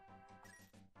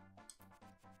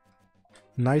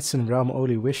 Knights in Realm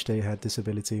only wish they had this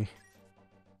ability.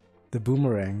 The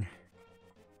boomerang.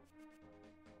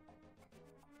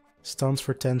 Stuns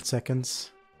for 10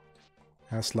 seconds.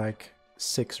 Has like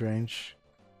 6 range.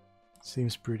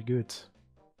 Seems pretty good.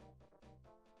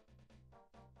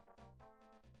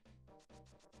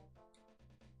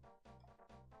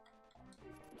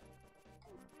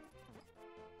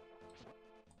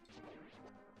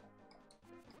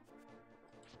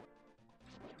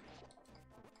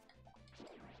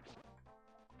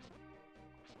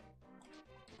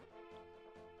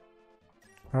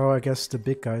 Oh, I guess the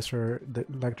big guys are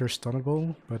like they're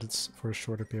stunnable, but it's for a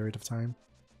shorter period of time.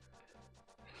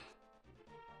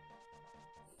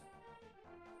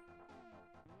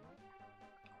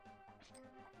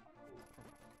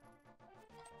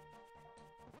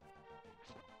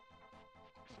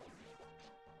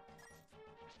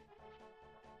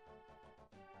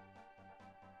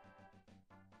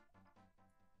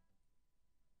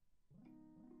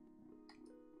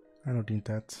 I don't need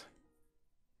that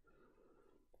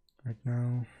right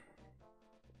now.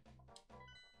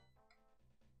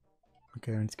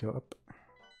 Okay, I need to go up.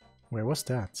 Where was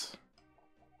that?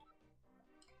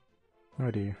 No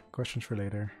idea. Questions for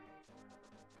later.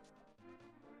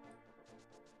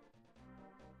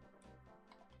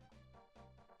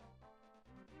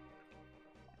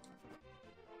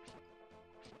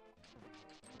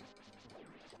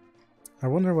 I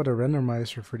wonder what a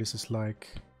randomizer for this is like,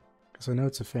 because I know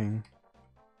it's a thing.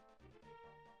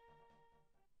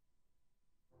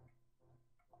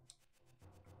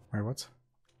 Wait, what?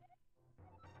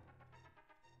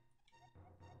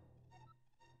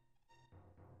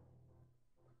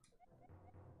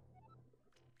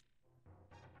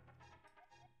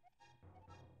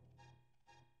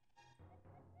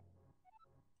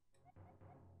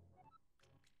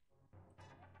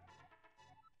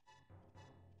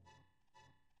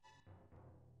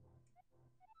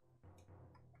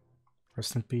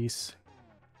 Rest in peace,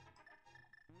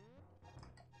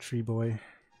 Tree Boy.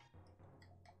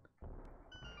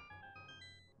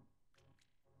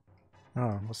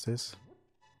 Oh, what's this?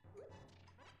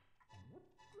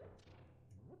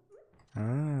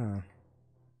 Ah.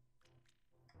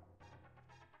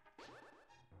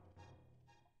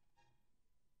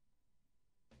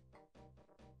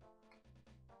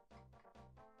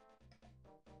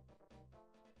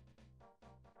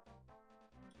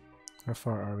 How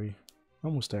far are we?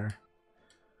 Almost there.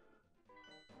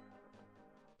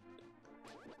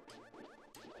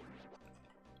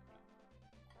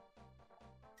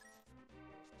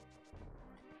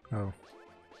 Oh.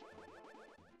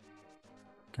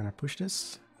 Can I push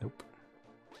this? Nope.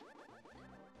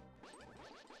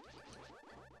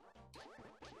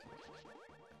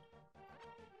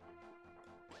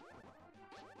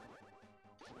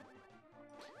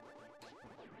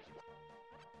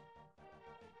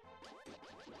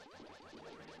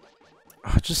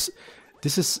 Oh,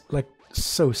 this is like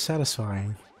so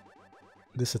satisfying.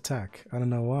 This attack. I don't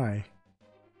know why.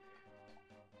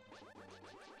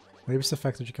 Maybe it's the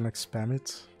fact that you can like spam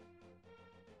it.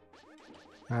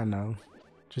 I don't know.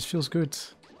 Just feels good.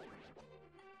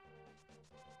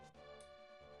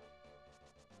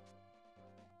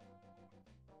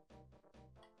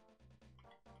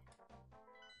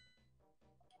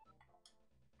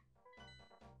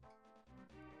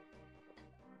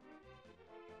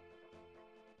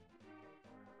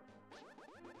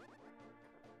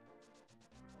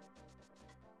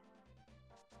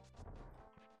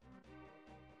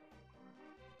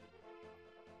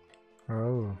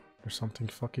 Oh, there's something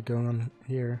fucky going on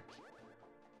here.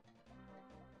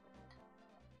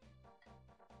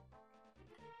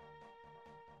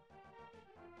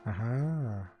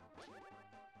 Aha.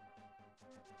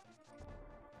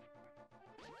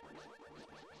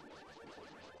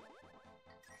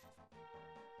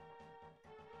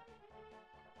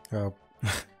 Oh,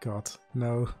 God,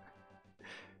 no.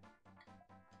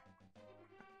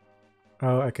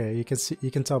 Oh, okay.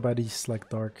 You can tell by these like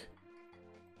dark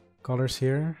colors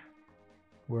here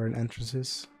where an entrance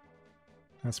is.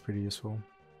 That's pretty useful.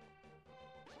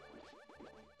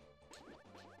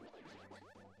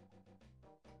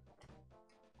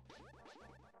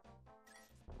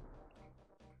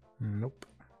 Nope.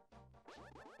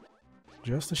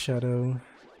 Just a shadow.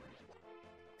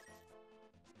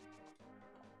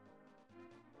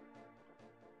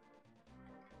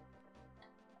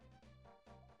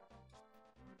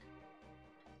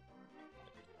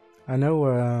 I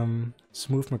know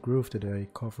Smooth McGroove did a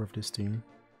cover of this theme.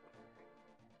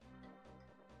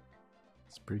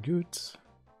 It's pretty good.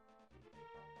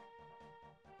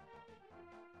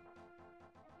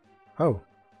 Oh.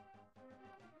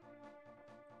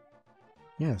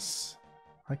 Yes,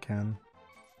 I can.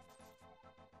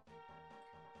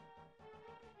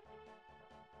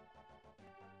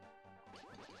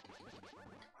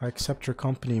 I accept your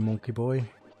company, monkey boy.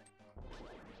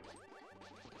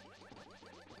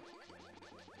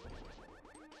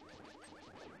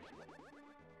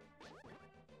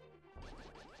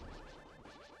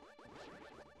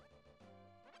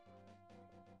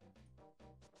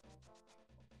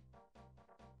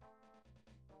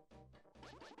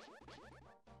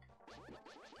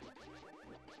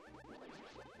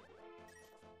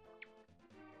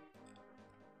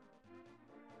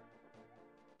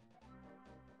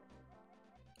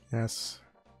 Yes.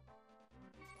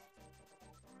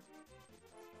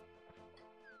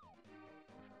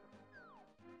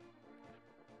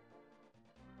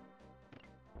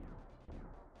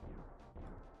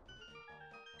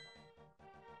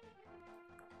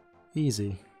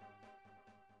 Easy.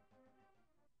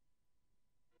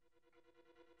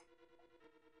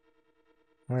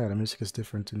 Oh yeah, the music is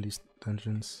different in these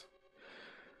dungeons.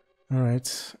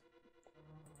 Alright.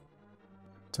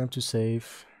 Time to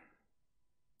save.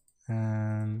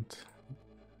 And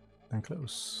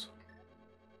close.